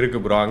இடத்துல இருக்கு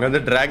ப்ரோ, அங்கே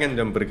வந்து டிராகன்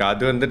ஜம்ப் இருக்கு.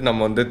 அது வந்துட்டு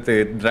நம்ம வந்துட்டு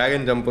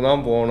டிராகன் ஜம்ப்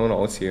தான் போகணும்னு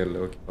அவசியம் இல்லை.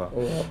 ஓகேவா,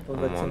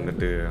 நம்ம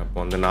வந்துட்டு அப்போ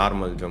வந்து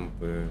நார்மல்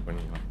ஜம்ப்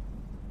பண்ணிக்கலாம்.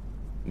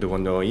 இது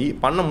கொஞ்சம்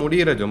பண்ண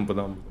முடிகிற ஜம்ப்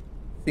தான்.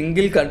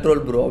 சிங்கிள்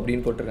கண்ட்ரோல் ப்ரோ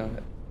அப்படின்னு போட்டிருக்காங்க.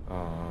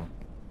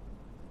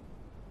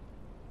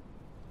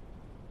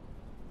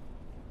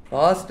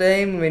 Last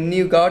time when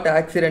you got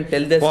accident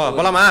tell the story.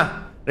 போலாமா?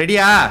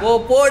 ரெடியா?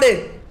 போடு.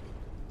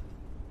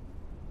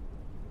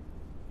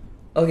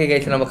 ஓகே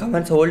கைஸ், நம்ம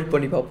கமெண்ட்ஸ் ஹோல்ட்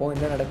பண்ணி பார்ப்போம்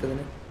என்ன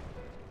நடக்குதுன்னு.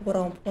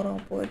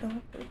 போயிட்டான்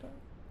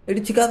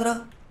இடிச்சுக்காதரா.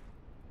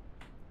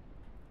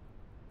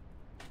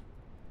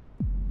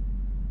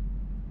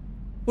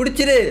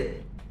 பிடிச்சிரு.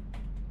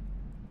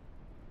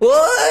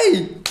 ஓய்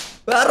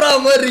வேற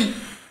மாதிரி.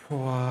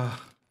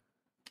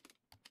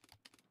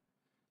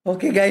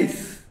 ஓகே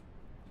கைஸ்,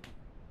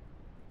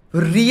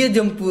 பெரிய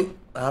ஜம்ப்பு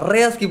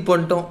நிறையா ஸ்கிப்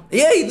பண்ணிட்டோம்.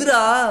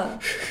 இதுடா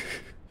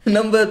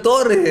நம்ம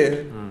தோறு.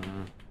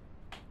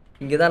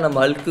 இங்கதான் நம்ம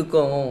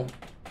அல்க்குக்கும்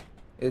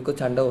எதுக்கும்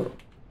சண்டை வரும்.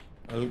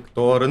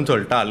 தோறுன்னு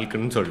சொல்லிட்டா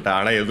அல்க்குன்னு சொல்லிட்டா,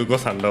 ஆனா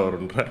எதுக்கும் சண்டை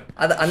வரும்ன்ற.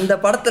 அது அந்த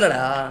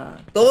படத்துலடா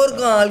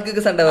தோருக்கும்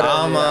அல்க்குக்கு சண்டை வரும்.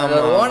 ஆமா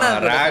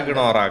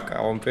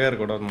அவன் பேர்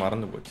கூட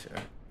மறந்து போச்சு.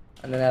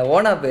 அந்த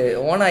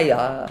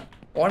ஓனாயா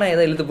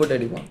தான் இழுத்து போட்டு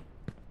அடிப்பான்.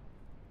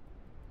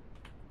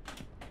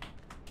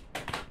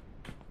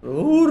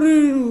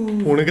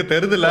 உனக்கு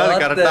தெரியுதுல அது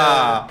கரெக்டா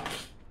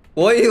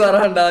போய்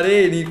வரான்டா.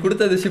 நீ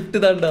கொடுத்தது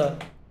ஷிஃப்ட் தான்டா.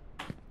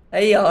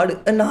 ஆடு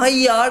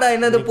நாய் ஆடா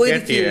என்னது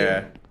போயிடுச்சு.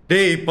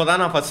 டேய்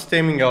இப்போதான் நான் ஃபர்ஸ்ட்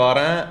டைம் இங்க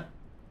வரேன்.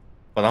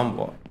 இப்போதான்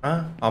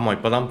ஆமா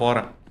இப்போதான்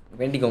போறேன்.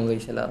 வேண்டிக்கோங்க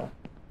கைஸ் எல்லாரும்.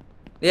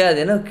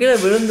 அது என்ன கீழே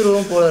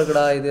விழுந்துருவோம் போல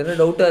இருக்குடா. இது என்ன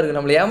டவுட்டா இருக்கு.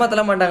 நம்மள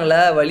ஏமாத்தல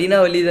மாட்டாங்களே, வலினா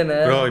வலி தானே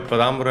ப்ரோ.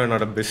 இப்போதான் ப்ரோ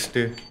என்னோட பெஸ்ட்.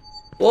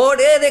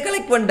 இதே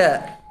கலெக்ட் பண்ணிட்ட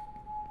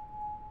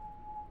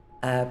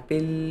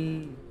ஆப்பிள்.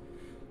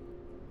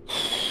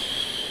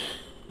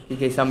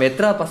 கைஸ் நம்ம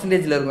எத்தனை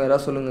பர்சன்டேஜ்ல இருக்கோம்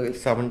யாராவது சொல்லுங்க.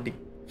 70.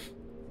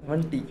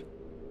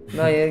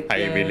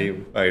 I believe,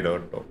 I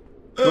don't know.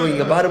 Bro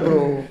இங்க பாரு ப்ரோ,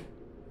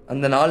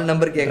 அந்த 4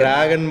 நம்பர் கேக்குற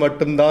டிராகன்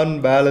மட்டும் தான்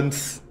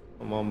பேலன்ஸ்.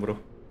 ஆமாம் ப்ரோ.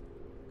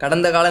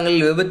 கடந்த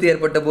காலங்களில் விபத்து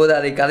ஏற்பட்ட போது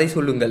அதை கதை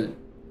சொல்லுங்கள்.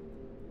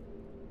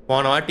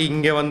 போன வாட்டி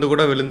இங்க வந்து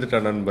கூட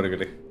விழுந்துட்டேன்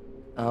நண்பர்களே.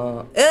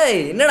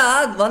 என்னடா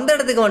வந்த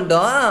இடத்துக்கு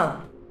வந்துட்டோம்.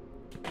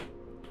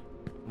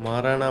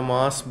 மரண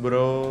மாஸ்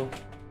ப்ரோ.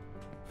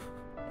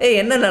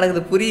 என்ன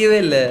நடக்குது புரியவே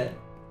இல்லை.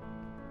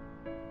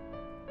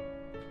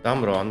 தான்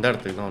ப்ரோ அந்த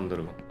இடத்துக்கு தான்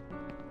வந்திருக்கோம்.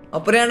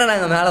 அப்புறம் ஏன்டா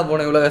நாங்க மேலே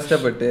போனோம் இவ்வளோ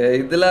கஷ்டப்பட்டு.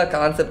 இதுல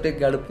கான்செப்டே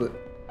கடுப்பு.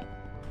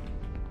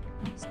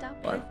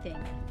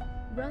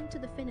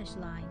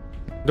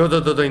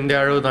 இந்த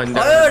அளவு தான்.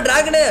 இந்த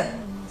டிராகனே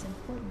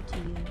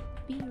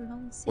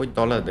போய்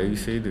தொலை தயவு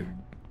செய்து.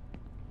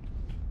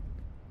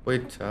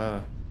 போயிடுச்சா?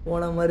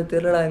 போன மாதிரி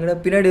தெரியலடா. எங்கடா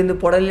பின்னாடி வந்து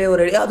புடலே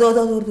ஒரு அடி. அது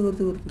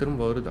வருது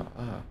திரும்ப வருதா?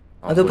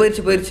 அது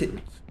போயிடுச்சு.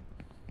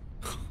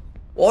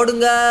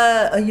 ஓடுங்க.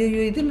 ஐயோ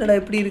இது என்னடா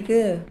எப்படி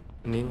இருக்கு?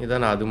 நீங்க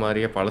தானே அது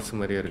மாதிரியே பழசு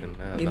மாதிரியே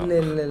இருக்குன்னு.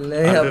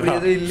 இல்ல அப்படி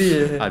எதுவும் இல்லையே.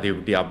 அது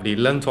இப்படி அப்படி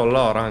இல்லைன்னு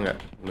சொல்ல வராங்க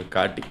உங்களுக்கு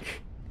காட்டி.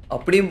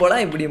 அப்படியும்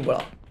போலாம் இப்படியும்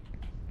போலாம்.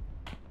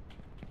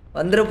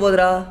 வந்துட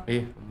போதுரா.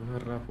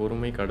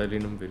 பொறுமை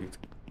கடலினும் பெரிது.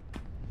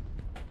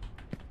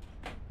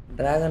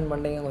 டிராகன்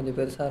மண்டைங்க கொஞ்சம்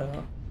பெருசா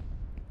இருக்கும்.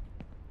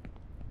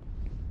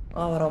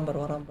 வரான்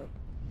பாரு.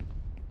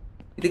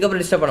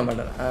 இதுக்கப்புறம் டிஸ்டர்ப் பண்ண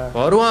மாட்டேன்.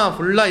 வருவான்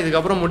ஃபுல்லா.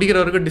 இதுக்கப்புறம் முடிக்கிற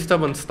வரைக்கும்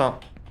டிஸ்டர்பன்ஸ் தான்.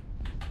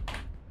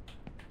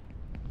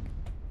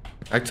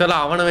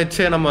 ஆக்சுவலாக அவனை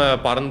வச்சே நம்ம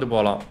பறந்து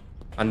போகலாம்.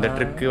 அந்த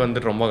ட்ரிக்கு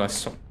வந்துட்டு ரொம்ப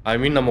கஷ்டம். ஐ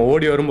மீன் நம்ம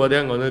ஓடி வரும்போதே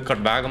அங்கே வந்து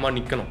வேகமாக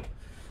நிற்கணும்.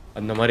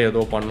 அந்த மாதிரி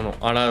ஏதோ பண்ணணும்.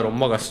 ஆனால்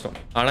ரொம்ப கஷ்டம்.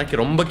 ஆனால்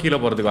ரொம்ப கீழே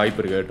போகிறதுக்கு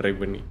வாய்ப்பு இருக்கு. ட்ரை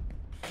பண்ணி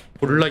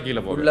ஃபுல்லாக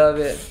கீழே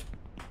போகலாவே.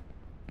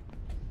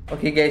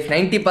 Okay guys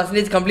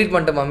 90% complete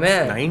பண்ணிட்டோமாமே.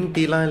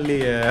 90லாம்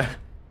இல்லையே.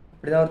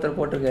 இப்படிதான் ஒருத்தர்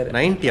போட்டிருக்காரு.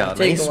 90யா?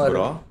 Nice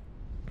bro.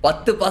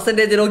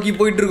 10% நோக்கி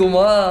போயிட்டு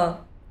இருக்குமா?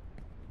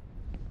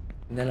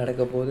 என்ன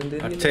நடக்க போகுதுன்னு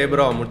தெரியல. அச்சே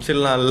ப்ரோ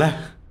முடிச்சிடலாம் இல்லை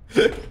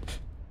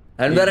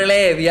நண்பர்களே,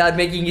 we are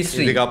making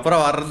history. இதுக்கு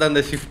அப்புறம் வர்றது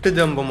அந்த ஷிஃப்ட்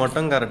ஜம்ப்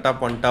மட்டும் கரெக்டா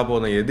பண்ணிட்டா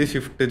போதும். எது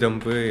ஷிஃப்ட்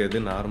ஜம்ப் எது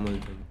நார்மல்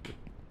ஜம்ப்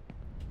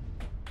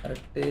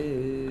கரெக்ட்.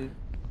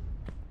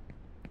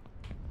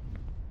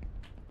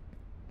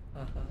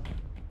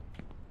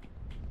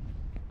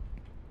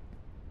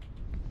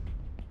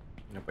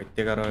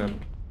 பைத்தியக்காரன்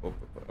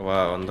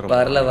வந்துரும்.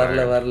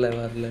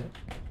 வரல.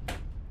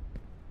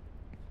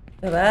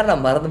 வேற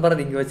நான்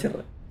மறந்து இங்கே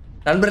வச்சிடுறேன்.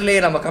 நண்பர்களே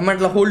நம்ம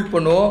கமெண்ட்ல ஹோல்ட்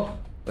பண்ணுவோம்.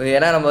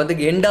 ஏன்னா நம்ம வந்து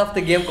எண்ட் ஆஃப் த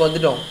கேமுக்கு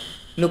வந்துட்டோம்.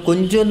 இன்னும்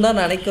கொஞ்சம்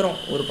தான் நினைக்கிறோம்,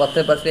 ஒரு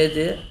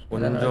 10%.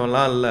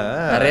 கொஞ்சம்லாம் இல்லை,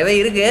 நிறையவே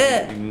இருக்கு.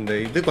 இந்த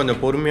இது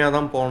கொஞ்சம் பொறுமையாக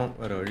தான் போகணும்,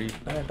 வேற வழி.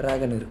 ஆனால்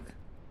டிராகன் இருக்கு.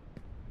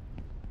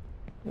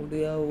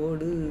 ஓடியா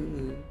ஓடு.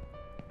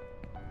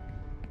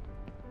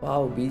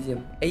 Wow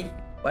BGM.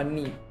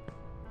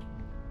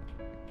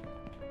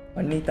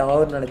 பண்ணி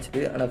தவறு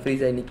நினச்சிது, ஆனால்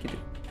ஃப்ரீஸ் ஆகி நிற்கிது.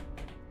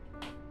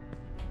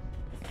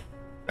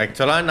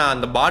 ஆக்சுவலாக நான்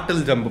அந்த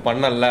பாட்டில் ஜம்ப்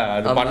பண்ணல,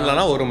 அது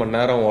பண்ணலன்னா 1 மணி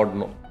நேரம்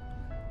ஓடணும்.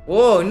 ஓ,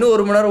 இன்னும்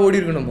 1 மணி நேரம் ஓடி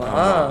இருக்கணுமா?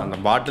 அந்த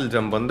பாட்டில்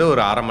ஜம்ப் வந்து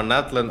ஒரு அரை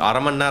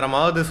மணி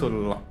நேரமாவது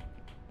சொல்லலாம்.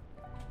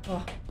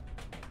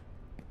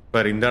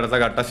 பாரு இந்த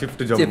இடத்துல கரெக்டாக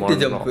ஷிஃப்ட்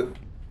ஜம்ப்.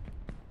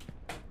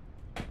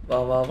 வா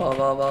வா வா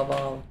வா வா வா.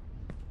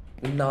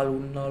 உன்னால்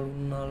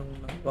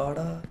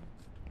வாடா.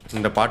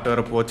 இந்த பாட்டு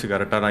வர போச்சு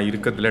கரெக்டாக, நான்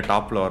இருக்கிறதுல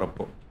டாப்ல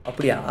வரப்போ.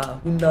 அப்படியா?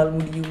 உன்னால்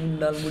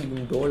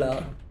முடியும்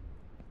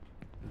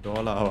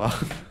டோலாவா?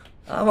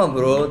 ஆமாம்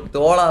ப்ரோ,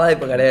 தோலாலாம்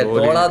இப்போ கிடையாது.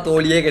 தோலா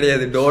தோழியே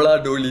கிடையாது,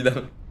 டோலி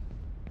தான்.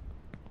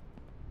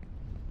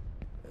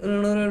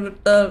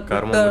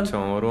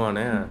 கர்மபட்சம்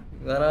வருவானே.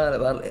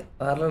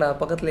 வரலடா,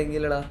 பக்கத்துல எங்க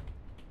இல்லடா.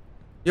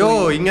 யோ,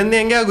 இங்க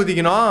இருந்து எங்கயா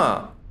குதிக்கணும்?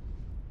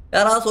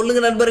 யாரா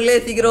சொல்லுங்க நண்பர்களே,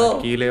 சீக்கிரம்.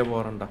 கீழே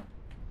போறேன்டா.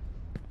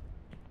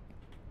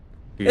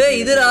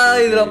 இதுடா,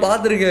 இதுல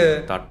பாத்துருக்கேன்.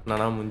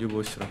 தட்டினா முடிஞ்சு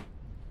போச்சுடா.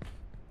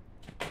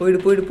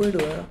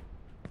 போயிடு.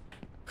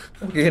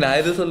 ஓகே, நான்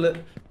எதுவும் சொல்ல.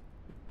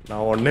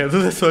 நான் ஒன்னு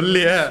எதுவும்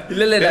சொல்லியே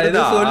இல்ல நான்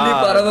எதுவும் சொல்லி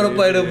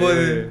பரபரப்பாயிட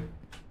போகுது.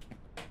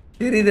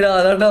 தெரியுதுடா,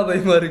 அதான்டா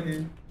பயமா இருக்கு.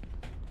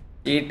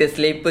 Eat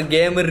sleep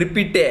game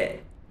repeat.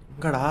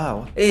 எங்கடா?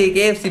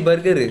 KFC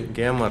burger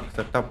gamer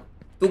setup.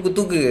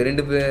 தூக்கு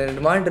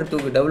 2 மானிட்டர்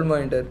தூக்கு, டபுள்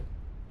மானிட்டர்.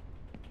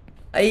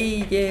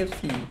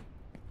 KFC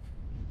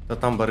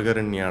சத்தம்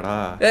பர்கர்ன்னியாடா?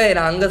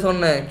 நான் அங்க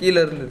சொன்னேன், கீழே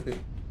இருந்தது.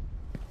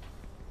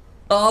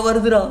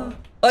 வருதுடா.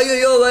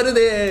 ஐயோ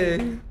வருதே,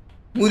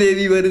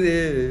 மூதேவி வருது.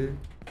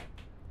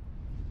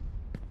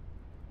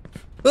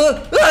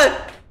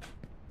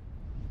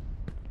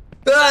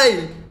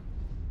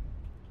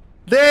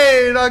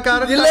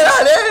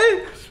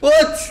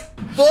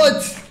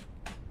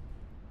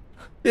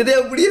 எது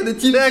எப்படி அந்த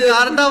சின்ன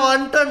கரெக்டா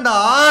வந்துட்டா,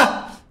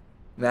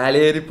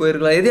 மேலே ஏறி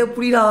போயிருக்கலாம். எது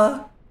எப்படிடா?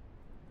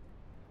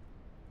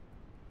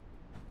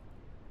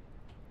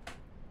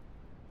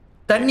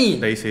 தண்ணி.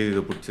 தயவுசெய்து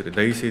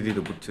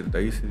இது பிடிச்சிரு.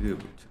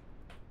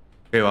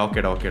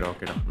 ஓகேடா,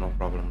 நோ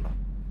ப்ராப்ளம்டா.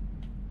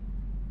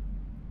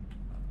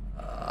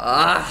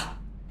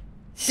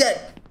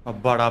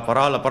 அப்பாடா,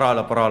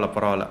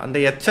 பரவாயில்ல. அந்த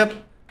எச்சப்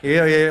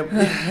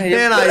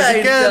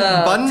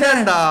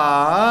வந்தேன்டா,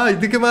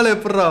 இதுக்கு மேல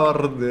எப்படிடா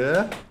வர்றது?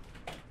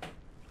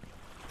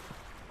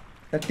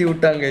 தட்டி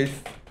விட்டாங்க.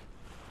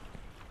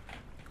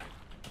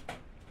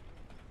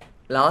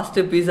 லாஸ்ட்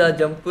பீஸா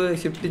ஜம்ப்,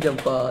 ஷிஃப்ட்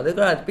ஜம்பா?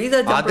 அதுக்கு பீஸா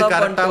ஜம்ப் அது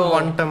கரெக்ட்டா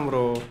வந்துட்டேன்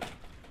ப்ரோ.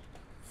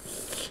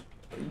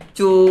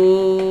 அச்சோ,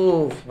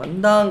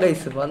 வந்தாங்க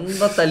गाइस,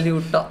 வந்தா தள்ளி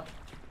விட்டான்.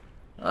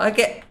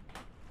 Okay,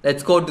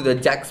 let's go to the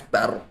jack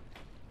Sparrow.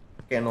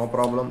 Okay, no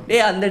problem.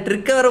 டேய், அந்த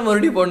ட்ரிக் வர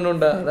மறுபடியும்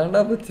பண்ணனும்டா,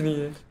 அதான்டா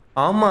பிரச்சனையே.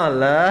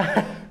 ஆமால,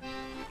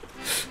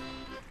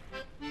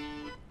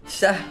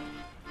 ச்சே,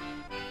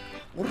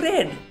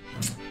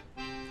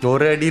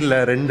 ஒரு அடி இல்ல,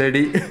 2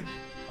 அடி.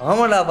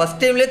 ஆமாடா,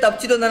 ஃபர்ஸ்ட் டைம்லயே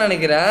தப்பிச்சிட்டு வந்தா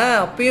நினைக்கிறேன்.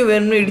 அப்பயும்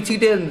வேணும்னு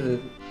இடிச்சுக்கிட்டே இருந்தது.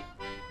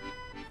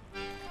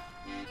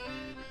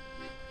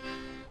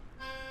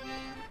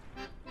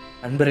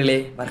 நண்பர்களே,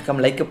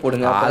 மறக்காம லைக்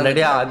போடுங்க.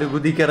 ஆல்ரெடி அது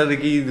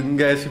குதிக்கிறதுக்கு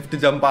இங்க ஷிஃப்ட்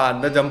ஜம்பா,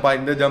 அந்த ஜம்பா,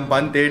 இந்த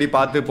ஜம்பான்னு தேடி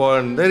பார்த்து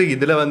போனது.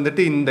 இதுல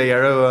வந்துட்டு இந்த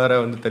இழவு வேற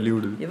வந்து தள்ளி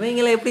விடுது.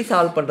 இவங்களை எப்படி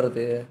சால்வ்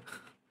பண்றது?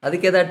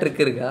 அதுக்கு ஏதாவது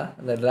ட்ரிக் இருக்கா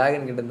அந்த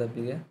டிராகன் கிட்ட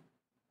தப்பிக்க?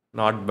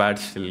 Not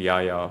bad still.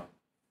 யா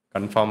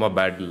கன்ஃபார்மா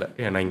பேட் இல்ல,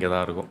 ஏன்னா இங்க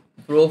தான் இருக்கும்.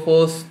 Bro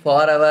force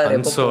forever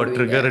so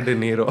triggered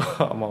நீரோ.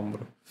 ஆமாம்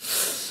ப்ரோ,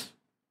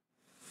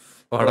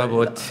 வட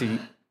போச்சு.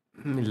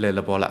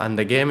 இல்ல போல.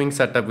 அந்த கேமிங்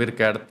செட்டப்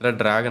இருக்க இடத்துல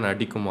டிராகன்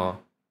அடிக்குமா?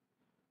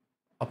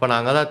 அப்போ நான்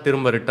அங்கே தான்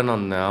திரும்ப ரிட்டன்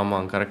வந்தேன்.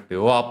 ஆமாம், கரெக்டு.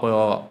 அப்போ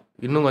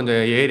இன்னும்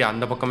கொஞ்சம் ஏறி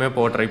அந்த பக்கமே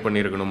ட்ரை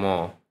பண்ணியிருக்கணுமோ?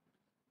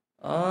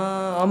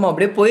 ஆமாம்,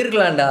 அப்படியே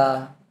போயிருக்கலாம்டா.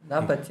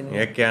 நான் பிரச்சனை.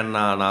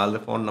 ஏகேண்ணா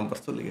 4 ஃபோன்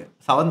நம்பர் சொல்லுங்க.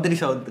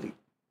 7373.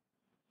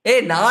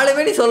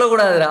 4 நீ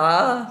சொல்லக்கூடாதுடா.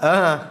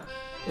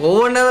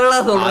 ஒவ்வொன்றா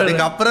சொல்றேன்.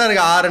 அதுக்கப்புறம்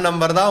இருக்கு 6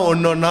 நம்பர் தான்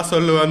ஒன்னொன்னா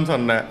சொல்லுவேன்னு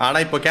சொன்னேன். ஆனா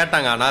இப்போ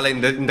கேட்டாங்க, அதனால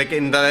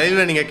இந்த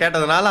லைவ்ல நீங்க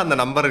கேட்டதுனால அந்த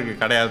நம்பருக்கு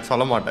கிடையாது,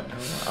 சொல்ல மாட்டேன்.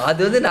 அது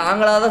வந்து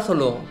நாங்களா தான்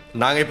சொல்லுவோம்.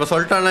 நாங்க இப்போ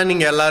சொல்லிட்டோம்னா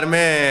நீங்க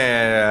எல்லாருமே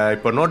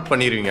இப்போ நோட்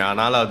பண்ணிடுவீங்க.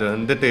 அதனால அது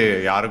வந்துட்டு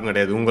யாருக்கும்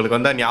கிடையாது. உங்களுக்கு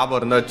வந்து ஞாபகம்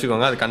இருந்தா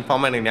வச்சுக்கோங்க. அது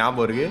கன்ஃபார்மா எனக்கு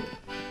ஞாபகம் இருக்கு.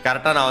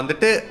 கரெக்டா நான்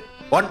வந்துட்டு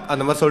 1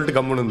 அந்த மாதிரி சொல்லிட்டு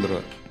கம்முன்னு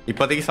வந்துடுவேன்.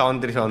 இப்போதைக்கு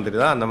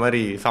 7373 தான். அந்த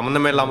மாதிரி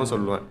சம்மந்தமே இல்லாம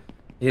சொல்லுவேன்.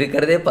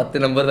 இருக்கிறதே 10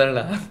 நம்பர்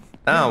தானடா.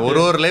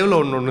 ஒரு லைவ்ல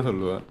ஒன்னு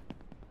சொல்லுவேன்.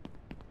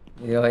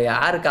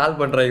 யாரு கால்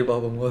பண்றாங்க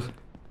பாப்போம் போது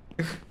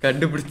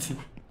கண்டுபிடிச்சி.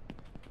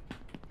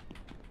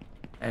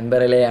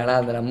 நண்பர்களே, ஆனா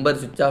அந்த நம்பர்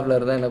சுவிட்ச் ஆஃப்ல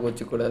இருந்தா எனக்கு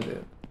வச்சுக்கூடாது.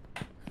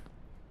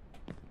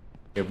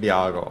 எப்படி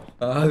ஆகும்?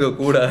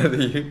 ஆகக்கூடாது.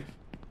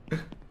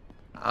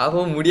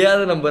 ஆக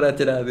முடியாத நம்பர்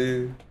ஆச்சுடா அது.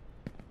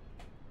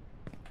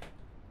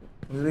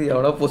 இது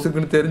எவனா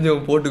பொசுக்குன்னு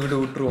தெரிஞ்சவன் போட்டுக்கிட்டு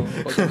விட்டுருவோம்.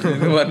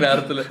 இந்த மாதிரி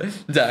நேரத்தில்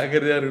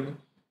ஜாக்கிரதையா இருக்கணும்.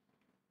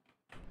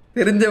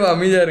 தெரிஞ்சவன்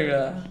அமைதியா இருங்க.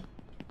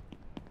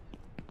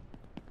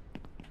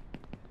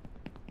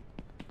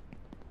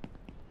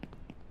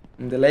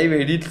 இந்த லைவ்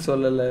எடிட்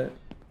சொல்லலை.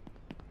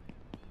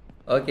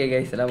 ஓகே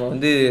கைஸ், நம்ம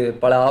வந்து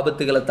பல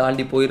ஆபத்துகளை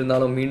தாண்டி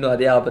போயிருந்தாலும் மீண்டும்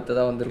அதே ஆபத்தை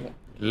தான் வந்திருக்கும்.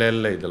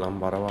 இல்லை இதெல்லாம்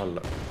பரவாயில்ல,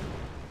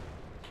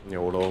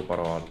 எவ்வளோ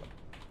பரவாயில்ல.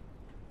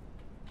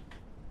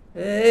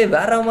 ஏய்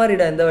வேற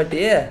மாதிரிடா இந்த வாட்டி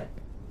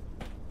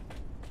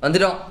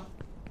வந்துட்டோம்.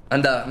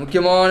 அந்த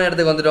முக்கியமான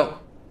இடத்துக்கு வந்துட்டோம்.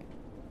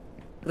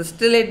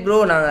 கிறிஸ்டலைட் ப்ரோ,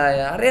 நாங்கள்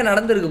நிறைய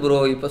நடந்துருக்கு ப்ரோ.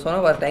 இப்போ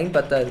சொன்னால் வேறு டைம்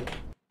பத்தாது.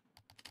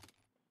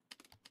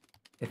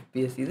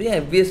 FPS இது ஏன்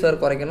FPS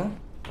வேறு குறைக்கணும்?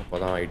 அப்போ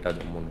தான் ஹைட்டாக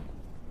ஜம்முன்னு.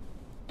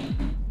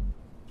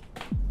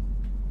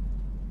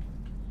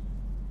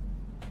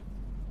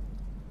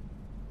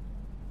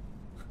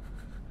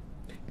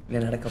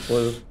 என்ன நடக்க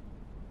போகுது?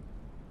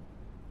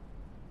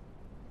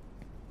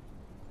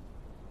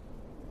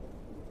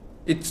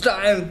 It's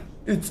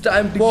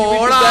time to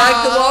give it back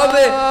to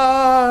Bobby.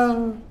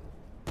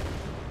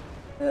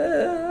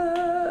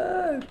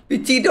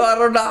 பிச்சிட்டு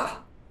வரோம்டா.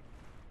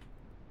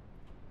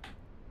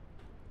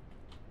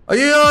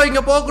 ஐயோ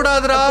இங்க போக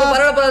கூடாதுடா.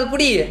 பரவாயில்ல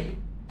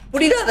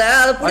புடிடாத.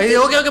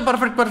 Okay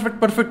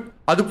perfect.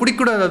 அது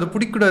பிடிக்கூடாது,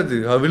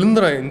 அது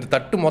விழுந்துரும். இந்த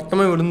தட்டு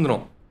மொத்தமே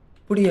விழுந்துரும்.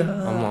 புடியா?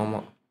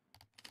 ஆமா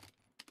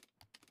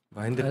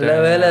நல்ல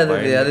வேலை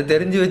அது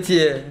தெரிஞ்சு வச்சு.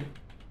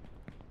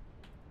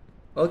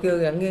 ஓகே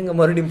அங்கே எங்க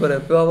மறுபடியும் போற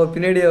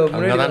பின்னாடி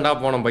தான்டா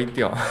போனோம்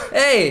பைத்தியம்.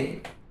 ஏய்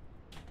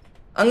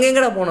அங்க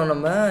எங்கடா போனோம்?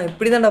 நம்ம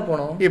இப்படி தான்டா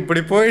போனோம்.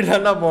 இப்படி போயிட்டு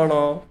தான்டா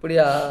போனோம்.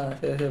 அப்படியா?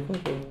 சரி போ.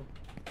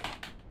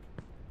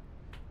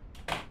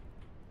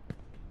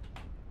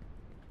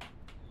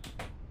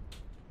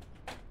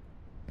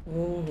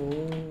 ஓஹோ,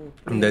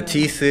 இந்த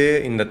சீஸு,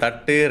 இந்த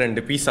தட்டு,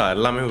 2 பீஸா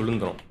எல்லாமே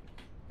விழுந்துரும்.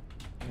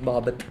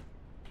 பாபத்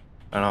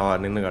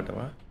நான் நின்று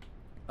காட்டுவேன்.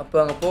 அப்போ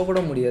அங்கே போக கூட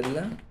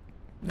முடியாதுல்ல.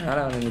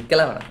 வேணாம்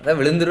நிற்கலாம், வேணாம் அதான்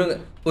விழுந்துருங்க.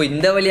 ஓ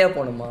இந்த வழியாக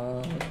போகணுமா?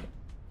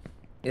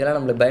 இதெல்லாம்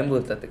நம்மளை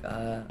பயம்புறுத்ததுக்கா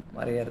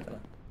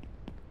மறையறதுலாம்.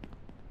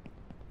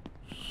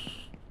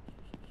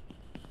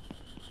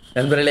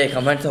 நண்பர்களே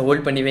கமெண்ட்ஸை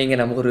ஹோல்ட் பண்ணி வைங்க.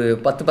 நமக்கு ஒரு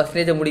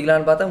 10%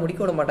 முடிக்கலான்னு பார்த்தா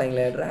முடிக்க விட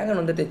மாட்டாங்களே. டிராகன்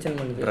வந்து டென்ஷன்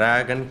பண்ணுது.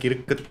 டிராகன்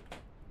கிறுக்கு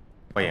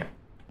பையன்.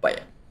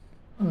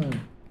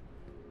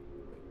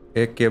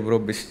 AK bro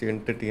best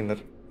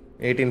entertainer.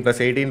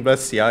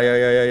 18+,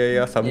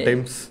 yeah.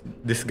 Sometimes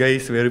this guy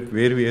is very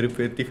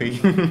 35.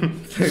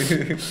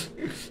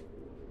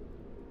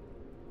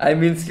 I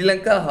mean Sri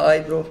Lanka. Hi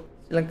bro.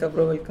 Sri Lanka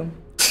bro, welcome.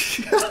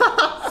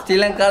 Sri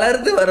Lanka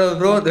இருந்து வர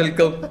ப்ரோ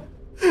வெல்கம்.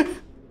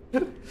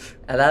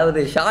 அதாவது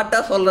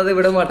ஷார்ட்டா சொல்றதை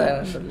விட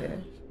மாட்டாங்க சொல்லு.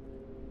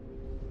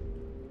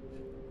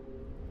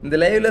 இந்த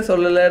லைவ்ல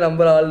சொல்லல,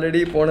 நம்பர்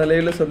ஆல்ரெடி போன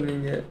லைவ்ல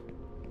சொன்னீங்க.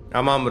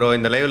 ஆமாம் ப்ரோ,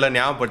 இந்த லைவ்ல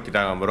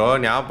ஞாபகப்படுத்திட்டாங்க ப்ரோ.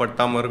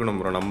 ஞாபகப்படுத்தாம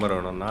இருக்கணும் ப்ரோ. நம்பர்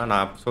வேணும்னா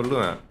நான்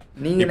சொல்லுவேன்.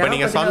 இப்போ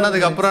நீங்க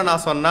சொன்னதுக்கு அப்புறம்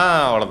நான் சொன்னா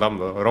அவ்வளவுதான்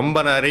ப்ரோ. ரொம்ப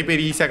நிறைய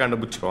பேர் ஈஸியா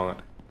கண்டுபிடிச்சிருவாங்க.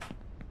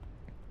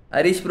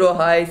 Harish bro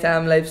hi.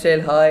 சாம் லைஃப்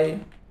ஸ்டைல் ஹாய்.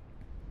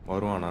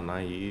 வருவானா?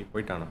 நாய்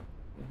போயிட்டானா?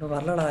 இன்னும்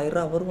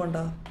வரலடா.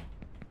 வருவான்டா.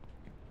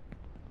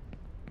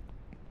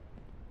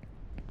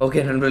 ஓகே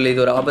நண்பர்களே,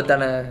 இது ஒரு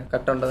ஆபத்தான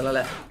கட்டன்றதுனால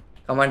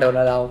கமாண்டை ஒரு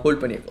நாள்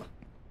ஹோல்ட் பண்ணியிருக்கலாம்.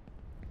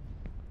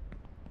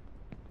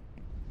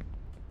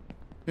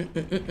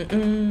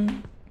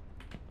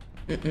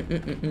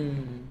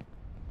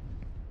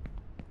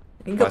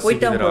 எங்க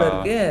போயிட்டான் போல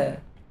இருக்கு.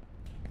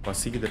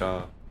 பசிக்குதுடா.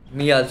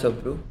 Me also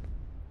bro.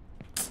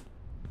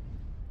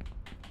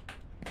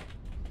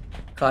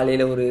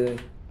 காலையில் ஒரு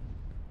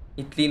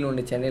இட்லின்னு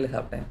ஒன்று சென்னையில்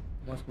சாப்பிட்டேன்,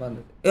 மோசமாக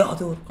இருந்தது.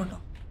 அது ஒரு கொண்டா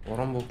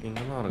உரம்போக்கு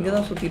இங்கே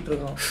தான் சுற்றிட்டு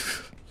இருக்கான்.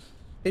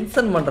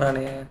 டென்ஷன்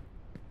பண்ணுறானே.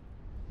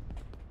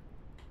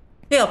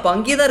 அப்போ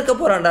அங்கேயே தான் இருக்க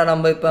போகிறான்டா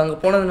நம்ம இப்போ அங்கே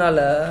போனதுனால.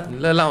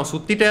 இல்லை அவன்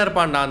சுற்றிட்டே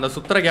இருப்பான்டா. அந்த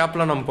சுற்றுற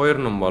கேப்பில் நம்ம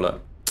போயிடணும் போல.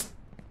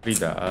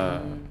 புரியுதா?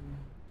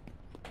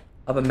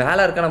 அப்போ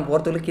மேலே இருக்க நம்ம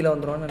போகிறதுக்குள்ள கீழே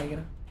வந்துடுவான்னு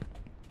நினைக்கிறேன்.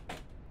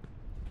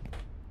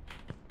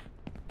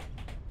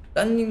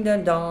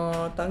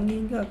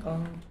 தங்கிங்கக்கா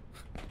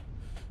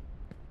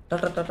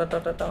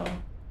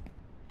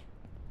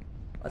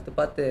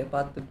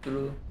பார்த்து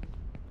ப்ரோ.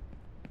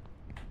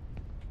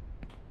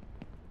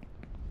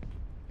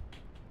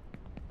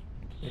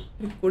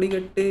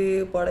 கொடிகட்டு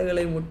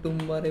படைகளை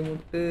முட்டும் வரை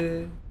முட்டு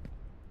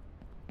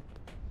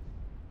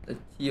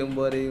லட்சியம்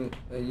வரையும்.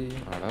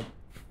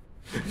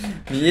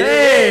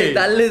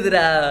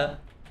 தள்ளுதுரா,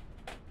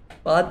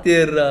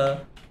 பாத்துறா.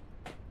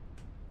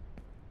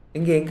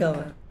 எங்க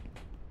அவன்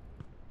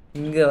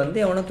இங்க வந்து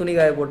எவனா துணி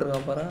காய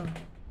போட்டிருக்கான் பாரு.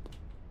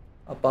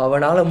 அப்ப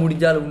அவனால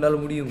முடிஞ்சாலும் உன்னால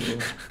முடியும்.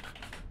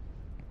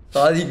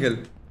 சாதிகள்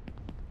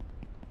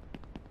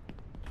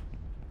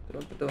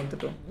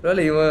வந்துட்டோம்.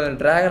 ஒருவேளை இவன்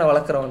டிராகனை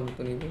வளர்க்குறவன்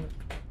துணி.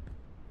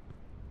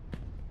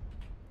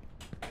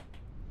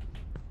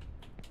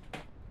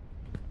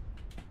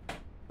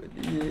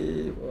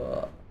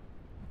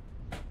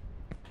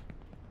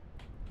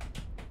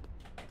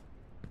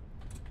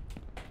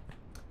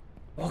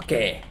 ஓகே,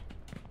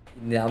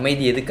 இந்த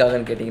அமைதி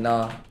எதுக்காகன்னு கேட்டிங்கன்னா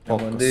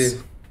நம்ம வந்து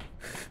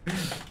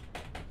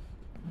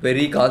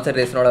வெரி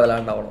கான்சன்ட்ரேஷனோட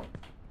விளையாண்டாகணும்.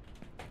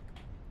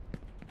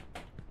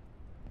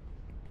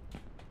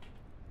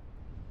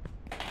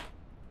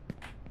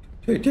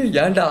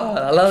 ஏன்டா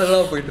நல்லா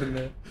போயிட்டு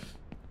இருந்தேன்.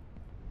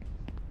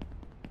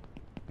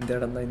 இந்த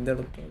இடம்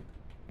தான்.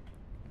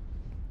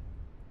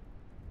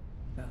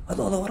 அது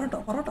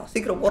வராட்டா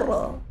சீக்கிரம் போடுறா.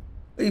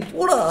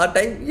 போடா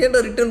டைம். ஏன்டா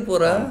ரிட்டர்ன்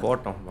போற?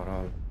 போட்டோம்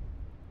பரவாயில்ல.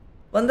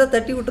 வந்தா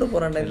தட்டி விட்டுற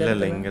போறான்டா.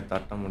 இல்ல இங்க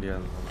தட்ட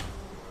முடியாது.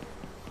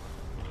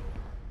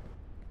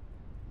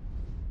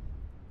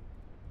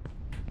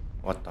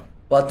 ஓட்டா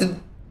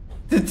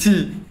பத்துச்சு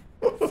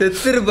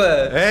செத்துருப்ப.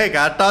 ஏய்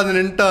கரெக்டா வந்து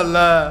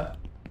நின்ட்டோம்ல.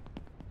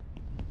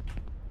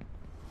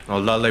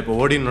 அவ்வளோ இப்போ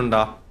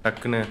ஓடிடணும்டா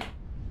டக்குன்னு.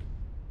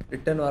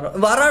 ரிட்டர்ன்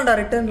வரான்டா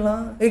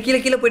ரிட்டர்ன்லாம்.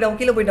 கீழே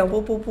போயிட்டான்.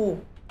 போ.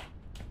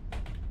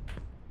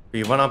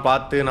 இவனை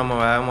பார்த்து நம்ம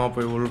வேகமா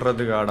போய்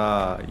உள்றதுக்காடா.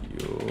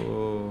 ஐயோ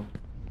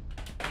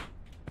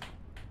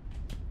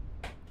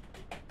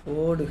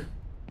ஓடு.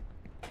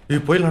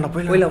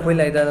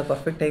 போயிடலாம். இதான்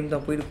பர்ஃபெக்ட் டைம்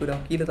தான்.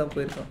 போயிடும். கீழே தான்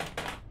போயிருக்கான்.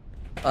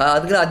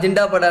 அதுக்கு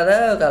அர்ஜென்ட்டா படாத,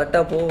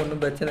 கரெக்டாக போ,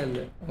 ஒன்றும் பிரச்சனை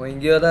இல்லை. அவன்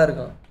எங்கேயோ தான்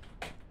இருக்கான்.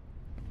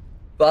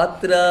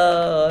 பாத்துரா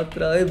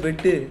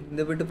பெட்டு.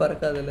 இந்த bed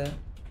பறக்காதுல்ல.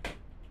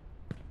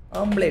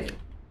 Omelette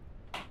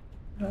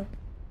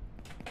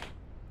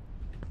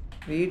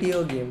video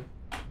game.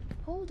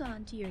 Hold on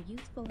to your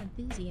youthful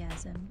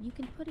enthusiasm. You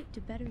can put it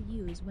to better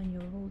use when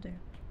you're older.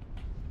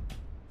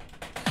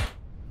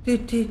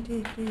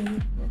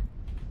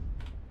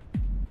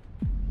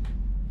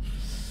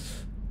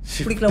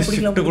 Shift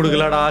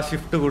கொடுக்கலடா.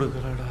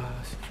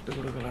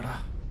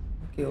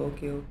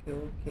 Okay.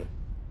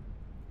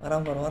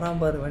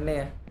 வரான் பாரு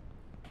வெண்ணைய.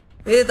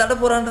 தட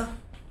போறான்டா.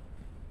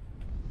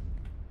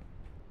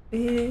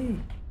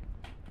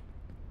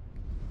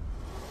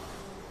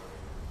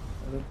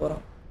 அது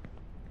போறான்.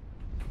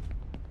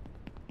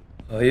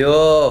 ஐயோ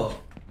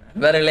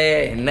நண்பர்களே,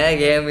 என்ன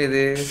கேம்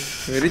இது?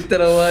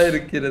 வெறித்தனமா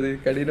இருக்கிறது,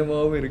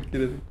 கடினமாகவும்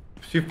இருக்கிறது.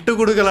 ஷிஃப்ட்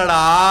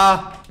கொடுக்கலடா.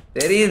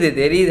 தெரியுது.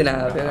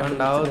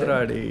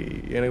 நான்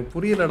எனக்கு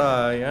புரியலடா.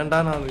 ஏன்டா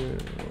நான்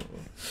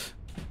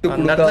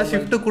அந்த இடத்துல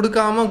ஷிஃப்ட்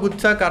கொடுக்காம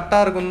குச்சா கரெக்டா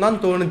இருக்கும்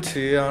தான்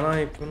தோணுச்சு. ஆனா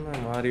இப்போ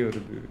மாறி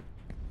வருது.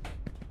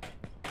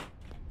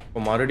 இப்போ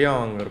மறுபடியும்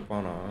அவங்க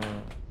இருப்பானா?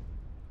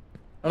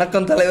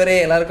 வணக்கம் தலைவரே,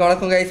 எல்லாருக்கும்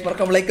வணக்கம் கைஸ்.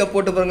 மறக்காம லைக்கை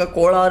போட்டு பாருங்க.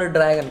 கோளாறு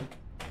டிராகன்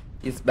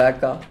இஸ்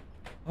பேக்கா.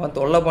 அவன்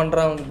தொல்லை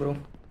பண்ணுறான் ப்ரோ.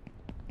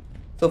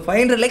 So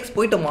 500 likes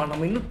போயிட்டோமா?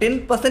 நம்ம இன்னும்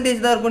 10%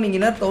 தான் இருக்கும். நீங்கள்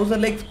என்ன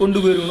 1000 லைக்ஸ்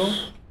கொண்டு போயிருக்கணும்.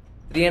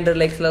 300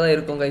 லைக்ஸில் தான்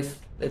இருக்கும் guys.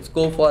 Let's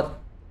go for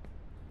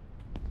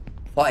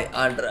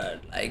 500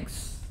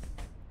 likes.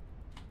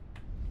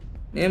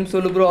 Name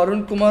சொல்லு bro.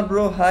 Arunkumar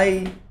bro hi.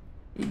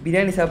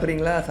 Biryani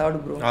சாப்பிட்றீங்களா?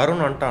 சாப்பிடு ப்ரோ.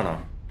 அருண் வந்துட்டானா?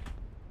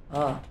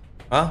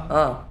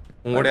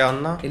 உங்களுடைய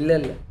வந்தான்? இல்லை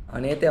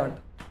நேற்றே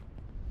வந்துட்டான்.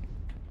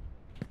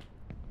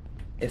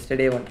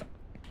 எஸ்டர்டே வந்துட்டான்.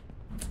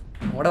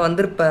 அவட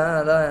வந்திருப்பேன்,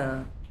 அதான்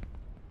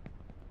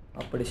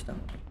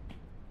அப்படிச்சிட்டாங்க.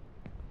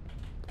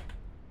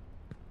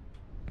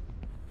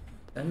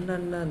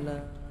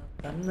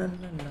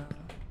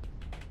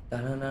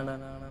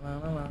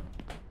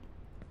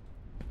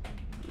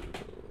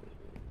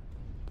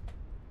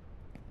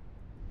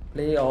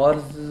 Play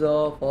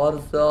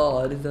Forza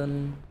Horizon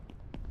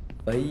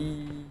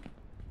 5.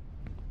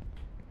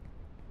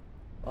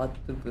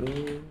 பார்த்து ப்ரோ.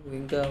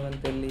 எங்க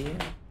அவன் தெரியலையே.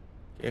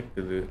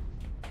 கேக்குது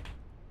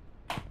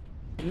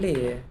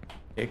இல்லையே.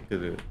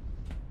 கேக்குது.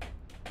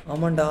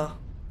 ஆமாண்டா.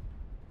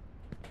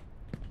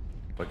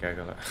 இப்போ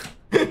கேட்கல.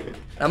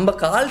 நம்ம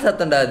கால்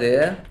சத்தம்டா அது.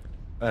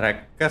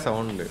 ரெக்க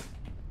சவுண்டு.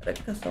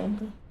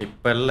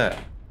 இப்போ இல்லை,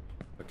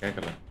 இப்போ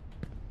கேட்கல.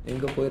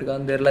 எங்கே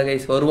போயிருக்கான்னு தெரியல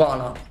கைஸ்.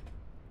 வருவானா?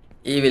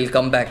 He will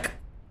come back.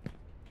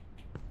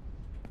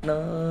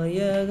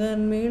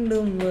 நாயகன்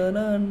மீண்டும்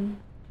வரான்.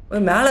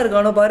 மேலே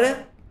இருக்கானோ பாரு.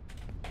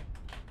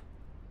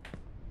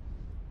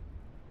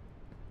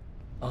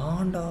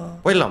 ஆண்டா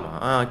போயிடலாமா?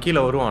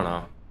 கீழே வருவானா?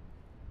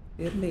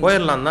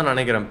 போயிடலாம் தான்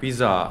நினைக்கிறேன்.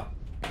 பீஸா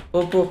போ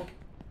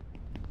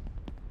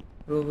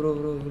ப்ரோ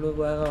இவ்வளோ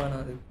வேக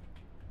வேணாம் அது.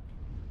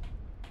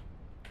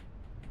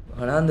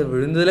 ஆனால் அந்த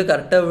விழுந்ததில்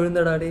கரெக்டாக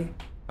விழுந்தடாடே.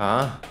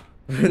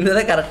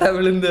 விழுந்ததில் கரெக்டாக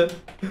விழுந்த.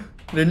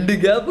 2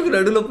 கேப்புக்கு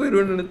நடுவில்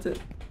போயிடுவேன்னு நினச்சேன்.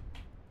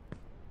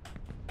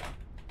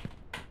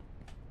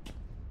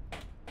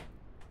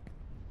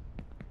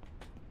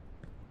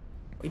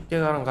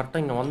 வைத்தியகாரன்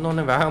கரெக்டாக இங்கே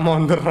வந்தோடனே வேகமாக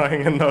வந்துடுறான்.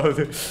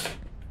 எங்கேருந்தாவது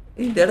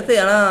இந்த இடத்த.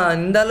 ஏன்னா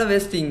இந்த ஆள்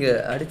வேஸ்ட் இங்கே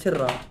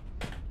அடிச்சிடுறான்.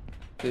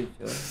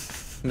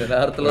 இந்த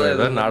நேரத்தில் தான்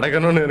ஏதோ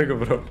நடக்கணும்னு இருக்கு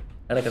ப்ரோ.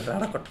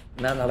 நடக்கட்டும்.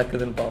 என்ன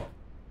நடக்குதுன்னு பாவம்.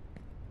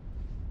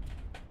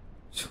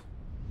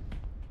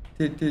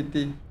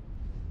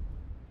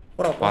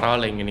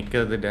 பரவாயில்ல, இங்கே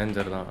நிற்கிறது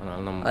டேஞ்சர் தான். அதனால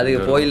நம்ம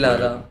அதுக்கு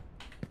போயிடலாம்.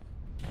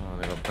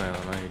 அதுக்கப்புறம்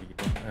எதனா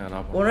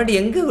இடிக்கிட்டோம். முன்னாடி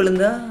எங்கே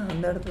விழுந்தா?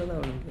 அந்த இடத்துல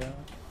தான் விழுந்தியா?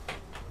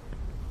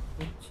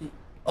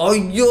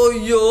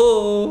 ஐயோ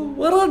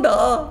வரான்டா.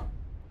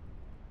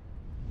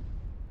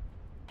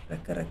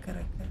 ரெக்க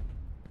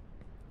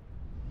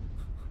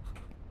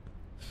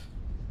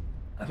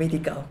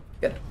அமைதிக்கா.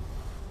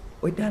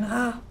 போயிட்டானா?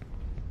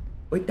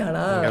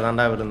 இங்கே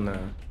தாண்டா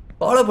விழுந்தேன்.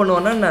 ஃபாலோ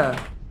பண்ணுவானா என்ன?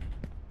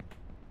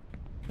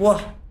 வா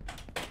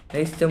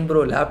நைஸ் ஜம்ப்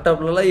ப்ரோ.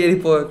 லேப்டாப்லலாம் ஏறி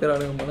போக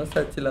வைக்கிறானுங்க.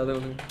 மனசாட்சி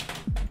இல்லாதவனுங்க.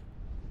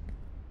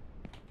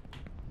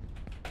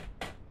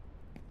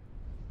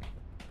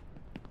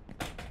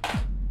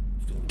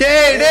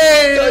 டேய்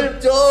டேய்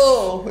அச்சோ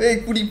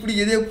ஏய் புடி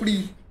எதே புடி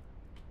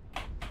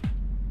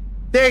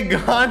டேய்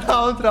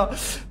காண்டாவுதுடா.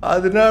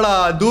 அதுனாடா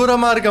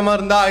தூரமா இருக்க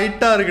மாதிரி இருந்தா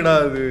ஹைட்டா இருக்குடா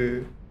அது.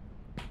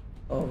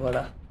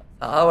 ஓடா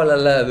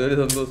சாவலல்ல அது ஒரு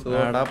சந்தோஷம்.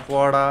 அடா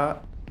போடா.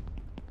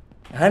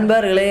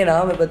 ஹேண்ட்பேர்களே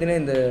நாம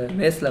பார்த்தீங்கன்னா இந்த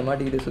மேஸ்ல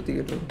மாட்டிக்கிட்டு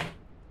சுத்திக்கிட்டு இருக்கோம்.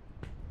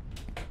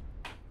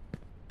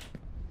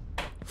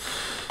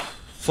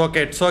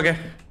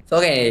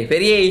 ஓகே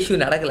பெரிய இஷ்யூ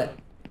நடக்கல.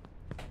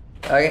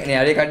 ஓகே நீ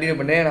அப்படியே கண்டினியூ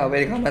பண்ணு, நான்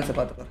போய் கமெண்ட்ஸை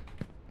பார்த்துக்கிறேன்.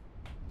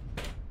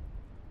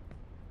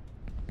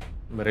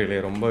 மறையிலே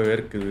ரொம்ப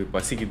வேர்க்குது,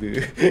 பசிக்குது.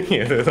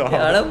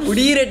 ஆனால்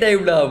முடிகிற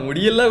டைம்டா,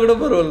 முடியெல்லாம் கூட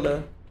பரவாயில்ல.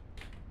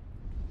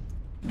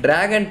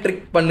 டிராகன்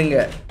ட்ரிக் பண்ணுங்க,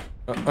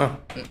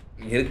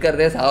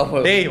 இருக்கிறதே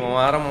சாப்பிடும். டேய்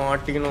வர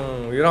மாட்டிக்கணும்,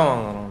 உயிரா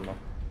வாங்குறோம்டா.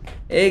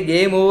 ஏய்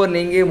கேம் ஓவர்,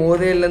 நீங்கள்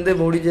மோதையிலேருந்து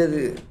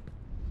முடிஞ்சது.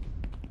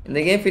 இந்த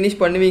கேம்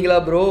ஃபினிஷ் பண்ணுவீங்களா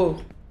ப்ரோ?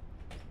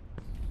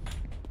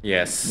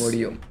 எஸ்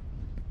முடியும்.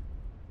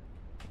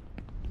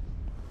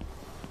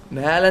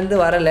 மேலேருந்து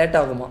வர லேட்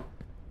ஆகுமா?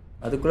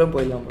 அதுக்குள்ளே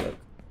போயிடலாம் போல.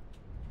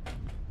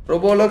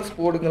 ரோபோலக்ஸ்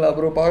போடுங்களா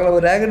ப்ரோ பார்க்கலாம்.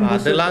 டிராகன்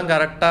அதெல்லாம்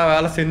கரெக்டாக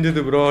வேலை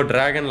செஞ்சுது ப்ரோ.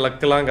 டிராகன்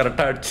லக்கெல்லாம்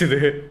கரெக்டாக அடிச்சுது.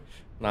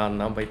 நான்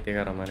தான்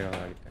பைத்தியக்கார மாதிரி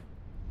விளையாடிட்டேன்.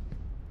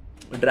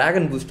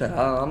 டிராகன்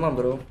பூஸ்டரா? ஆமாம்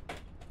ப்ரோ.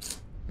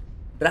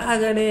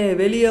 டிராகனே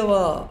வெளியே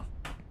வா.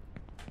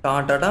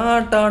 டான்டடா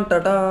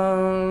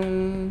டான்டடான்.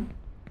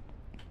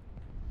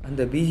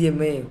 அந்த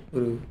பிஜிஎம்ஏ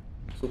ஒரு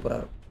சூப்பராக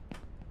இருக்கும்.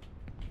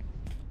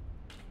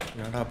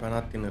 என்னடா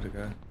பெனாத்தின்னு இருக்க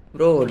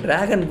ப்ரோ?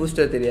 டிராகன்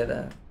பூஸ்டர்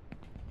தெரியாதா?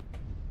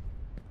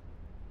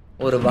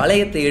 ஒரு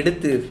வளையத்தை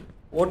எடுத்து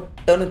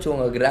ஓட்டன்னு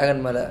வச்சுக்கோங்க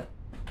டிராகன் மேலே,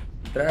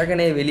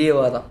 டிராகனே வெளியே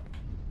வாதான்.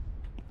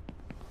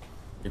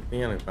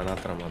 இப்பயும் எனக்கு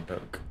பெனாத்திர மாதிரி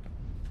இருக்கு.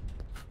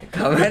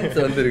 கமெண்ட்ஸ்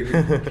வந்துருக்கு.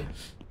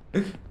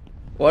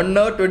 1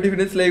 hour 20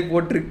 minutes லைவ்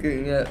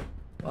போட்டிருக்குங்க.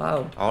 வா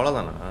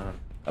அவ்வளோதானா?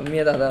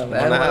 கம்மியாக தான்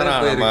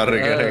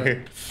வேறு.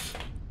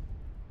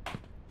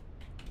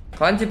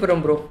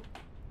 Kanchipuram bro.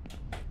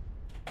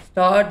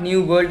 Start new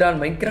world on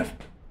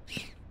Minecraft.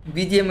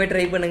 BGMI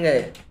try பண்ணுங்க.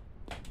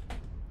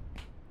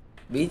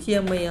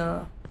 பிஜிஎம்ஐயா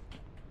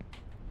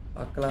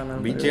பார்க்கலாம்.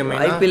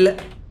 வாய்ப்பு இல்லை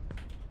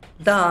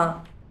தான்.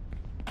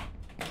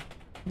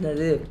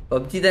 என்னது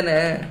பப்ஜி தானே?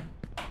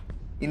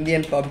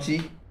 Indian PUBG.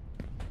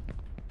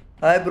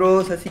 Hi bro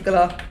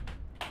Sasikala.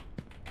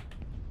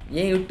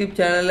 ஏன் யூடியூப்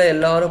சேனலில்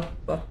எல்லாரும்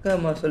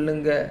பக்கமாக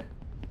சொல்லுங்க.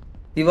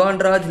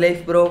 திவான்ராஜ்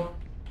லைஃப் ப்ரோ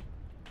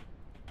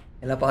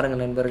எல்லாம்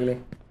பாருங்கள் நண்பர்களே.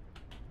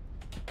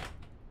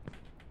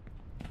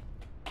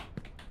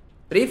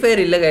 ஃப்ரீ ஃபயர்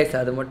இல்லை கைஸ்,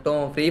 அது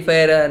மட்டும். ஃப்ரீ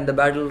ஃபயரை இந்த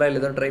பேட்டில் ராயல்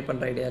எதுவும் ட்ரை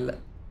பண்ணுற ஐடியா இல்லை.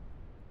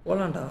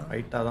 போகலான்டா.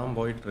 ஹைட்டாக தான்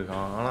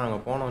போயிட்டுருக்கான். ஆனால் அங்கே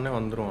போனோடனே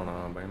வந்துடுவானா?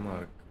 பயமாக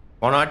இருக்கு.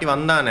 போன வாட்டி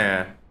வந்தானே,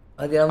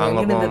 அது அங்கே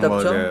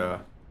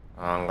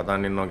அங்கே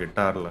தான் நின்னோம்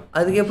கிட்டாரில்.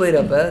 அதுக்கே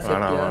போயிடப்ப.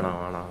 வேணாம் வேணாம்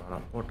வேணாம்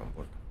வேணாம் போட்டோம்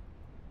போட்டோம்.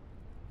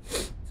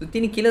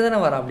 சுற்றி நீ கீழே தானே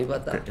வரான் அப்படி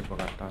பார்த்தா. இப்போ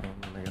கரெக்டாக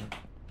நினைக்கிறேன்.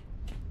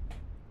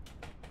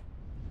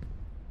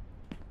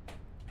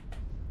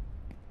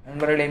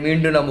 நண்பர்களே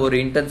மீண்டும் நம்ம ஒரு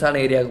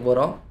இன்டென்ஸான ஏரியாவுக்கு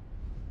போகிறோம்.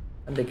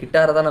 அந்த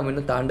கிட்டாரை தான் நம்ம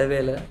இன்னும் தாண்டவே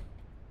இல்லை.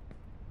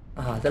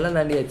 அதெல்லாம்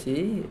தாண்டியாச்சு.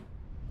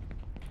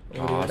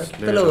 ஒரு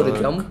இடத்துல ஒரு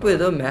ஜம்ப்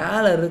ஏதோ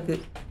மேலே இருக்கு.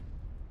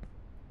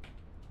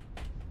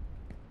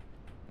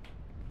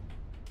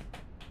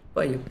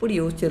 இப்போ எப்படி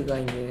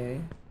யோசிச்சிருக்காங்க?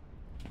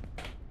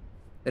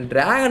 இந்த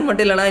டிராகன்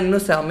மட்டும் இல்லைனா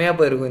இன்னும் செம்மையாக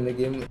போயிருக்கும் இந்த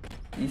கேம்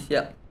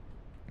ஈஸியாக.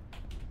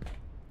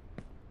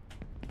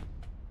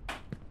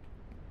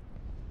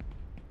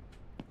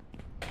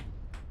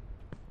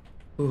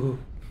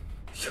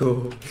 ஷோ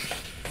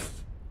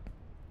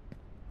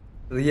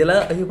ரியலா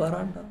ஐயோ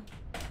வரான்டா.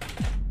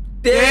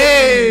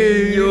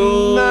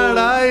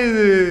 என்னடா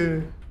இது?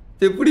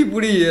 எப்படி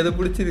புடி அதை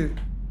பிடிச்சிரு.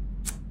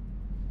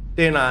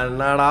 டேய் நான்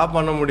என்னடா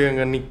பண்ண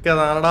முடியுங்க? நிக்க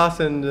தானடா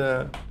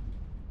செஞ்சேன்.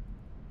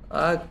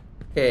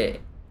 ஓகே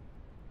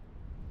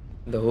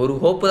இந்த ஒரு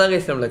ஹோப்பு தான்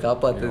கைஸ் நம்மளை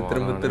காப்பாத்து.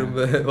 திரும்ப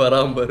திரும்ப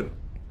வராம பாரு.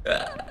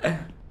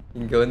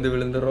 இங்க வந்து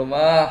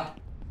விழுந்துடுறோமா?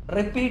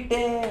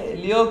 ரிப்பீட்டே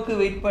லியோக்கு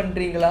வெயிட்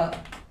பண்றீங்களா?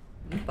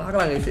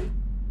 பார்க்கலாம் கைஸ்.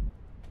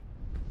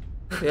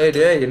 டேய்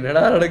டேய்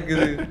என்னடா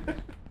நடக்குது?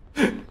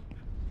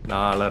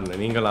 நான்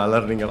அலர்னேன், நீங்கள்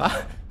அலர்னீங்களா?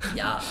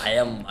 யா ஐ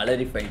அம்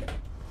அலரிஃபைட்.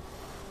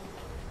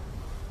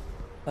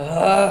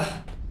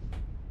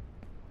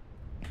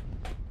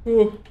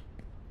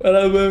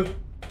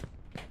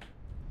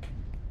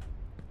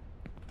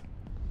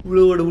 உள்ள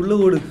ஓடு உள்ள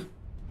ஓடு.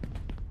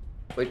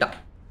 போயிட்டான்.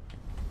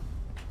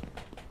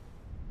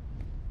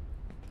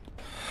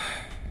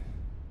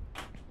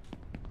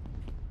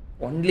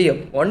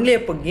 ஒன்லி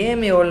இப்போ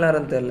கேம் எவ்வளோ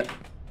நேரம் தெரியல.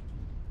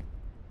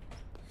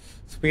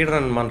 ஸ்பீட்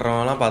ரன்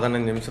பண்ணுறவங்களாம்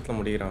 15 நிமிஷத்தில்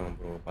முடிக்கிறாங்க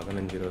ப்ரோ.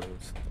 15-20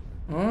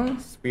 நிமிஷம்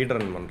ஸ்பீட்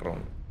ரன்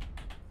பண்ணுறவங்க.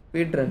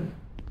 ஸ்பீட் ரன்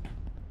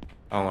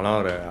அவங்களாம்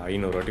ஒரு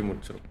 500 வாட்டி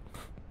முடிச்சிடும்.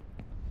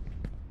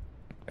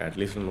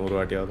 At least 100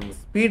 வாட்டியாவது.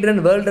 Speed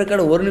run world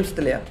record 1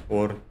 நிமிஷத்துலையா?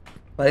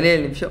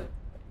 17 நிமிஷம்.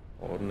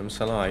 1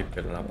 நிமிஷம்லாம் வாய்ப்பு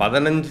இல்லை. நான்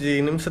 15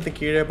 நிமிஷத்துக்கு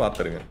கீழே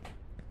பார்த்துருக்கேன்.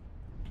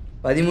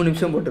 13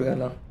 நிமிஷம்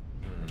போட்டிருக்காங்க.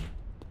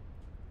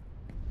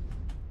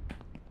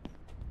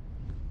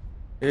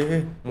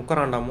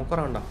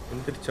 முக்கறான்டா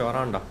எந்திரிச்சு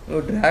வரான்டா.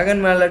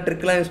 டிராகன் மேலே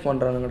ட்ரிக்லாம் யூஸ்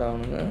பண்ணுறானுங்கடா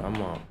அவனுங்க.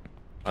 ஆமாம்,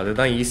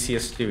 அதுதான்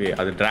ஈஸியஸ்ட் வே.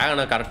 அது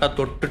டிராகனை கரெக்டாக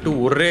தொட்டுட்டு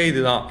ஒரே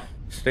இதுதான்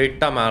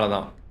ஸ்ட்ரெயிட்டாக மேலே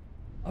தான்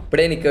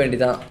அப்படியே நிற்க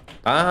வேண்டியதான்.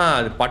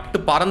 அது பட்டு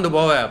பறந்து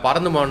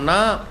போனா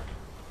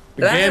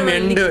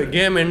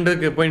கேம்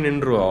எண்டுக்கு போய்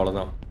நின்றுவோம்,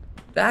 அவ்வளோதான்.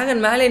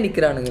 டிராகன் மேலே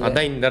நிற்கிறானுங்க.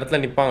 அதான் இந்த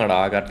இடத்துல நிற்பாங்கடா,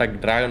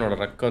 கரெக்டாக டிராகனோட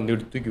ரெக்க வந்து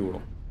எடுத்து தூக்கி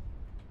விடும்.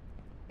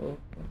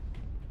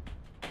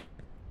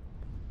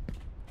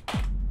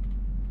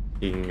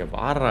 இங்க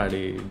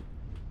பாடுறாடி.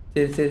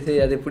 சரி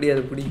அது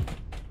எப்படி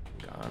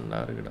காண்டா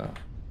இருக்குடா.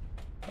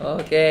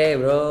 ஓகே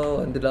ப்ரோ,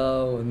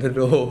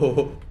 வந்துட்டோம்.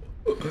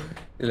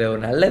 இல்லை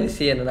ஒரு நல்ல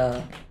விஷயம் என்னன்னா,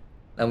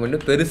 நம்ம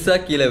இன்னும்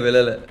பெருசாக கீழே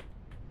விழலை.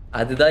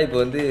 அதுதான் இப்போ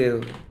வந்து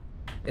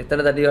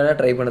எத்தனை தட்டி வேணால்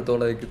ட்ரை பண்ண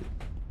தோண வைக்குது.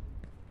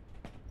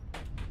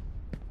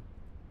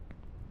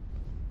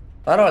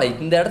 பரவாயில்ல,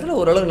 இந்த இடத்துல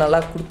ஓரளவுக்கு நல்லா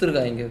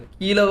கொடுத்துருக்காங்க.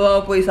 கீழேவா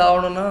போய்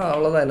சாகணும்னா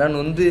அவ்வளோதான்,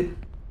 எல்லான்னு வந்து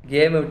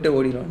கேமை விட்டு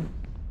ஓடிடுவாங்க.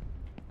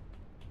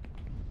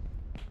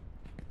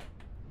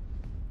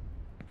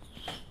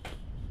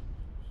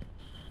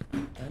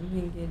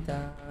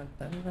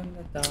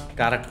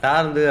 கரெக்டா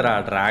இருந்து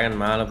டிராகன்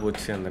மேல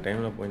போச்சு, அந்த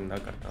டைம்ல போயிருந்தா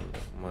கரெக்டா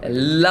இருந்தது.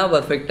 எல்லாம்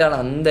பர்ஃபெக்டான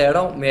அந்த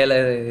இடம் மேல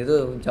ஏதோ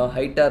கொஞ்சம்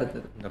ஹைட்டா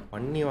இருக்குது. இந்த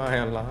பண்ணி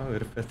வாயெல்லாம்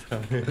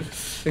வெறுப்பேத்துறாங்க.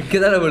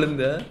 இங்கதானே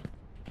விழுந்த.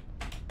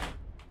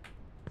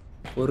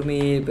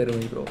 பொறுமையே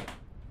பெருமை ப்ரோ.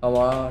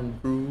 அவான்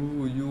ப்ரூ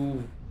யூ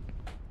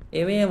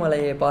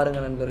இமயமலையை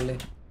பாருங்க நண்பர்களே.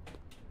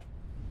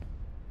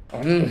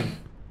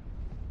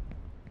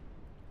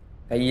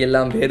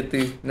 கையெல்லாம்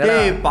பேர்த்து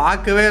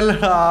பார்க்கவே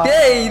இல்லடா.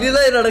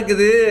 இதுதான்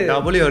நடக்குது.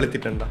 டபுள்யூ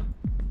அழுத்திட்டேன்டா,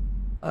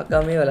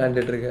 பார்க்காமே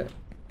விளையாண்டுட்டு இருக்க.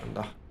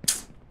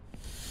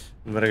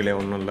 நண்பர்களே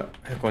ஒன்றும் இல்லை,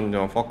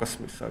 கொஞ்சம் ஃபோக்கஸ்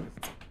மிஸ்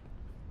ஆகுது.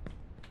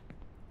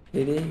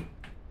 சரி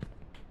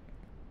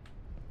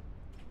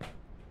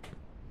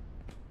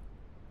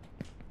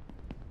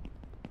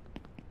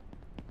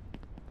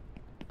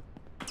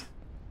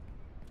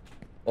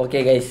ஓகே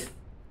கைஸ்,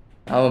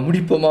 அவன்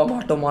முடிப்போமா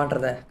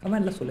மாட்டோமான்றத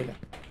கமெண்ட்ல சொல்லுங்க.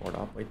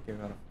 போடா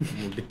பைத்தியக்காரன்,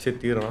 முடிச்சே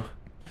தீரணும்.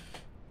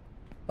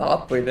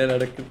 பாப்போம் என்ன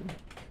நடக்குது.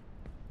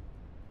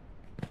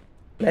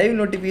 லைவ்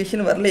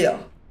நோட்டிஃபிகேஷன் வரலையா?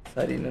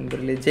 சரி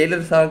நண்பர்களே,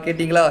 ஜெயிலர் சாங்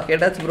கேட்டிங்களா?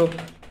 கேட்டாச்சு ப்ரோ.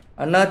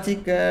 அண்ணாச்சி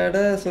கேட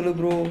சொல்லு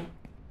ப்ரோ.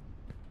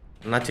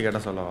 அண்ணாச்சி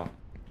கேட்ட சொல்லவா?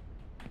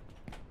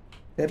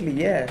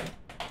 தெரியலையே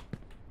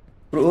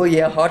ப்ரோ.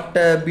 என் ஹார்ட்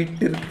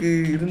பீட்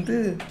இருந்து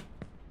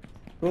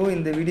ப்ரோ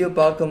இந்த வீடியோ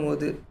பார்க்கும்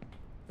போது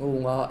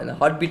இந்த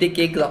ஹார்ட் பீட்டே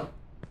கேட்குதான்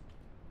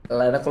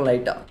எனக்கும்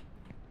லைட்டா.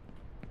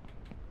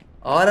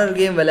 ஆர்ஆர்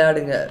கேம்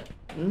விளையாடுங்க.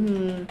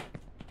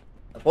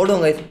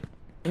 போடுவோங்க.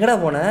 எங்கடா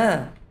போன?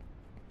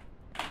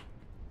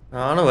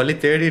 நானும் வழி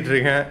தேடிட்டு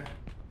இருக்கேன்.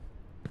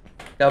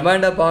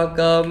 கமாண்டை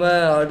பார்க்காம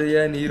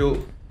ஆடுய நீரோ.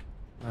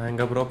 நான்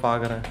எங்க ப்ரோ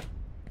பார்க்குறேன்.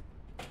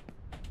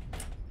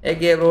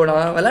 ஏகே ப்ரோ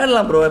நான்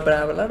விளையாடலாம் ப்ரோ. இப்போ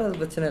நான்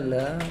விளையாடுறது பிரச்சனை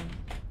இல்லை,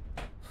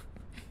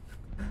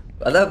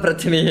 அதான்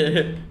பிரச்சனையே.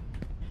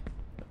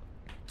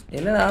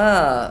 என்னன்னா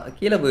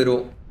கீழே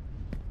போயிடும்.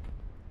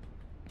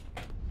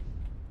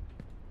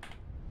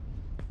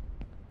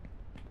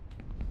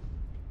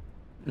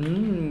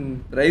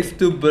 Rice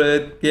to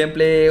game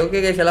play. Okay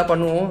guys, எல்லாம்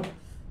பண்ணுவோம்.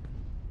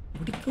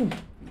 பிடிக்கும்.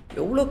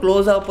 எவ்வளோ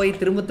க்ளோஸாக போய்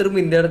திரும்ப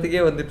இந்த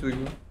இடத்துக்கே வந்துட்டு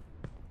இருக்கு.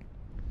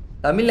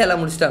 தமிழ்ல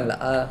எல்லாம் முடிச்சிட்டாங்களா?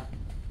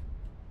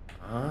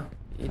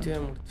 இதே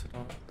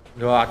முடிச்சிட்டோம்.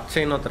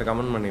 அக்ஷய்னு ஒருத்தர்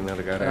கமெண்ட் பண்ணின்னு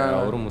இருக்காரு,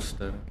 அவரும்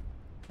முடிச்சிட்டாரு.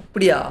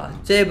 அப்படியா?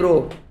 சரி ப்ரோ,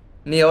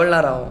 நீ எவ்வளோ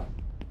நேரம் ஆகும்?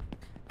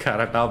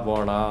 கரெக்டாக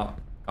போனால்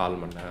 4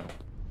 மணி நேரம்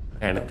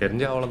எனக்கு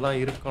தெரிஞ்சு அவ்வளோதான்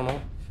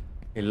இருக்கணும்.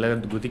 இல்லை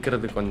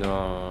குதிக்கிறது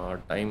கொஞ்சம்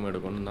டைம்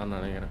எடுக்கணும்னு தான்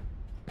நினைக்கிறேன்.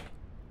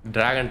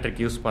 டிராகன்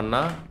ட்ரிக் யூஸ்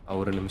பண்ணால்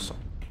 1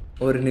 நிமிஷம்.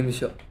 1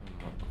 நிமிஷம்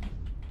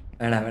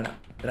வேணாம்.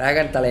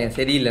 டிராகன் தலையன்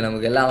சரியில்லை,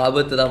 நமக்கு எல்லாம்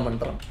ஆபத்து தான்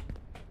பண்ணுறோம்.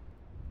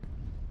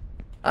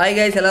 ஹாய்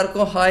கைஸ்,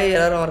 எல்லாருக்கும் ஹாய்.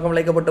 எல்லாரும் வணக்கம்.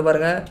 லைக் போட்டு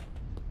பாருங்க.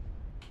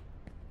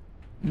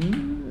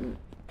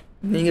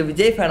 நீங்கள்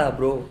விஜய் ஃபேனா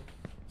ப்ரோ?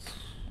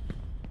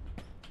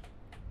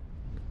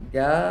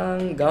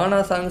 கானா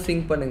சாங்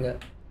சிங் பண்ணுங்க.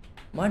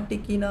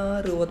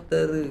 மாட்டிக்கினாரு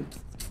ஒருத்தர்,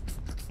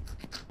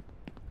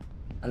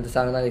 அந்த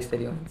சாங் தான் கைஸ்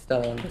தெரியும்.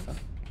 இன்ஸ்டாவில் வந்த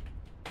சாங்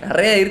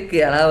நிறைய இருக்கு,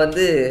 ஆனால்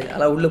வந்து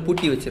அதெல்லாம் உள்ள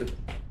பூட்டி வச்சிருக்கு.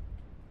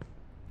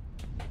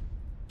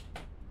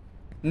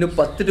 இன்னும்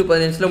 10 to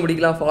 15 நிமிஷத்தில்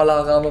முடிக்கலாம், ஃபாலோ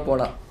ஆகாமல்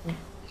போனால்.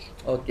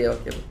 ஓகே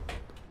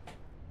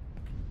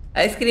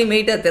ஐஸ்கிரீம்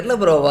வெயிட்டா தெரில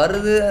ப்ரோ.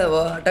 வருது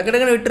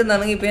டக்குன்னு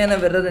விட்டுருந்தானுங்க, இப்போ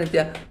ஏன் வர்றது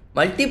நித்யா?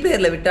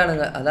 மல்டிப்ளேயரில்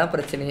விட்டானுங்க, அதான்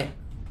பிரச்சனையே.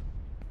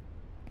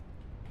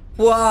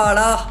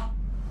 வாடா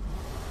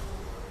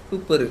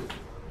சூப்பரு,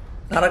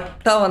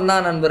 கரெக்டாக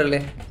வந்தான் நண்பர்களே.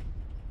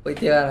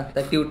 போய்த்தியா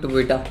தட்டி விட்டு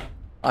போயிட்டான்.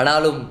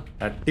 ஆனாலும்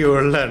தட்டி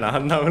விடல,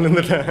 நான் தான்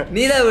விழுந்துட்டேன்.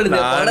 நீ தான்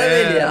விழுந்த,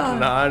 படவே இல்லையா?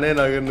 நானே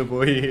நகர்ந்து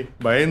போய்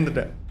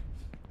பயந்துட்டேன்.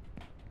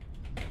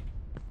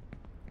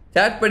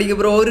 சாட் படிக்க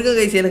ப்ரோ இருக்கு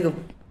கைஸ். எனக்கு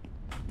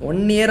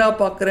 1 இயராக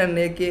பார்க்குறேன்.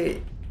 நேக்கே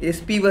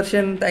எஸ்பி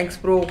வெர்ஷன் தேங்க்ஸ்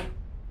ப்ரோ.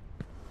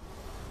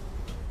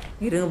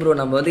 இருங்க ப்ரோ,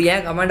 நம்ம வந்து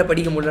ஏன் கமெண்டை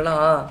படிக்க முடியலன்னா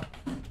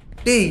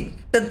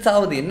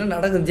சாவுது. என்ன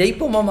நடக்குது?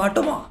 ஜெயிப்போமா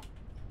மாட்டோமா?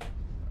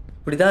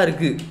 இப்படி தான்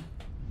இருக்குது.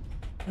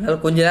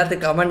 அதனால் கொஞ்ச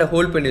நேரத்துக்கு கமெண்டை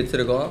ஹோல்ட் பண்ணி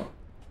வச்சுருக்கோம்,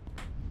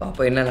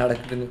 பாப்பா என்ன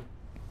நடக்குதுன்னு.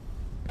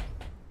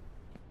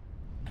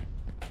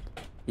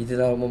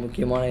 இதுதான் ரொம்ப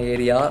முக்கியமான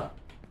ஏரியா.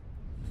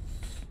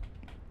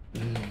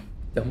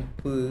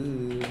 ஜம்ப்பு.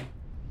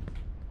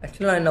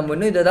 ஆக்சுவலாக நம்ம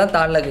இன்னும் இதை தான்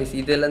தாண்டல கைஸ்.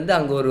 இதுலேருந்து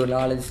அங்கே ஒரு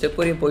 4-5 ஸ்டெப்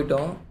வரையும்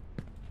போயிட்டோம்.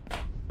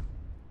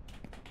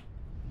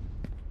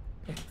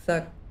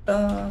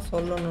 எக்ஸாக்டாக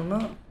சொல்லணும்னா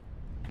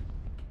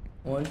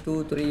 1 2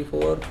 3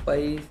 4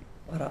 5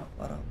 வரா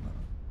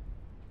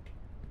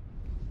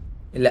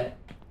இல்லை.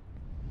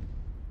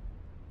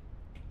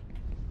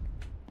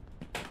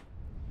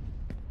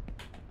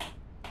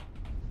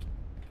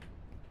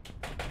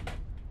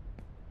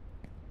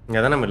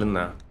 இங்கே தானே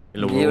விழுந்தேன்.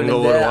 இல்லை உங்க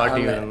ஒரு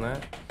வாட்டி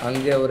விழுந்தேன்.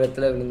 அங்கே ஒரு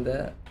இடத்துல விழுந்த.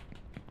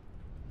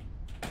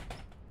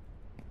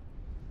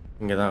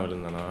 இங்கே தான்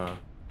விழுந்தேனா?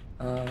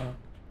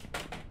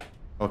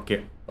 Okay,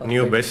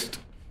 new best.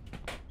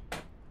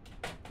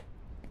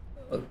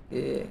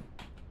 Okay,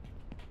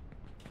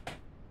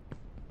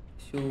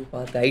 shoe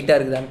பார்த்து ஹைட்டாக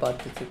இருக்குதான்னு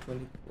பார்த்து செக்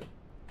பண்ணி.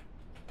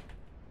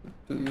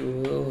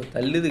 ஐயோ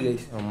தள்ளுது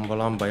கைஸ்.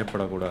 ரொம்பலாம்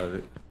பயப்படக்கூடாது,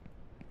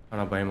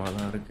 ஆனால் பயமாக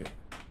தான் இருக்கு.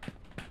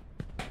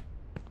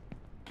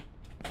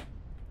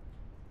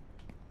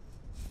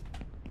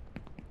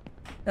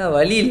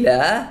 வழி இல்லை.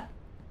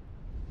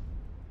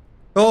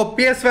 ஓ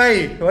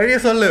PS5 வழியை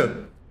சொல்லு.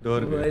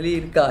 வழி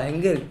இருக்கா?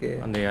 எங்கே இருக்கு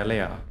அந்த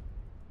இலையா?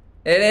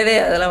 ஏ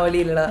அதெல்லாம் வழி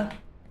இல்லைடா.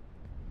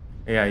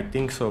 I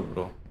think so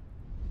bro.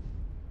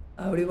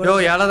 அப்படி யோ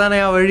இலை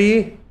தானேயா வழி?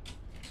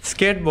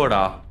 ஸ்கேட்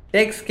போர்டா?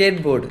 Take skate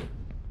board.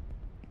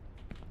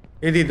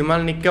 இது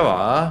மேலே நிற்கவா?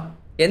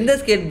 எந்த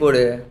ஸ்கேட்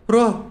போர்டு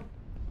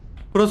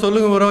ப்ரோ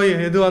சொல்லுங்க ப்ரோ,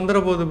 எது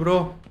வந்துட போகுது ப்ரோ?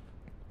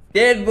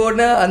 ஸ்கேட்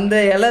போர்டுனா அந்த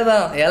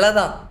இலை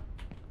தான்.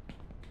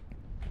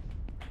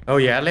 ஓ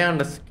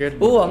இலையாண்ட ஸ்கேட்.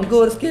 ஓ அங்கே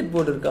ஒரு ஸ்கேட்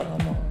போர்டு இருக்கா?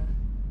 ஆமாம்.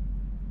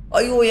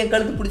 ஐயோ என்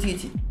கழுத்து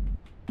பிடிச்சிக்கிச்சு.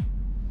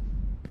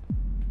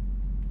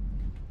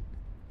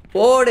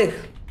 போடு.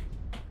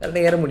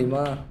 கரெக்டாக ஏற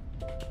முடியுமா?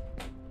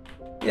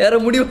 ஏற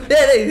முடியும்.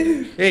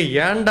 ஏய்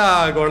ஏன்டா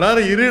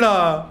கொண்டாரு இருடா.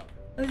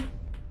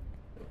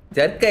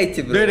 ஜர்க்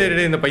ஆயிடுச்சு ப்ரோ.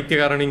 டேய் இந்த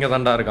பைத்தியக்காரன் நீங்க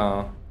தான்டா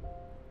இருக்கான்.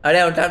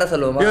 அடே அவன் டாடா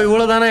சொல்லுவோமா? ஐயோ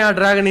இவ்வளோதானே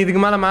டிராகன்,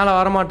 இதுக்கு மேலே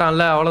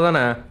வரமாட்டான்ல,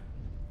 அவ்வளோதானே.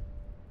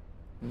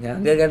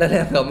 அங்கே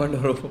கேட்டாலே கமெண்ட்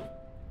வரும்.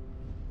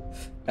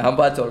 நான்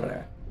பார்த்து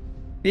சொல்கிறேன்.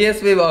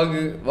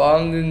 PS5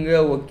 வாங்குங்க.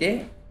 ஓகே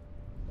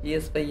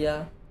PS5யா?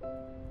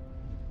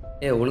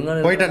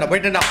 ஒழுங்கான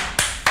போயிட்டேன்டா.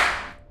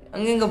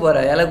 அங்கே எங்கே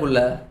போகிற? இலைக்குள்ள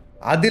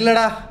அது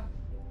இல்லைடா.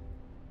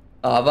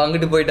 அவன்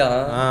அங்கிட்டு போயிட்டான்.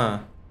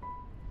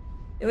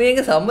 இவன்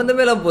எங்கே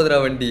சம்மந்தமே எல்லாம் போதுடா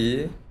வண்டி.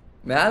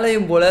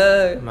 மேலையும் போல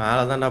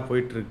மேலே தான்டா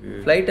போயிட்டு இருக்கு.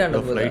 ஃப்ளைட் ஆண்ட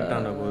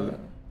போகுது.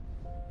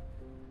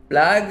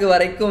 ஃப்ளாக்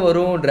வரைக்கும்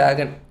வரும்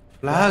டிராகன்.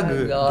 ஃப்ளாக்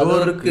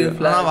இருக்கு.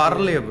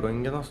 வரலையே ப்ரோ,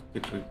 இங்கே தான்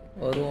சுற்றிட்டு இருக்கு.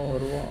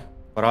 வருவோம்.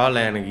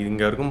 பரவாயில்ல, எனக்கு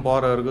இங்கே இருக்கும்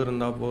போகிற வரைக்கும்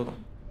இருந்தால் போதும்.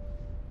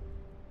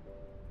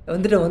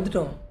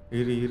 வந்துட்டோம்.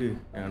 இரு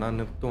ஏன்னா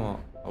நிறுத்துவான்,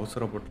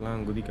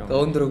 அவசரப்பட்டுலாம் குதிக்க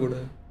கவுந்துடக்கூட.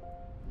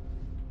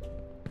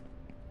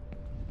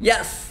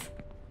 எஸ்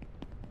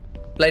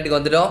ஃப்ளைட்டுக்கு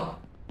வந்துட்டோம்.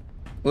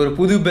 ஒரு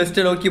புது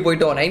பெஸ்ட்டை நோக்கி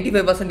போயிட்டோம்.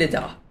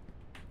 95%.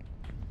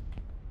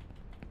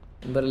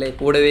 நண்பர்களே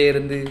கூடவே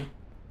இருந்து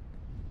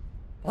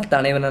பார்த்த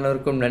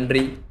அனைவருக்கும்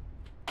நன்றி.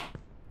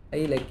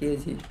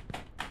 லக்கேஜி.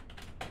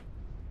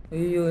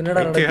 ஐயோ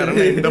என்னடா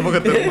நடக்குது? இந்த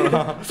பக்கத்துல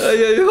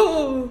ஐயோ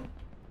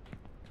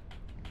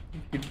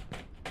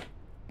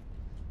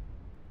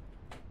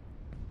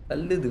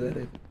தள்ளுது வேற.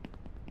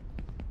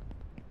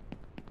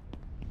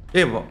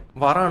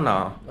 வரானா?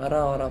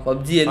 வரான்.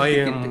 பப்ஜி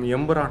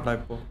எம்புறான்டா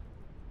இப்போ.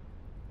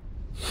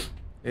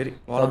 சரி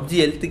பப்ஜி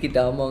ஹெல்த் கிட்ட.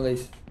 ஆமாம்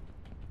கைஸ்,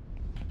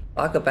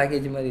 பார்க்க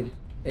பேக்கேஜ் மாதிரி.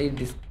 8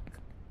 டிஸ்க்.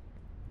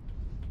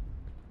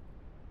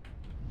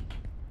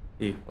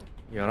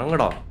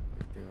 இறங்கடா.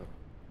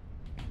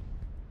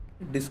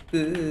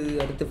 டிஸ்க்கு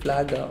அடுத்து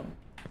ஃப்ளாகா?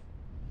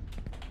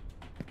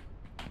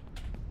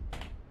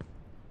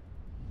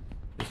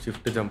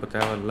 ஷிஃப்ட் ஜம்ப்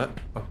தேவையில்லை.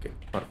 Okay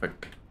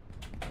perfect.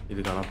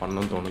 இதுக்கான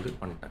பண்ணணும்னு தோணுது,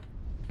 பண்ணிட்டேன்.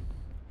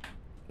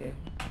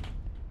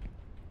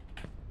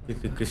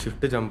 இதுக்கு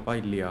ஷிஃப்ட் ஜம்பா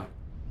இல்லையா?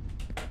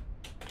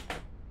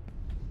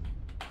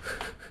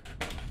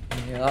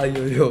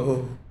 ஐயோ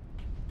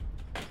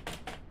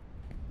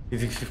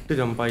இதுக்கு ஷிஃப்ட்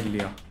ஜம்பா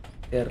இல்லையா?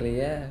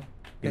 தெரியலையே.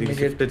 இதுக்கு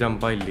ஷிஃப்ட்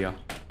ஜம்பா இல்லையா?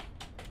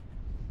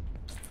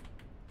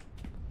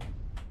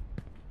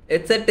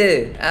 ஹெட்செட்டு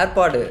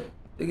ஏர்பாடு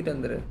தூக்கிட்டு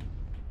வந்துரு.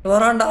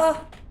 வரான்டா.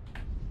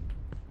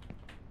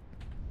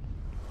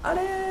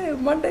 அடே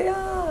மண்டையா.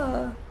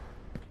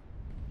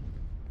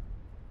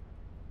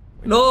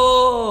 நோ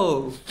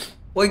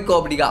போய்க்கோ.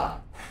 அப்படிக்கா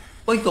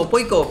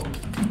போய்க்கோ.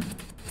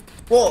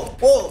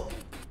 போ.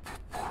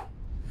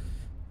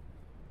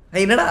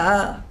 என்னடா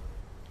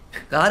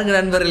காருங்க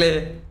நண்பர்களே,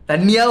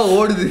 தண்ணியா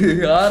ஓடுது,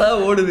 ஆறா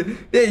ஓடுது.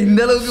 இந்த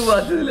அளவுக்கு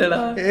பார்த்தது இல்லடா.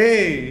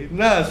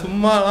 என்ன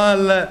சும்மாலாம்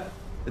இல்லை,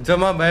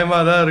 நிஜமா பயமா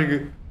தான் இருக்கு.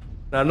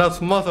 நான்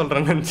சும்மா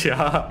சொல்றேன் நினைச்சியா?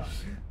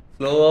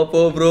 ஸ்லோவா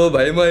போ ப்ரோ,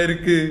 பயமா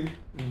இருக்கு.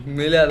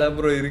 உண்மையிலே அதான்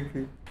ப்ரோ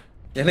இருக்கு.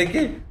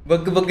 எனக்கு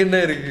பக்குன்னு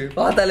தான் இருக்கு,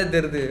 பார்த்தாலே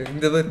தெரியுது.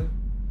 இந்த மாதிரி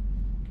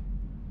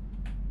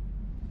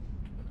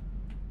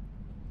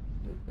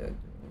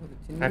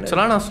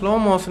ஆக்சுவலாக நான் ஸ்லோ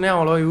மோஷனே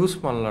அவ்வளோ யூஸ்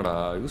பண்ணலடா,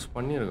 யூஸ்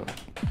பண்ணியிருக்கேன்.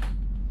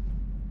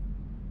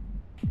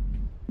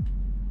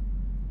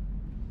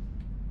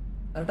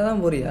 கரெக்டாக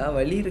தான் போறியா?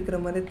 வழி இருக்கிற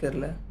மாதிரி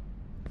தெரில.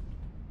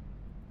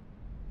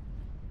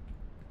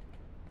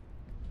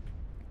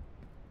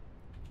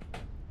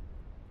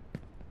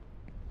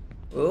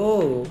 ஓ,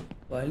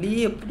 வழி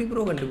எப்படி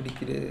ப்ரோ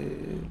கண்டுபிடிக்கிறது?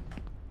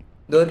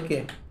 இதோ இருக்கே.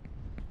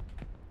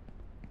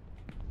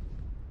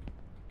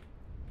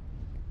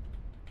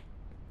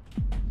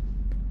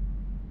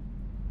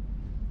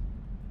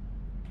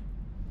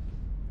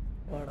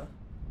 வாடா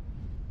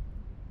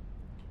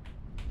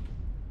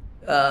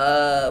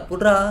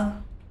புட்ரா,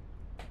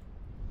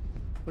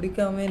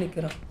 பிடிக்காமே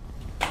நிற்கிறான்.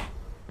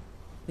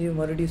 ஐயோ,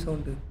 மறுபடியும்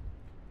சவுண்டு.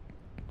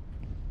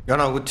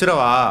 ஏன்னா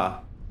உச்சிரவா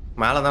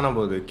மேலே தானே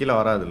போகுது, கீழே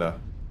வராதுல்ல.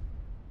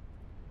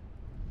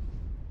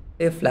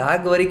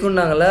 ஃப்ளாக்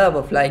வரைக்கும்னாங்களா?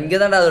 அப்போ இங்கே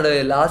தான்டா அதோட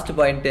லாஸ்ட்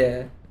பாயிண்ட்டு.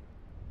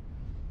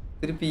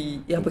 திருப்பி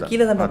அப்போ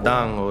கீழே தான்டா.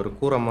 அதான் அங்கே ஒரு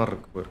கூரை மாதிரி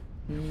இருக்கு பாரு.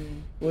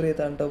 கூரையை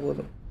தாண்டா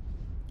போதும்.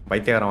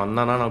 பைத்தியக்காரன்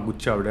வந்தானா நான்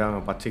குச்சி அப்படியே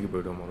அங்கே பச்சைக்கு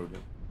போய்டுவேன்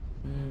மறுபடியும்.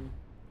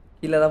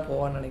 கீழே தான்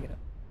போவான்னு நினைக்கிறேன்.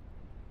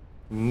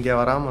 இங்கே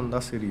வராமல்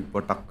இருந்தால் சரி. இப்போ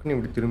டக்குன்னு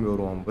இப்படி திரும்பி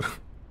வருவான் பாரு.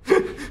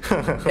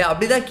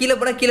 அப்படிதான் கீழே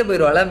போனால் கீழே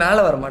போயிடுவாள்,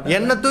 மேலே வர மாட்டேன்.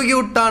 என்ன தூக்கி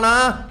விட்டானா?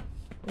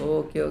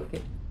 ஓகே ஓகே,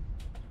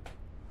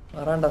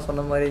 வரான்டா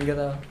சொன்ன மாதிரி. இங்கே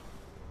தான்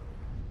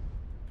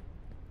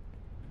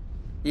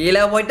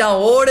கீழே போயிட்டான்.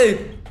 ஓடு,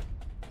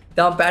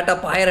 தான் பேட்டா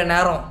பாயிற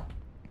நேரம்.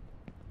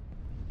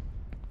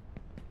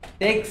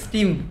 Take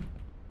steam.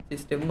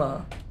 ஸ்டெம்மா?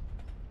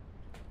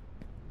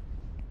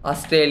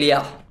 ஆஸ்திரேலியா.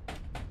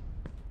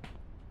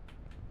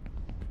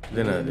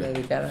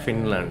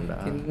 ஃபின்லாண்டா?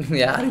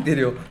 யாருக்கு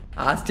தெரியும்?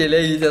 ஆஸ்திரேலியா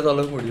ஈஸியாக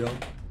சொல்ல முடியும்.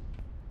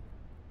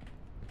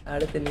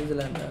 அடுத்து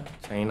நியூசிலாண்டா?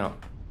 China.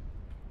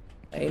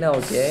 China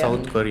okay.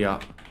 South Korea.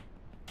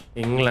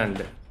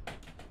 England.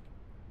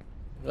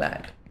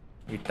 England.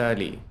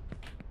 Italy.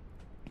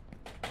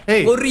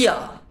 ஏய், கொரியா.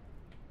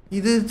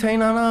 இது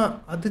சைனானா?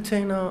 அது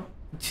சைனா?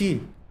 சி,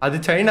 அது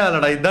சைனா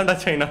இல்லடா, இதான்டா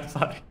சைனா.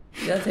 சாரி.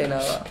 இதான்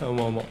சைனாவா?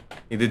 ஆமாம் ஆமாம்.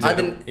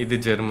 இது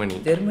ஜெர்மனி.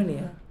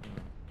 ஜெர்மனியா?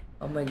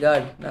 ஓ மை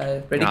காட், நான்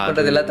ப்ரெடிக்ட்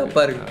பண்றது எல்லாம்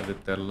தப்பா இருக்கு. அது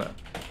தெரியல.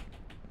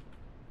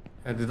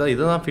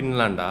 இதுதான்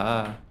ஃபின்லாண்டா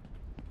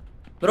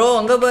ப்ரோ.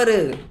 அங்க பாரு,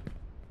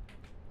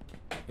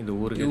 இது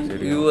ஊருக்கே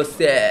தெரியும்.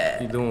 யுஎஸ்ஏ.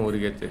 இதுவும்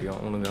ஊருக்கே தெரியும்,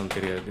 உனக்கு தான்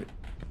தெரியாது.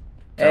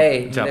 ஏய்,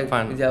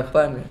 ஜப்பான்.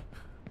 ஜப்பான்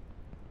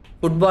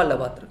ஃபுட்பால்ல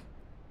பாத்துரு.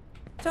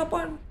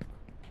 ஜப்பான்.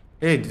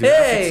 ஏய்,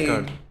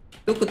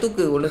 தூக்கு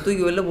தூக்கு, ஒன்று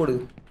தூக்கி வெளில போடு.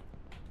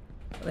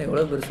 ஆனால்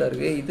எவ்வளோ பெருசாக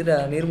இருக்குது. இதுடா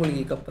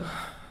நீர்மூழ்கி கப்பல்.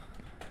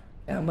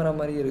 கேமரா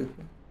மாதிரியே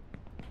இருக்கு.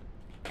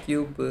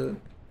 டியூப்பு,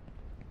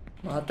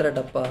 மாத்திரை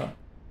டப்பா.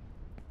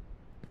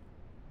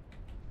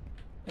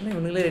 என்ன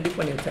இவனுங்களே ரெடி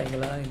பண்ணி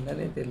வச்சாங்களா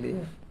என்னன்னே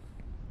தெரியலையே.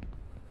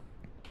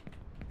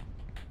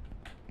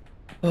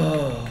 ஓ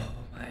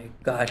மை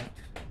காட்,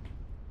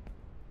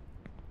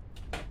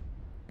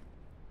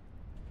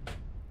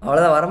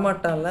 அவ்வளோதான்.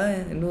 வரமாட்டான்ல,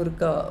 இன்னும்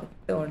இருக்கா?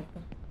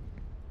 வந்துட்டான்.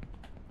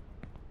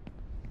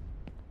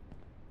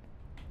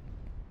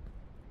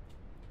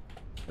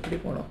 எப்படி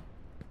போனோம்?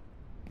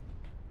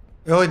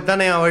 யோ,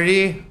 இதுதானே வழி?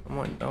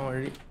 ஆமாம், இதுதான்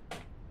வழி.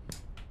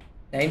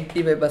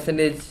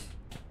 95%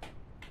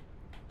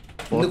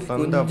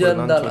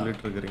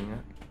 சொல்லிட்டு இருக்கிறீங்க.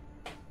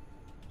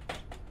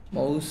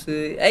 மவுஸு.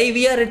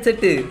 விஆர்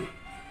ஹெட்செட்டு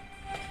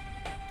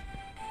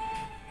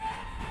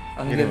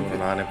அங்கே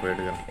நானே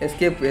போயிடுறேன்.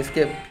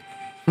 எஸ்கேப்.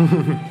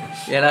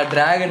 ஏன்னா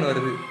டிராகன்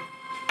வருது.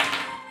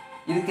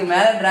 இதுக்கு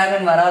மேல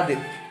டிராகன் வராது.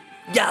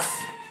 எஸ்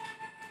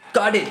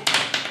காடி.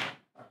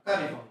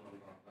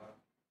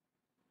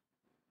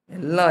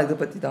 எல்லாம் இதை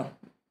பத்தி தான்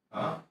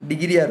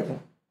டிகிரியா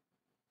இருக்கும்.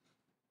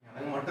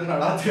 எனக்கு மட்டும்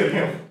நல்லா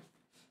தெரியும்.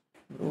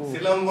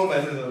 சிலம்பு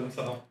மெசேஜ்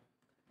வந்துச்சா?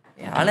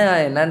 யானை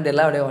என்னன்னு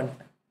தெரியல, அப்படியே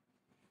வந்துட்டேன்.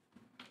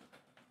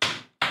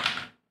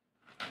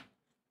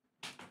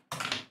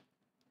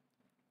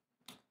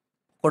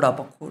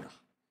 பக்கோடா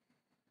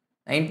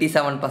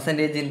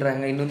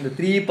 97%ன்றாங்க. இன்னும் இந்த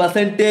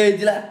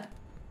 3%ல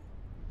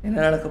என்ன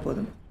நடக்க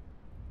போகுது?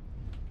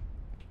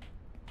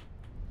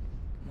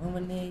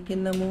 மாமனே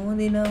என்ன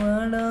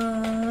மோதினவாடா,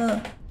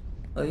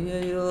 ஐயோ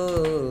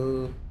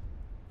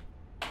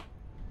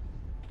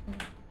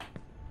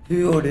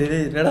ஐயோ. டே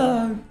என்னடா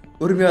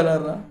பொறுமையா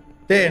விளாடுறான்?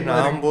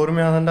 நான்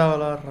பொறுமையா தான்டா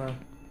விளாடுறேன்.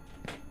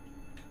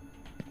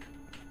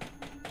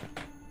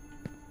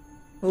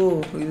 ஓ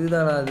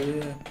இதுதானா அது?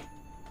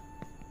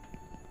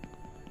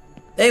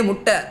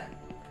 முட்டை.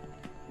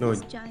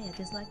 This giant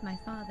is like my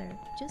father,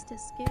 just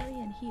as scary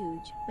and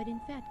huge, but in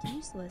fact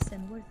useless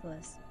and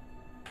worthless.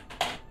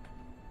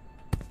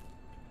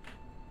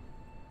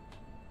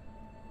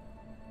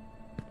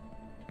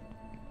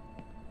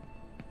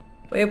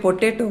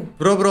 Potato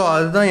bro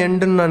அதுதான்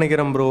எண்டுன்னு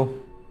நினைக்கிறேன் ப்ரோ.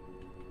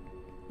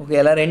 ஓகே,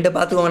 எல்லாரும் ரெண்டு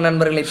பார்த்துக்கோங்க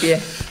நண்பர்களே. இப்பயே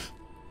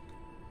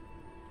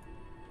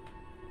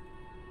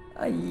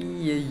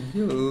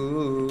ஐயோ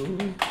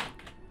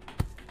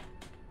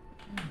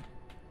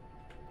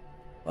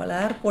பல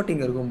ஏர்போர்ட்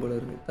இங்கே இருக்கும் போல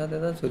இருக்கு.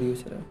 அதுதான் சொல்லி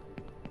வச்சுறேன்.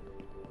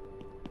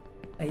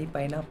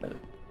 பைனாப்பிள்.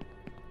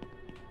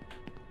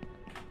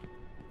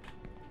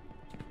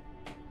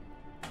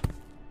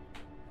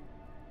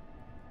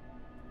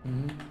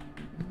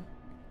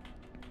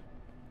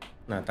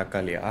 நான்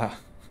தக்காளியா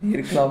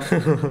இருக்கலாம்.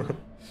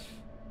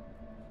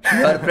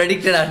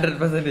 ப்ரெடிக்டட்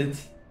 100%.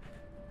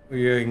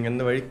 ஐயோ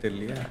இங்கேருந்து வழி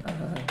தெரியலையா?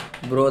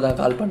 ப்ரோ தான்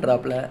கால்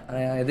பண்ணுறாப்புல.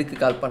 எதுக்கு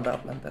கால்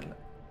பண்ணுறாப்புலன்னு தெரில.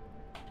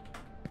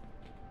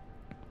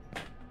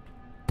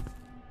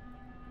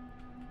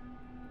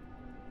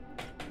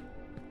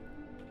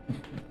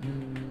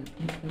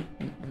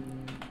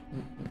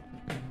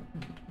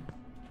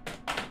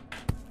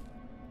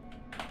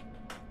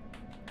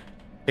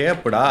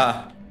 டேப்புடா.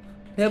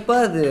 டேப்பா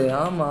அது?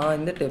 ஆமாம்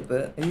இந்த டேப்பு.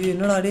 ஐயோ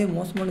என்னடா அடே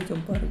மோசமான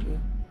ஜம்பாக இருக்கு.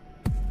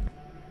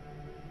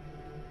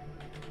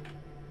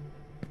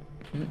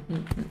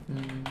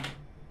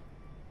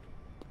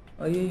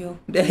 ஐயோ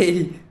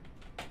டேய்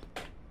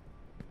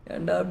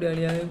ஏன்டா அப்படி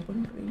அநியாயம்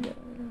பண்ணுறீங்க?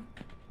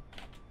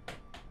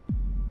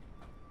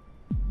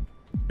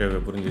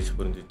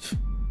 புரிஞ்சிச்சு.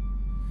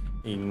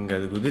 இங்கே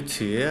அது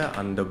குதிச்சு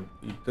அந்த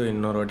இது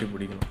இன்னொரு வாட்டி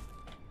பிடிக்கணும்.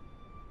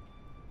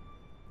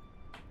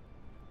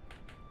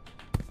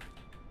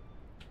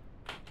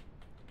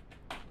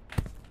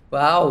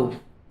 வாவ்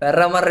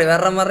வேற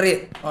மாதிரி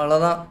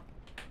அவ்வளோதான்.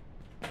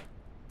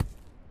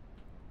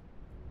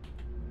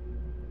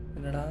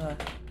 என்னடா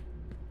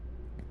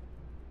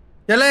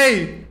எலை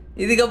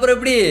இதுக்கப்புறம்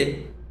எப்படி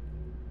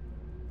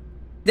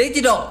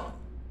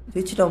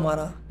ஜெயிச்சிட்டோம்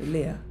மாறா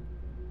இல்லையா?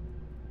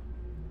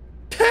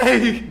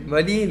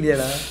 வழியே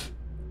இல்லையாடா.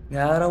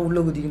 யாரா உள்ள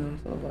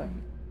குதிக்கணும்னு சொல்ல போறாங்க.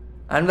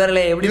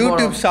 அன்பர்களே எப்படி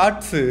யூடியூப்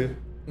ஷார்ட்ஸ்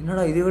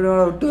என்னடா இது விட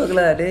விட்டு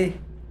வைக்கல டேய்.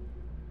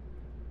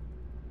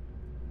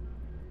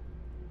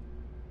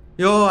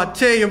 யோ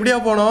அச்சே எப்படியா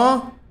போனோம்?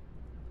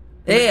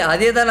 ஏய்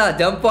அதே தானா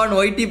jump on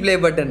YT play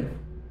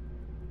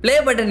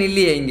button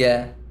இல்லையே இங்க.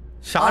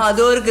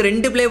 அது இருக்கு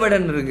 2 ப்ளே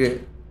பட்டன் இருக்கு.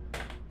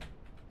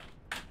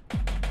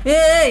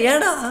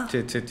 ஏடா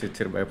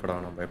சரி பயப்பட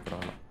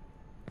வேணாம்.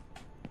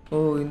 ஓ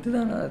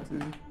இதுதானா அது?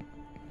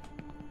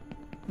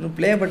 இன்னும்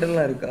ப்ளே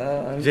பட்டன்லாம் இருக்கா?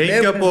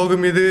 ஜெயிக்க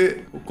போகும் இது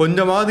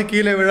கொஞ்சமாவது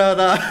கீழே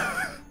விழாதா?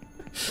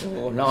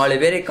 ஓ 4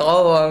 பேரை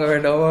காவ வாங்க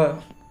வேண்டாமா?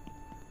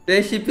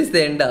 Spaceship is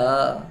the எண்டா?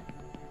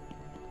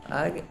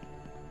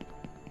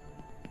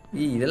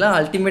 இதெல்லாம்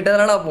அல்டிமேட்டாக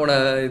தானடா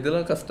போனேன்.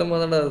 இதெல்லாம் கஷ்டமாக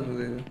தானடா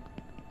இருந்தது.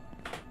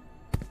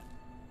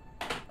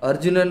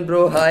 Arjunan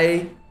bro hi.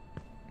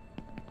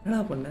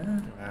 என்னடா பண்ண?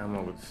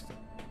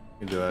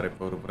 இது வேற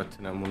இப்போ ஒரு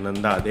பிரச்சனை.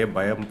 முன்னந்தா அதே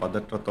பயம்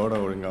பதற்றத்தோட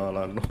ஒழுங்கா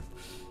விளாடணும்.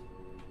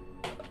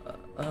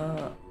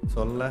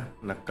 சொல்ல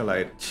நக்கல்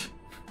ஆயிடுச்சு.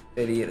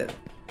 தெரிகிறது,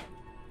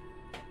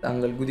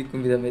 தாங்கள்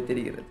குதிக்கும் விதமே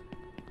தெரிகிறது.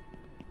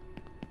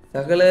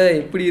 சகல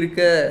எப்படி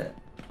இருக்க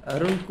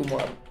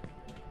Arunkumar?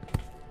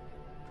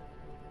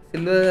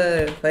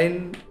 Silver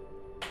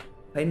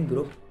fine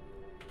bro.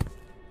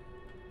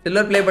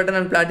 Silver play button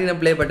and platinum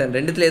play button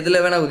ரெண்டுத்துல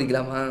எதில் வேணா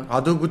குதிக்கலாமா?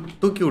 அது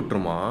தூக்கி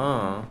விட்டுருமா?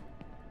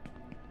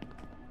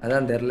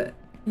 அதான் தெரில.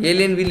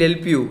 Alien will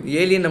help you.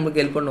 Alien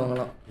நமக்கு ஹெல்ப்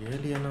பண்ணுவாங்களாம்.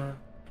 ஏலியனா?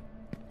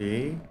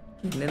 ஏய்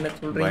என்னென்ன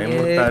சொல்கிறீங்க?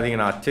 பயமுறுத்தாதீங்க,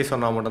 நான் அச்சை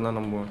சொன்னால் மட்டும்தான்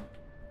நம்புவேன்.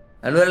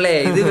 அன்வரில்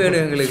இது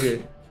வேணும் எங்களுக்கு.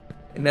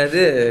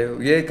 என்னது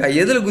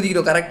எதில்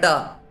குதிக்கணும் கரெக்டா?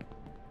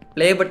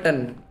 ப்ளே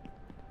பட்டன்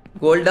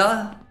கோல்டா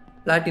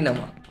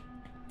பிளாட்டினமா?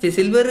 சரி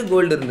சில்வரு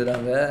கோல்டு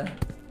இருந்ததாங்க.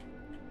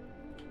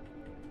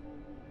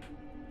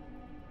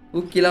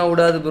 தூக்கிலாம்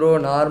விடாது ப்ரோ,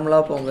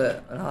 நார்மலாக போங்க.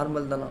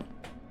 நார்மல் தானா?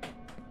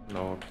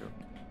 ஓகே.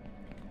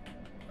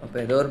 அப்போ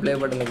ஏதோ ஒரு ப்ளே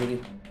பட்டனில் குதி.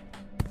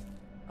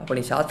 அப்போ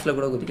நீ ஷார்ட்ஸில்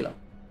கூட குதிக்கலாம்.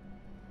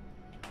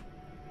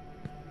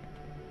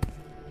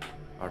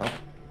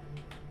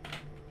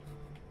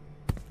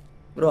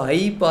 ப்ரோ ஐ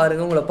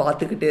பாருங்க, உங்களை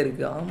பார்த்துக்கிட்டே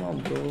இருக்கு. ஆமாம்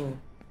ப்ரோ,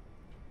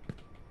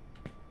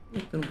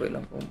 எத்தனை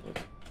போயிடலாம்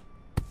போகும்போது.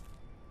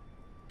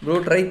 Bro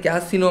try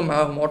casino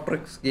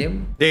மோட்ரிக்ஸ் game.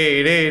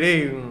 டேய்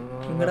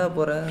எங்கடா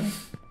போற?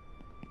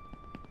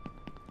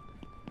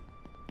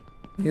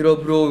 Hero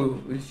bro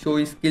will show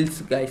his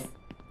skills guys.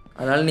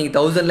 அதனால நீங்கள்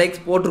 1000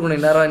 லைக்ஸ்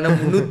போட்டிருக்கணும். நேரம் என்ன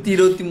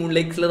 323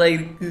 லைக்ஸில் தான்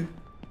இருக்கு.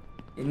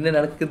 என்ன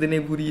நடக்குதுன்னே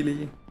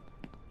புரியலையே.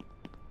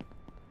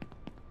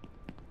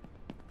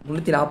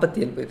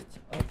 347 போயிடுச்சு.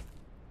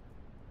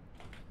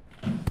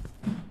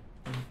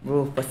 ப்ரோ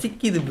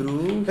பசிக்குது ப்ரோ.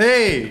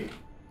 ஏய்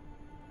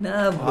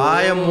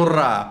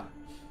ஆயமுறா,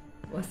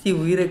 பசி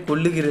உயிரை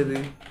கொல்லுகிறது.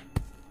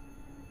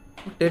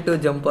 பொட்டேட்டோ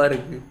ஜம்பா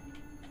இருக்கு.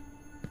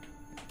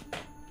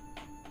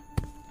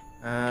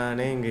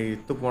 இங்க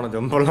இத்து போன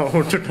ஜம்பெல்லாம்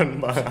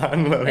விட்டுட்டேன்பா.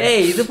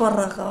 ஏய் இது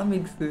பாடுறா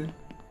காமிக்ஸ்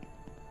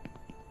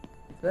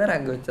வேற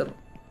அங்க வச்சிடறோம்.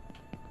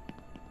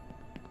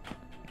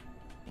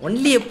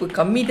 ஒன்லி எப்போ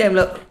கம்மி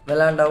டைம்ல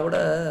விளையாண்டா கூட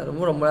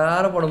ரொம்ப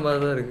நேரம் போன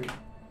மாதிரி தான் இருக்கு.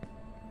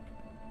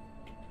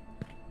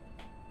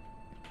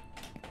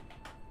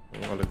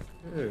 உங்களுக்கு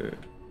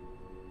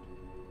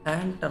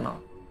ஆண்டனா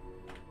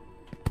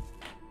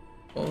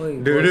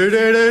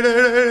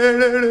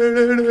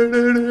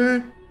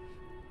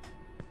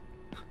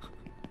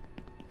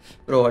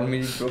ப்ரோ 1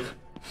 minute ப்ரோ.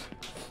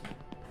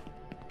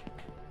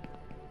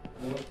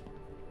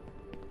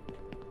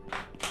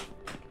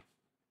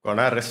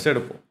 கொண்டா ரெஸ்ட்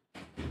எடுப்போம்.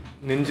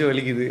 நெஞ்சு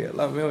வலிக்குது,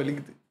 எல்லாமே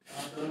வலிக்குது.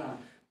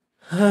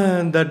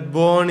 That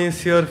bone is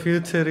your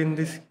future in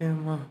this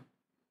game.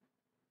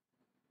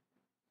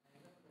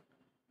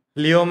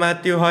 Leo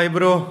Matthew hi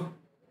bro.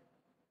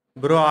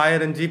 Bro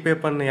 1000 GPay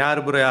பண்ணு. யார்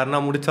ப்ரோ? யாருன்னா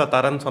முடிச்சா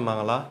தரேன்னு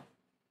சொன்னாங்களா?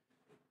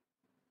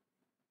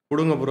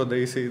 கொடுங்க ப்ரோ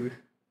தயவு செய்து.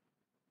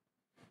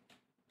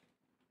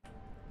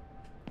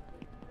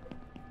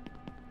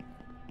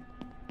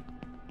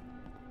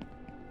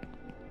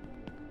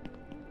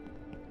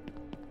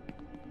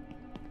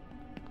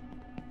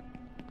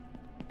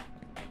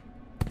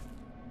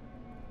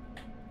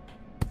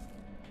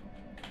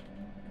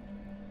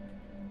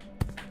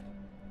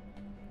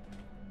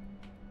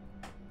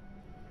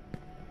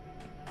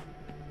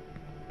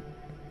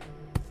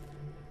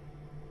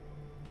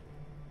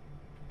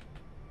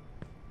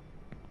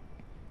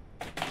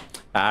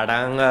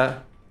 அடாங்க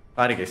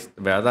பாரு கேஸ்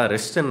அதான்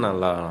ரெஸ்ட்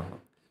நல்லா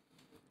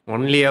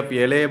ஒன்லி அப்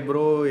எலே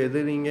ப்ரோ. எது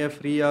நீங்கள்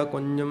ஃப்ரீயாக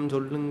கொஞ்சம்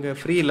சொல்லுங்கள்.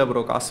 ஃப்ரீ இல்லை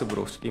ப்ரோ, காசு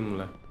ப்ரோ.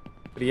 ஸ்டீமில்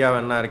ஃப்ரீயாக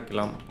வேணா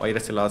இறக்கலாம்.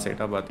 வைரஸ் இல்லா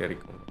சைட்டாக பார்த்து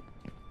இறக்கும்.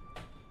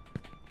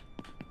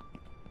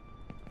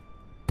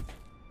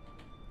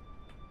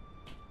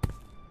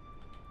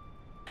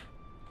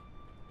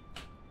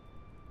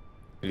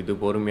 இது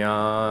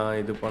பொறுமையாக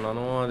இது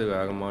பண்ணணும், அது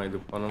வேகமாக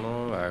இது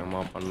பண்ணணும்.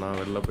 வேகமாக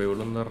பண்ணால் வெளில போய்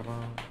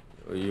விழுந்துடுறான்.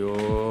 ஐயோ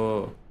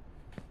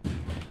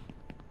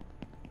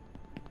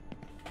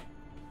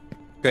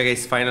okay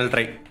guys, final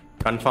try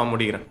confirm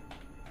முடிக்கிறேன்.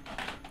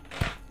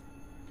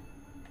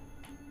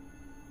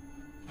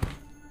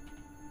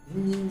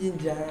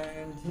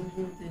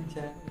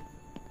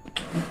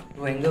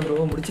 எங்க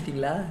ப்ரோ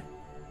முடிச்சிட்டீங்களா?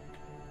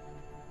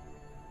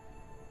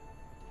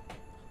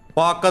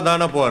 பார்க்க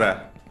தானே போற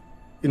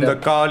இந்த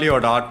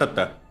காளியோட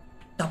ஆட்டத்தை.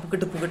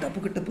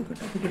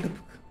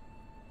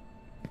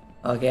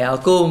 ஓகே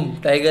அக்கும்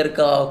டைகர்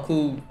கா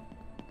அக்கும்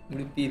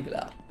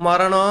முடிப்பீர்களா?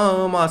 மரணம்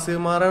மாசு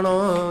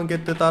மரணம்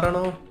கெத்து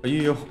தரணும்.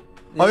 ஐயோ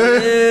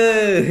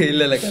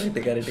இல்ல இல்ல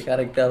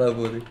கரெக்டா தான்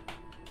போகுது.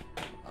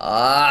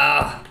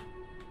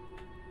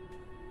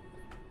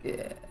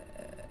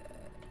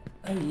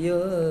 ஐயோ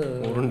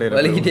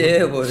வலிக்கிட்டே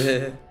போகுது.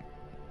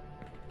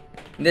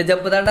 இந்த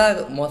ஜப்பு தாண்டா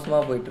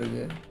மோசமா போயிட்டு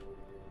இருக்கு.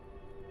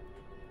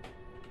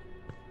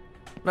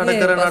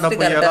 நடக்கிற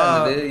நடப்பையா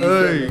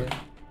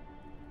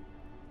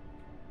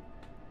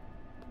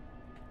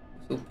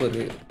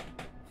சூப்பர்.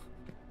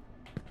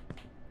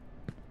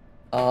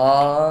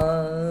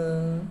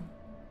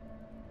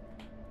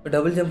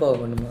 டபுள் ஜம்ப் ஆக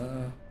பண்ணுமா?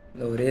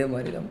 இல்லை ஒரே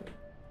மாதிரி தான்.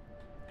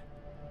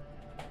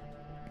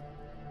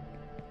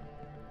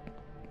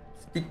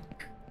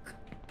 ஸ்டிக்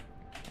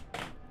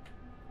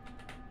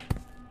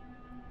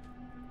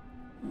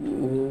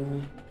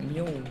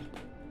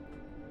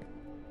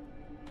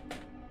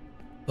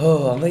ஓ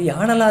அங்கே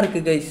யானைலாம்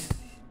இருக்கு கைஸ்.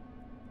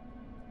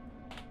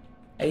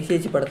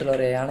 ஐசிஐசி படத்தில்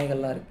வர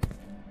யானைகள்லாம் இருக்கு.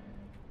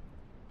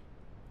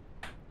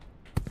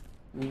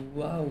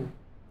 வாவ்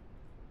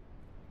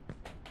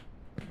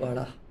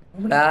வாடா,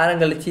 ரொம்ப நேரம்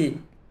கழிச்சு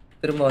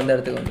திரும்ப வந்த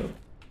இடத்துக்கு வந்துடும்.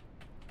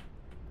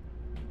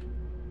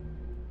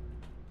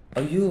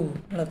 ஐயோ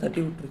நல்லா தட்டி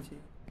விட்டுருச்சு.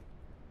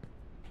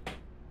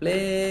 Play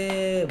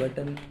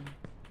button.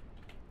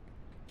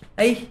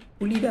 ஐ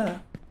புலிடா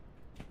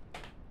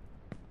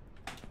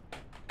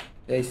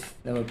கைஸ்,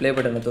 நம்ம ப்ளே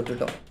பட்டனை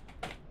தொட்டுட்டோம்.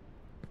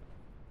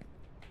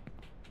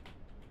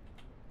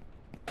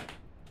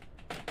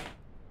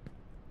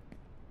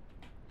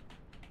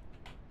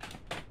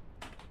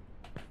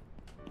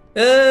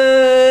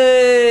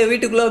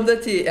 வீட்டுக்குள்ள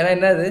வந்தாச்சு. ஏன்னா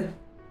என்ன அது?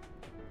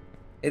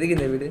 எதுக்கு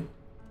இந்த வீடு?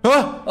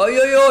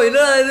 ஐயோயோ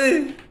என்னடா இது?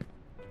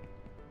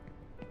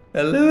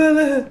 நல்ல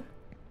வேலை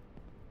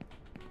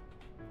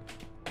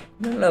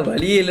நல்லா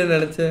வழியே இல்லைன்னு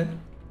நினைச்சேன்.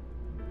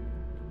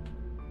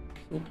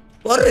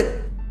 சூப்பர்.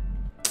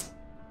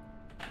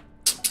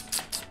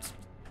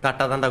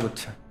 கரெக்டாக தான்டா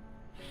குச்சேன்.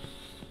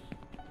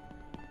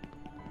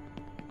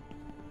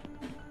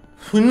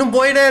 இன்னும்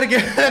போயிட்டே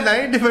இருக்கேன்.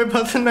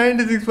 95%,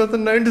 96%,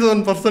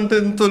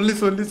 97% சொல்லி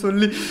சொல்லி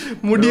சொல்லி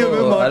முடியவே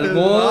மாட்டேன்.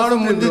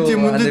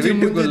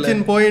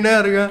 முடிஞ்சிச்சின்னு போயினே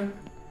இருக்கேன்.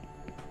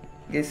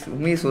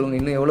 உண்மையை சொல்லுங்க,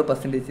 இன்னும் எவ்வளோ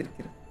பர்சன்டேஜ்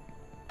இருக்கு?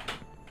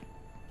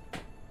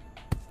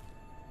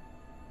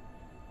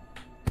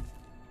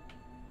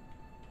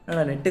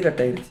 ஆனால் நெட்டு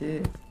கட் ஆயிடுச்சு.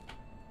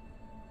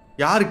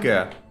 யாருக்கு?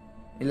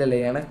 இல்லை இல்லை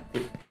எனக்கு.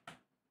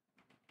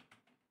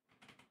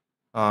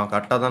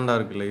 கரெக்டாக தான்டா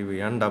இருக்கு லைவ்.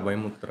 ஏன்டா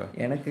பயமுத்துற?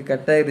 எனக்கு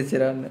கட்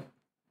ஆயிடுச்சுடான்னு.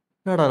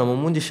 என்னடா நம்ம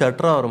மூஞ்சி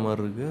ஷட்டரா ஆகிற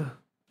மாதிரி இருக்கு.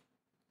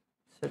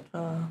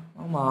 ஷட்டரா?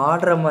 ஆமாம்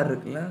ஆடுற மாதிரி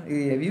இருக்குல்ல.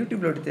 இது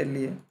யூடியூப்ல எப்படி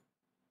தெரியலையே.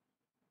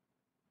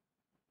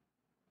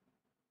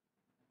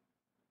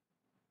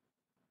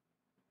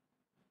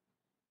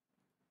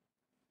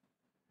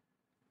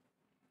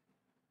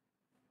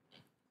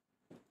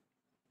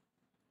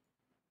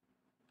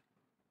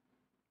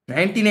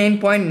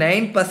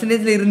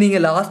 %99.9% இருந்தீங்க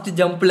லாஸ்ட்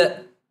ஜம்பில்.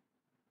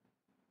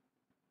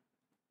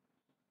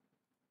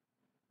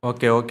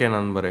 ஓகே ஓகே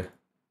நண்பரே.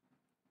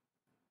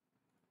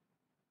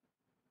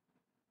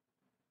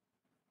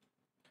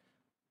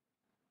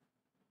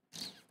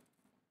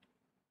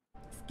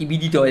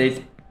 ஸ்கிபிடி toilet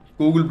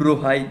Google bro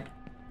hi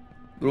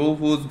bro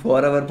ஃபோஸ்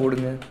forever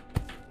போடுங்க.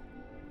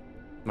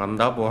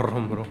 வந்தா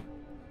போடுறோம் ப்ரோ.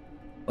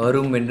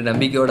 வரும் என்று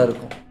நம்பிக்கையோடு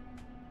இருக்கும்.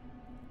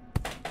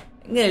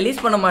 இங்கே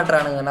ரிலீஸ் பண்ண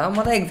மாட்டானுங்க.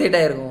 நாம தான் எக்ஸைட்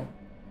ஆகிருக்கோம்.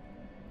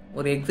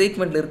 ஒரு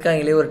எக்ஸைட்மெண்ட்டில்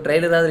இருக்காங்களே, ஒரு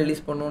ட்ரெய்லராவது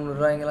ரிலீஸ் பண்ணணுன்னு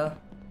விடுறாங்களா?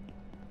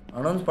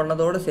 அனௌன்ஸ்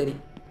பண்ணதோடு சரி,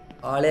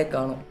 ஆளே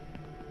காணும்.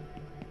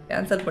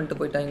 கேன்சல் பண்ணிட்டு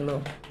போயிட்டாங்களோ.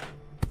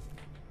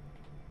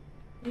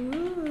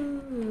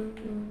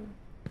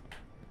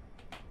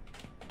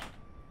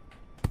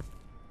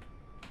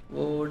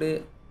 ஓடு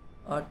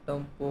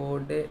ஆட்டம்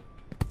போடு.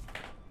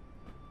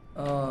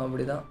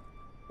 அப்படிதான்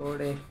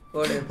போடு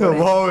போடு.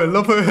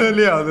 எல்லாம்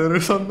போயிடலையா, அது ஒரு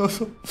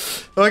சந்தோஷம்.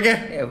 ஓகே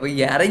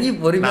இறங்கி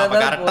பொறுமையா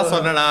கரெக்டாக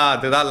சொன்னேனா,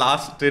 அதுதான்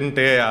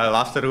லாஸ்ட்டுன்ட்டு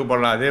லாஸ்ட் இருக்கு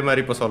போடலாம். அதே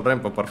மாதிரி இப்போ சொல்கிறேன்,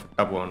 இப்போ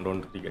பர்ஃபெக்டாக போகணும்.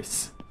 Don't worry guys.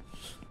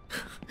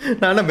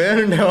 நானும்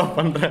வேணும்னேவா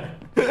பண்ணுறேன்.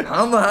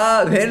 ஆமா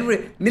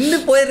வேணும் நின்று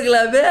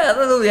போயிருக்கலாமே,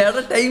 அதான்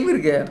இடம் டைம்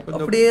இருக்கு.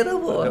 அப்படியே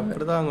தான் போவோம்.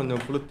 அப்படிதான்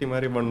கொஞ்சம் புளுத்தி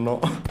மாதிரி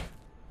பண்ணோம்.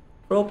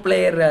 ப்ரோ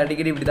பிளேயர்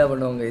அடிக்கடி இப்படி தான்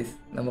பண்ணுவாங்க கைஸ்,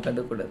 நம்ம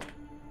கண்டுக்கூடாது.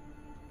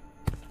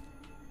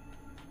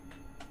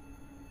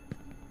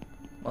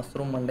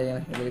 மஷ்ரூம் மண்டையா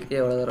எங்களுக்கே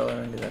எவ்வளோ தடவை வர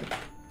வேண்டியதாக இருக்கு.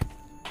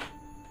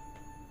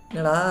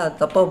 என்னடா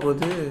தப்பா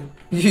போகுது.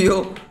 ஐயோ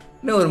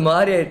இன்னும் ஒரு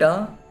மாதிரி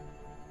ஆயிட்டான்.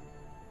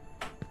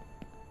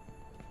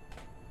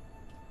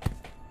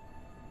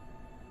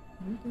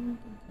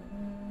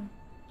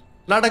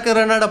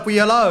 நடக்கிற நட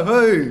புயலா.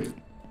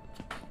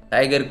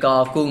 டைகர் கா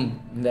அக்கும்.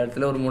 இந்த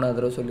இடத்துல ஒரு 3வது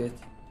தடவை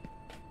சொல்லியாச்சு.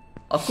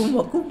 அக்கும்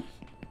அக்கும்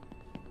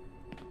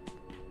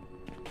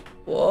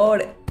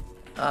போடு.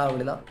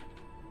 அப்படிதான்.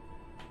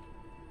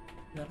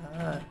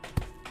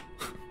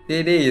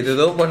 சரி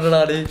ஏதோ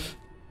பண்ணலாடி.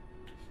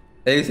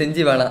 தயவு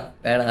செஞ்சு வேணாம்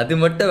வேணாம், அது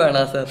மட்டும்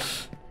வேணாம் சார்.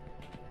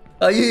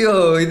 ஐயோ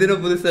இது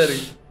புதுசா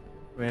இருக்கு.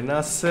 வேணா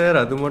சார்,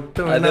 அது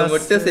மட்டும் அதை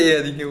மட்டும்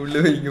செய்யாதீங்க. உள்ள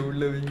வைங்க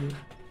உள்ள வைங்க.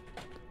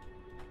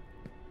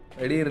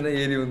 அடி இருந்தா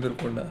ஏறி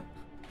வந்திருப்போம்டா.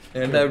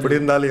 ஏன்டா எப்படி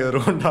இருந்தாலும்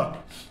வருவோம்டா.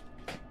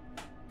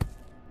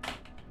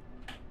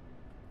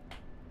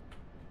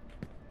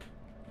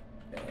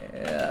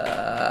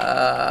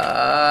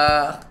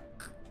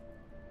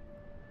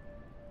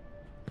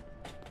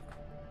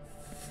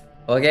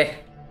 ஓகே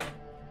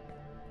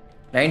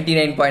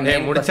 99.9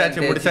 முடிச்சாச்சு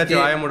முடிச்சாச்சு.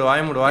 வாயமுடு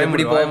வாயமுடு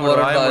வாயமுடு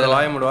வாயமுடு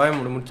வாயமுடு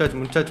வாயமுடு. முடிச்சாச்சு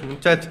முடிச்சாச்சு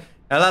முடிச்சாச்சு.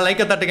 எல்லாம்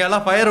லைக்க தட்டுங்க,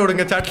 எல்லாம் ஃபயர்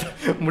விடுங்க சாட்ல.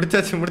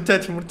 முடிச்சாச்சு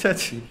முடிச்சாச்சு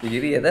முடிச்சாச்சு.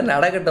 இது எதை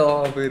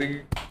நடக்கட்டும் பெருக்கு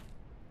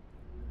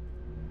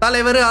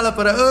தலைவர்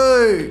ஆளப்புற.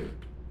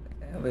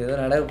 அப்போ ஏதோ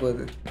நடக்க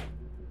போகுது.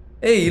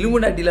 இலும்பு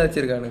நாட்டிலாம்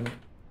வச்சிருக்கானுங்க.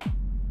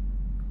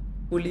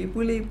 புலி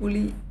புலி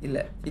புலி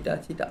இல்லை சீட்டா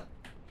சீட்டா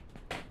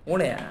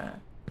பூனையா.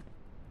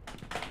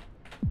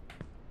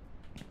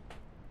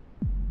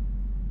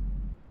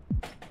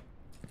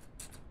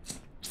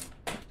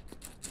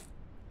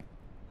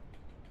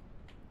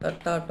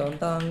 தட்டாட்டம்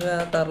தாங்க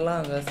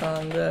தரலாங்க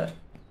சாங்க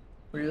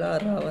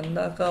உள்ளாரா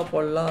வந்தாக்கா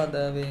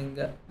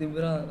பொல்லாதவங்க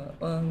திபுராங்க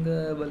வாங்க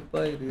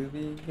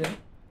பல்பாயிருவீங்க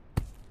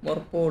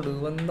மொற்போடு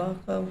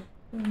வந்தாக்கா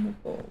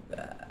போக.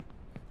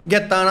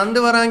 கெத்தான் நந்து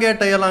வரான்,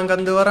 கேட்டையெல்லாம்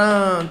கந்து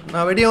வரான்.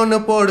 நான் வெடிய ஒன்று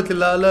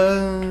போடுத்தில்லால.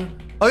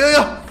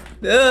 ஐயோ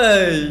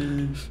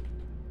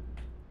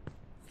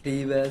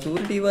ஸ்ரீவ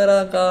சுருட்டி வரா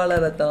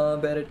காலரை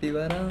தான் பெரட்டி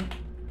வரா.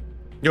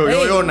 யோ யோ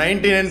யோ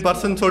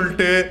 99%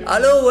 சொல்லிட்டு.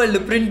 Hello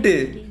world print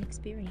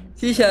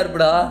C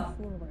ஷார்ப்டா.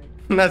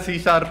 நான் சி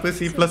ஷார்ப்பு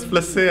C++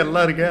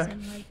 எல்லாம் இருக்கேன்.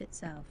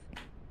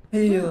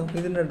 ஐயோ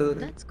இது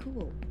நடுவர்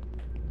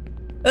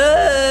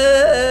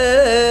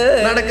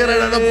நடக்கிற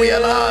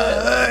புயலா.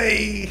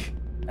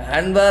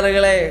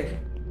 அன்பார்களே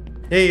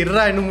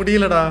இருடா இன்னும்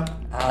முடியலடா.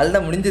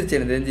 அதுதான் முடிஞ்சிருச்சு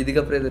எனக்கு தெரிஞ்சு.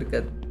 இதுக்கப்புறம் எதுவும்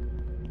இருக்காது.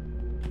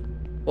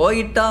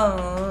 போயிட்டான்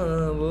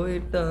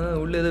போயிட்டான்.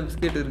 உள்ள ஏதோ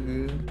பிஸ்கெட் இருக்கு.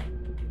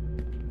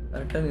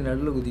 கரெக்டாக நீ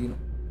நடுவில்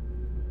குதிக்கணும்.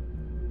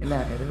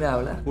 என்ன எதுவுமே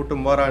ஆகல.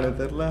 கூட்டம் போறான்னு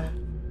தெரியல.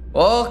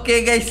 ஓகே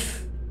கைஸ்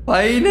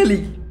ஃபைனலி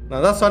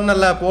நான் தான்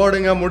சொன்னல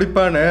போடுங்க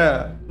முடிப்பான்னு.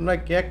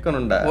 நான்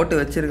கேட்கணும்டா. போட்டு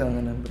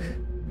வச்சிருக்காங்க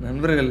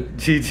நண்பர்கள்.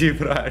 GG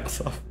பிராட்ஸ்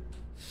of.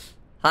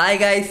 ஹாய்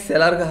கைஸ்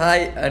எல்லாருக்கும்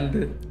ஹாய் அண்ட்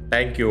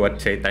தேங்க்யூ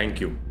அச்சை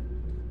தேங்க்யூ.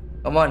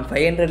 கமான்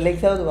 500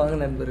 லைக்ஸாவது வாங்க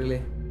நண்பர்களே.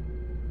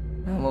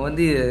 நம்ம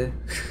வந்து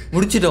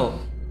முடிச்சிட்டோம்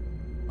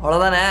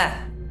அவ்வளோதானே.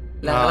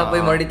 இல்லை அங்கெல்லாம்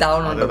போய் மறுபடியும்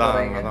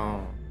தாவணும்.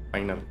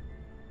 ஃபைனல்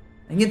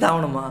எங்கேயும்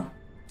தாவணுமா?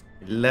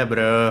 இல்லை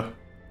ப்ரோ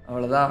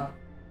அவ்வளோதான்.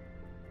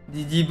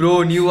 GG bro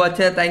new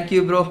watcher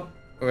thank you bro.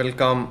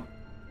 Welcome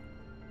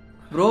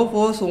bro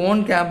force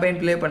own campaign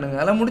play பண்ணுங்க.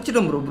 அதெல்லாம்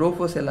முடிச்சிட்டோம் ப்ரோ. ப்ரோ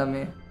ஃபோர்ஸ்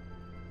எல்லாமே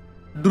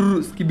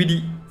ஸ்கிபிடி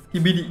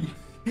ஸ்கிபிடி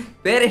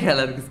பேரே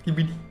நல்லா இருக்கு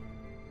ஸ்கிபிடி.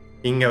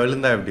 இங்கே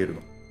விழுந்தா எப்படி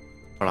இருக்கும்?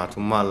 இப்போ நான்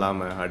சும்மா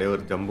இல்லாமல் அப்படியே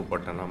ஒரு ஜம்பு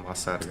போட்டேன்னா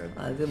மாசாக இருக்காது.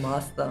 அது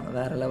மாஸ் தான்,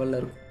 வேற லெவலில்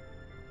இருக்கும்.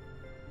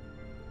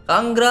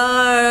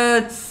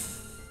 காங்க்ராட்ஸ்.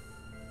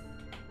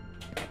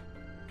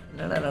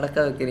 என்னடா நடக்க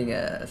வைக்கிறீங்க,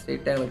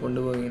 ஸ்ட்ரெயிட்டாக எங்களை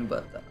கொண்டு போவீங்கன்னு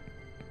பார்த்தா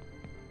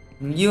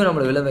இங்கேயும்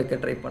நம்மளை விழ வைக்க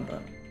ட்ரை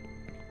பண்ணுறாங்க.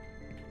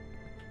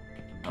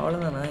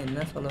 அவ்வளோதானா?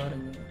 என்ன சொல்ல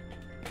வரீங்க?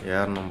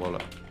 ஏறணும் போல.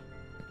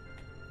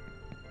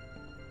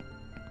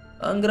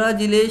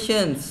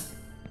 Congratulations.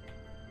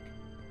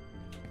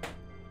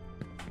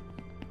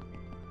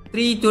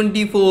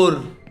 324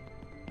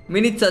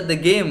 minutes at the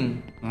game.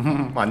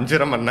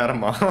 5.5 மணி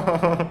நேரமா?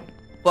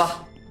 வா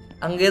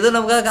அங்கே ஏதோ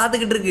நமக்காக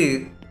காத்துக்கிட்டு இருக்கு.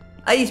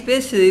 ஐ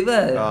ஸ்பேஸ் இவ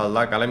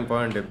அதெல்லாம் கிளம்பி போக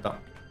வேண்டியது தான்.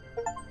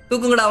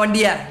 தூக்குங்கடா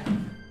வண்டியா.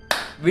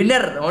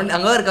 வின்னர்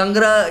அங்கே ஒரு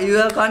Kangra you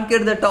have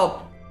conquered the top.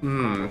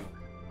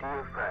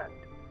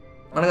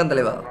 வணக்கம்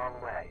தலைவா.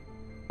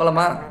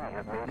 போலாமா?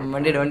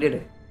 வண்டியடு வண்டியடு.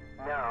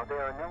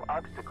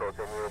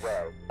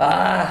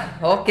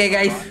 ஓகே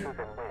கைஸ்,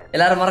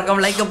 எல்லாரும்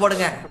மறக்காம லைக்க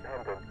போடுங்க.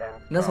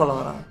 என்ன சொல்ல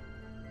வரான்?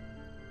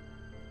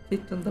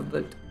 Sit on the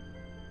belt.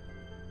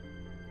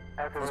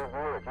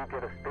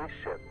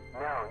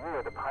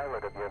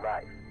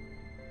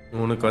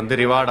 உனக்கு வந்து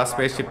ரிவார்டா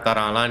ஸ்பேஸ்ஷிப்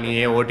தராங்களா,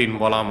 நீயே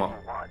ஓட்டின்னு போலாமா?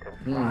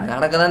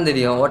 நடக்க தான்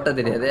தெரியும், ஓட்ட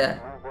தெரியாது.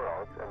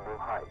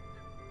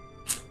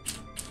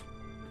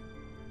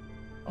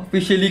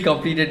 Officially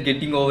completed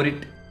getting over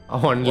it.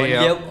 Only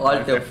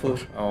Alt F4.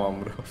 ஆமாம்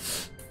ப்ரோ.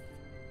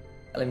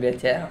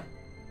 கிளம்பியாச்சே.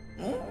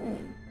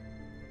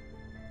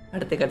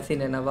 அடுத்த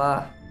கட்சின் என்னவா?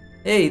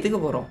 ஏய், இதுக்கு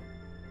போகிறோம்.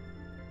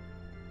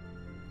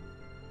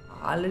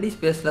 ஆல்ரெடி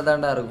ஸ்பேஸில்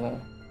தான்டா இருக்கும்.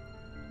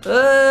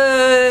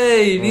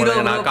 ஏய்,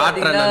 நான்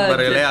காட்டுறேன்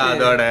நண்பர்களே,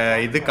 அதோட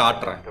இது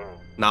காட்டுறேன்.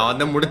 நான்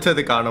வந்து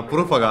முடிச்சதுக்கான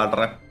ப்ரூஃபை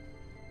காட்டுறேன்.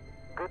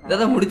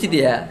 இதான்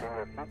முடிச்சிட்டியா?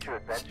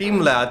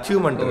 ஸ்டீமில்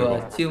அச்சீவ்மெண்ட்.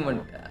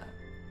 அச்சீவ்மெண்ட்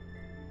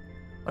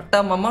பட்டா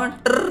மாமா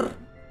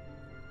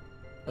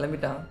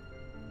கிளம்பிட்டான்.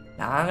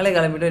 நாங்களே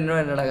கிளம்பிட்டோம்,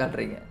 இன்னும் என்னடா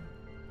காட்டுறீங்க?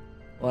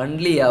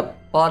 ஒன்லியா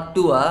பார்ட்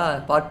 2வா?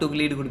 பார்ட் 2க்கு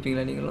லீடு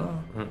கொடுப்பீங்களா நீங்களும்?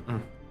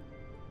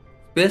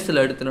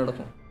 ஸ்பேஸில் எடுத்து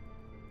நடக்கும்,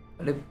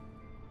 அப்படியே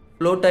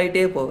ஃப்ளோட்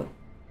ஆகிட்டே போவேன்.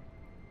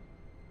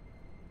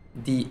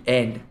 The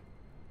end.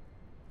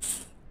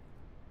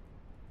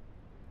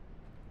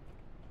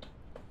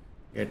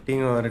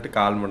 கெட்டிங் வந்துட்டு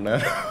கால் மணி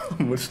நேரம்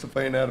முடிச்சுட்டு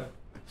போயினார்.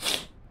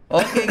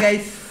 ஓகே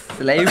கைஸ்,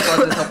 லைவ்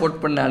பார்த்து சப்போர்ட்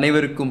பண்ண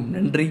அனைவருக்கும்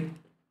நன்றி.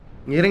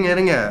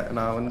 இருங்க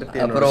நான் வந்துட்டு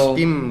அப்புறம்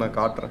ஸ்டீம் நான்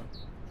காட்டுறேன்.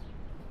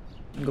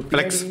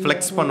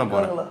 ஃப்ளெக்ஸ்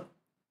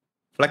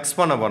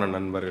பண்ண போறேன்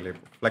நண்பர்களே.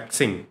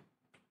 ஃப்ளெக்சிங்.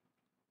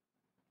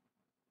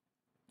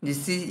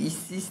 This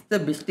is the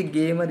best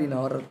gamer in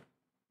horror.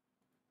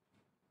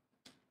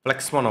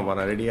 Flex பண்ண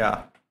போறேன். ரெடியா?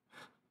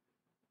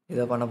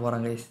 இதை பண்ண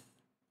போறேன் கைஸ்.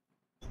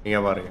 நீங்க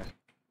பாருங்க,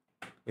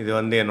 இது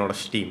வந்து என்னோட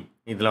ஸ்டீம்.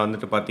 இதில்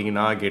வந்துட்டு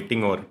பார்த்தீங்கன்னா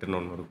கெட்டிங் ஓவர்ட்டுன்னு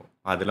ஒன்று இருக்கும்.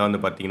 அதில்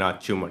வந்து பார்த்தீங்கன்னா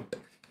achievement.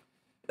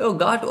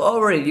 got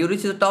over it, you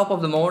reached the top of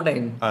the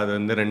mountain. அது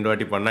வந்து 2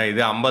 வாட்டி பண்ணால்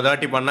இது 50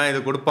 வாட்டி பண்ணால் இது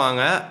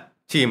கொடுப்பாங்க.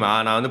 சீமா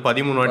நான் வந்து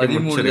 13 வாட்டி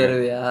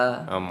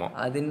முடிச்சிருக்கேன். ஆமாம்.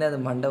 அது என்ன, அது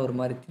மண்டை ஒரு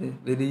மாதிரி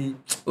வெரி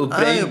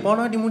போன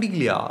வாட்டி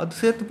முடிக்கலையா? அது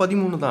சேர்த்து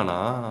 13 தானா?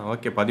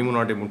 ஓகே, 13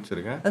 வாட்டி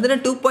முடிச்சிருக்கேன். அது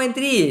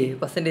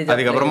 2.3%.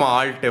 அதுக்கப்புறமா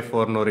ஆல்ட்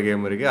F4ன்னு ஒரு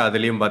கேம் இருக்குது.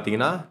 அதுலேயும்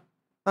பார்த்தீங்கன்னா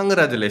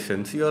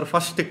கங்க்ராச்சுலேஷன்ஸ், யுவர்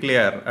ஃபர்ஸ்ட்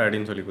கிளியர்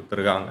அப்படின்னு சொல்லி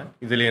கொடுத்துருக்காங்க.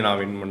 இதுலேயும் நான்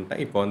வின்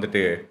பண்ணிட்டேன். இப்போ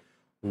வந்துட்டு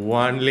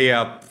ஒன்லி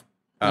அப்,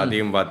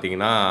 அதையும்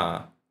பார்த்தீங்கன்னா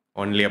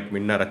ஒன்லி அப்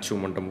வின்னர்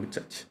அச்சீவ்மெண்ட்டை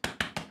முடிச்சாச்சு.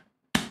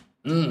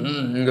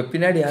 இங்கே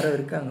பின்னாடி யாரோ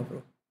இருக்காங்க ப்ரோ.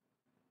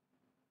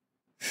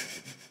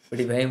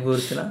 இப்படி பயம்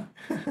போச்சுன்னா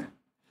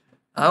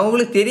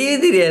அவங்களுக்கு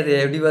தெரியாது.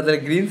 எப்படி பார்த்தா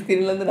க்ரீன்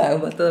ஸ்க்ரீன்லேருந்து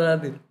நாங்கள்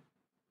பார்த்ததாது.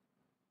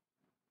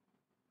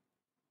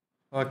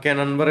 ஓகே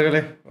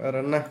நண்பர்களே, வேற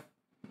என்ன?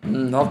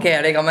 ஓகே,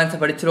 அப்படியே கமெண்ட்ஸை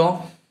படிச்சிருவோம்.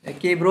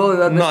 ஓகே ப்ரோ,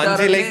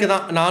 5 லைக்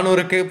தான்.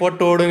 400க்கு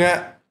போட்டு ஓடுங்க.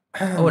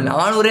 ஓ,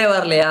 400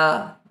 வரலையா?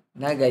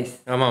 என்ன கைஸ்?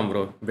 ஆமாம்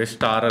bro,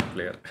 best horror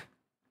player,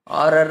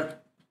 horror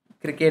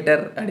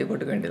cricketer அப்படி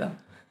போட்டுக்க வேண்டியதான்.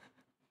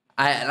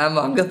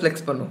 நம்ம அங்கே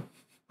ஃப்ளெக்ஸ் பண்ணுவோம்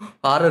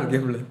ஹாரர்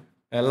கேமில்.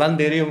 எல்லாம்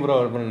தெரியும் ப்ரோ.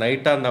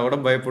 நைட்டாக இருந்தால் கூட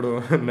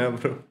பயப்படுவோம். என்ன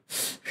ப்ரோ?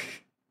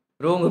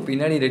 உங்கள்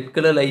பின்னாடி ரெட்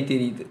கலர் லைட்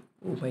தெரியுது.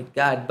 Oh my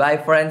God. Bye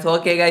friends.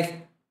 Okay guys,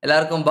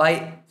 எல்லாருக்கும் பாய்.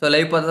 ஸோ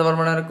லைவ் பார்த்து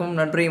சப்போர்ட் இருக்கும்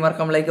நன்றி.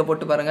 மறக்காம லைக்கை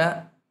போட்டு பாருங்கள்.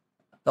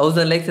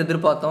 1000 லைக்ஸ்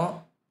எதிர்பார்த்தோம்.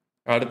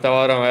 அடுத்த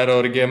வாரம் வேறு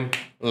ஒரு கேம்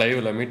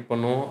லைவில் மீட்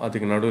பண்ணுவோம்.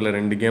 அதுக்கு நடுவில்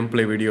 2 கேம்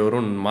பிளே வீடியோ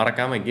வரும்.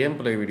 மறக்காமல் கேம்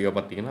பிளே வீடியோ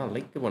பார்த்தீங்கன்னா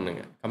லைக்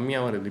பண்ணுங்கள்.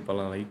 கம்மியாக வருது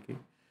இப்போல்லாம் லைக்கு.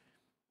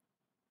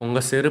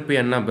 உங்கள் செருப்பு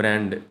என்ன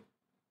பிராண்டு?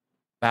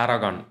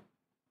 பேராகான்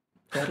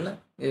தெரியல,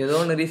 ஏதோ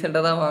ஒன்று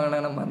ரீசெண்டாக தான்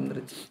வாங்கினேன், நம்ம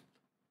மறந்துருச்சு.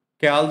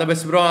 Okay, all the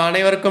best bro.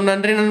 அனைவருக்கும்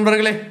நன்றி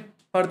நண்பர்களே.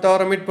 அடுத்த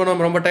வாரம் மீட்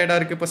பண்ணுவோம். ரொம்ப டயர்டாக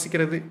இருக்குது,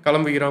 பசிக்கிறது,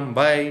 கிளம்புகிறோம்.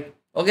 பாய்.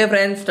 Okay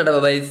friends, tata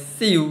bye,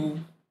 see you.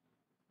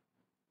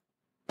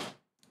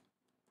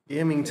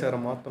 Gaming சேரை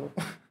மாற்றணும்.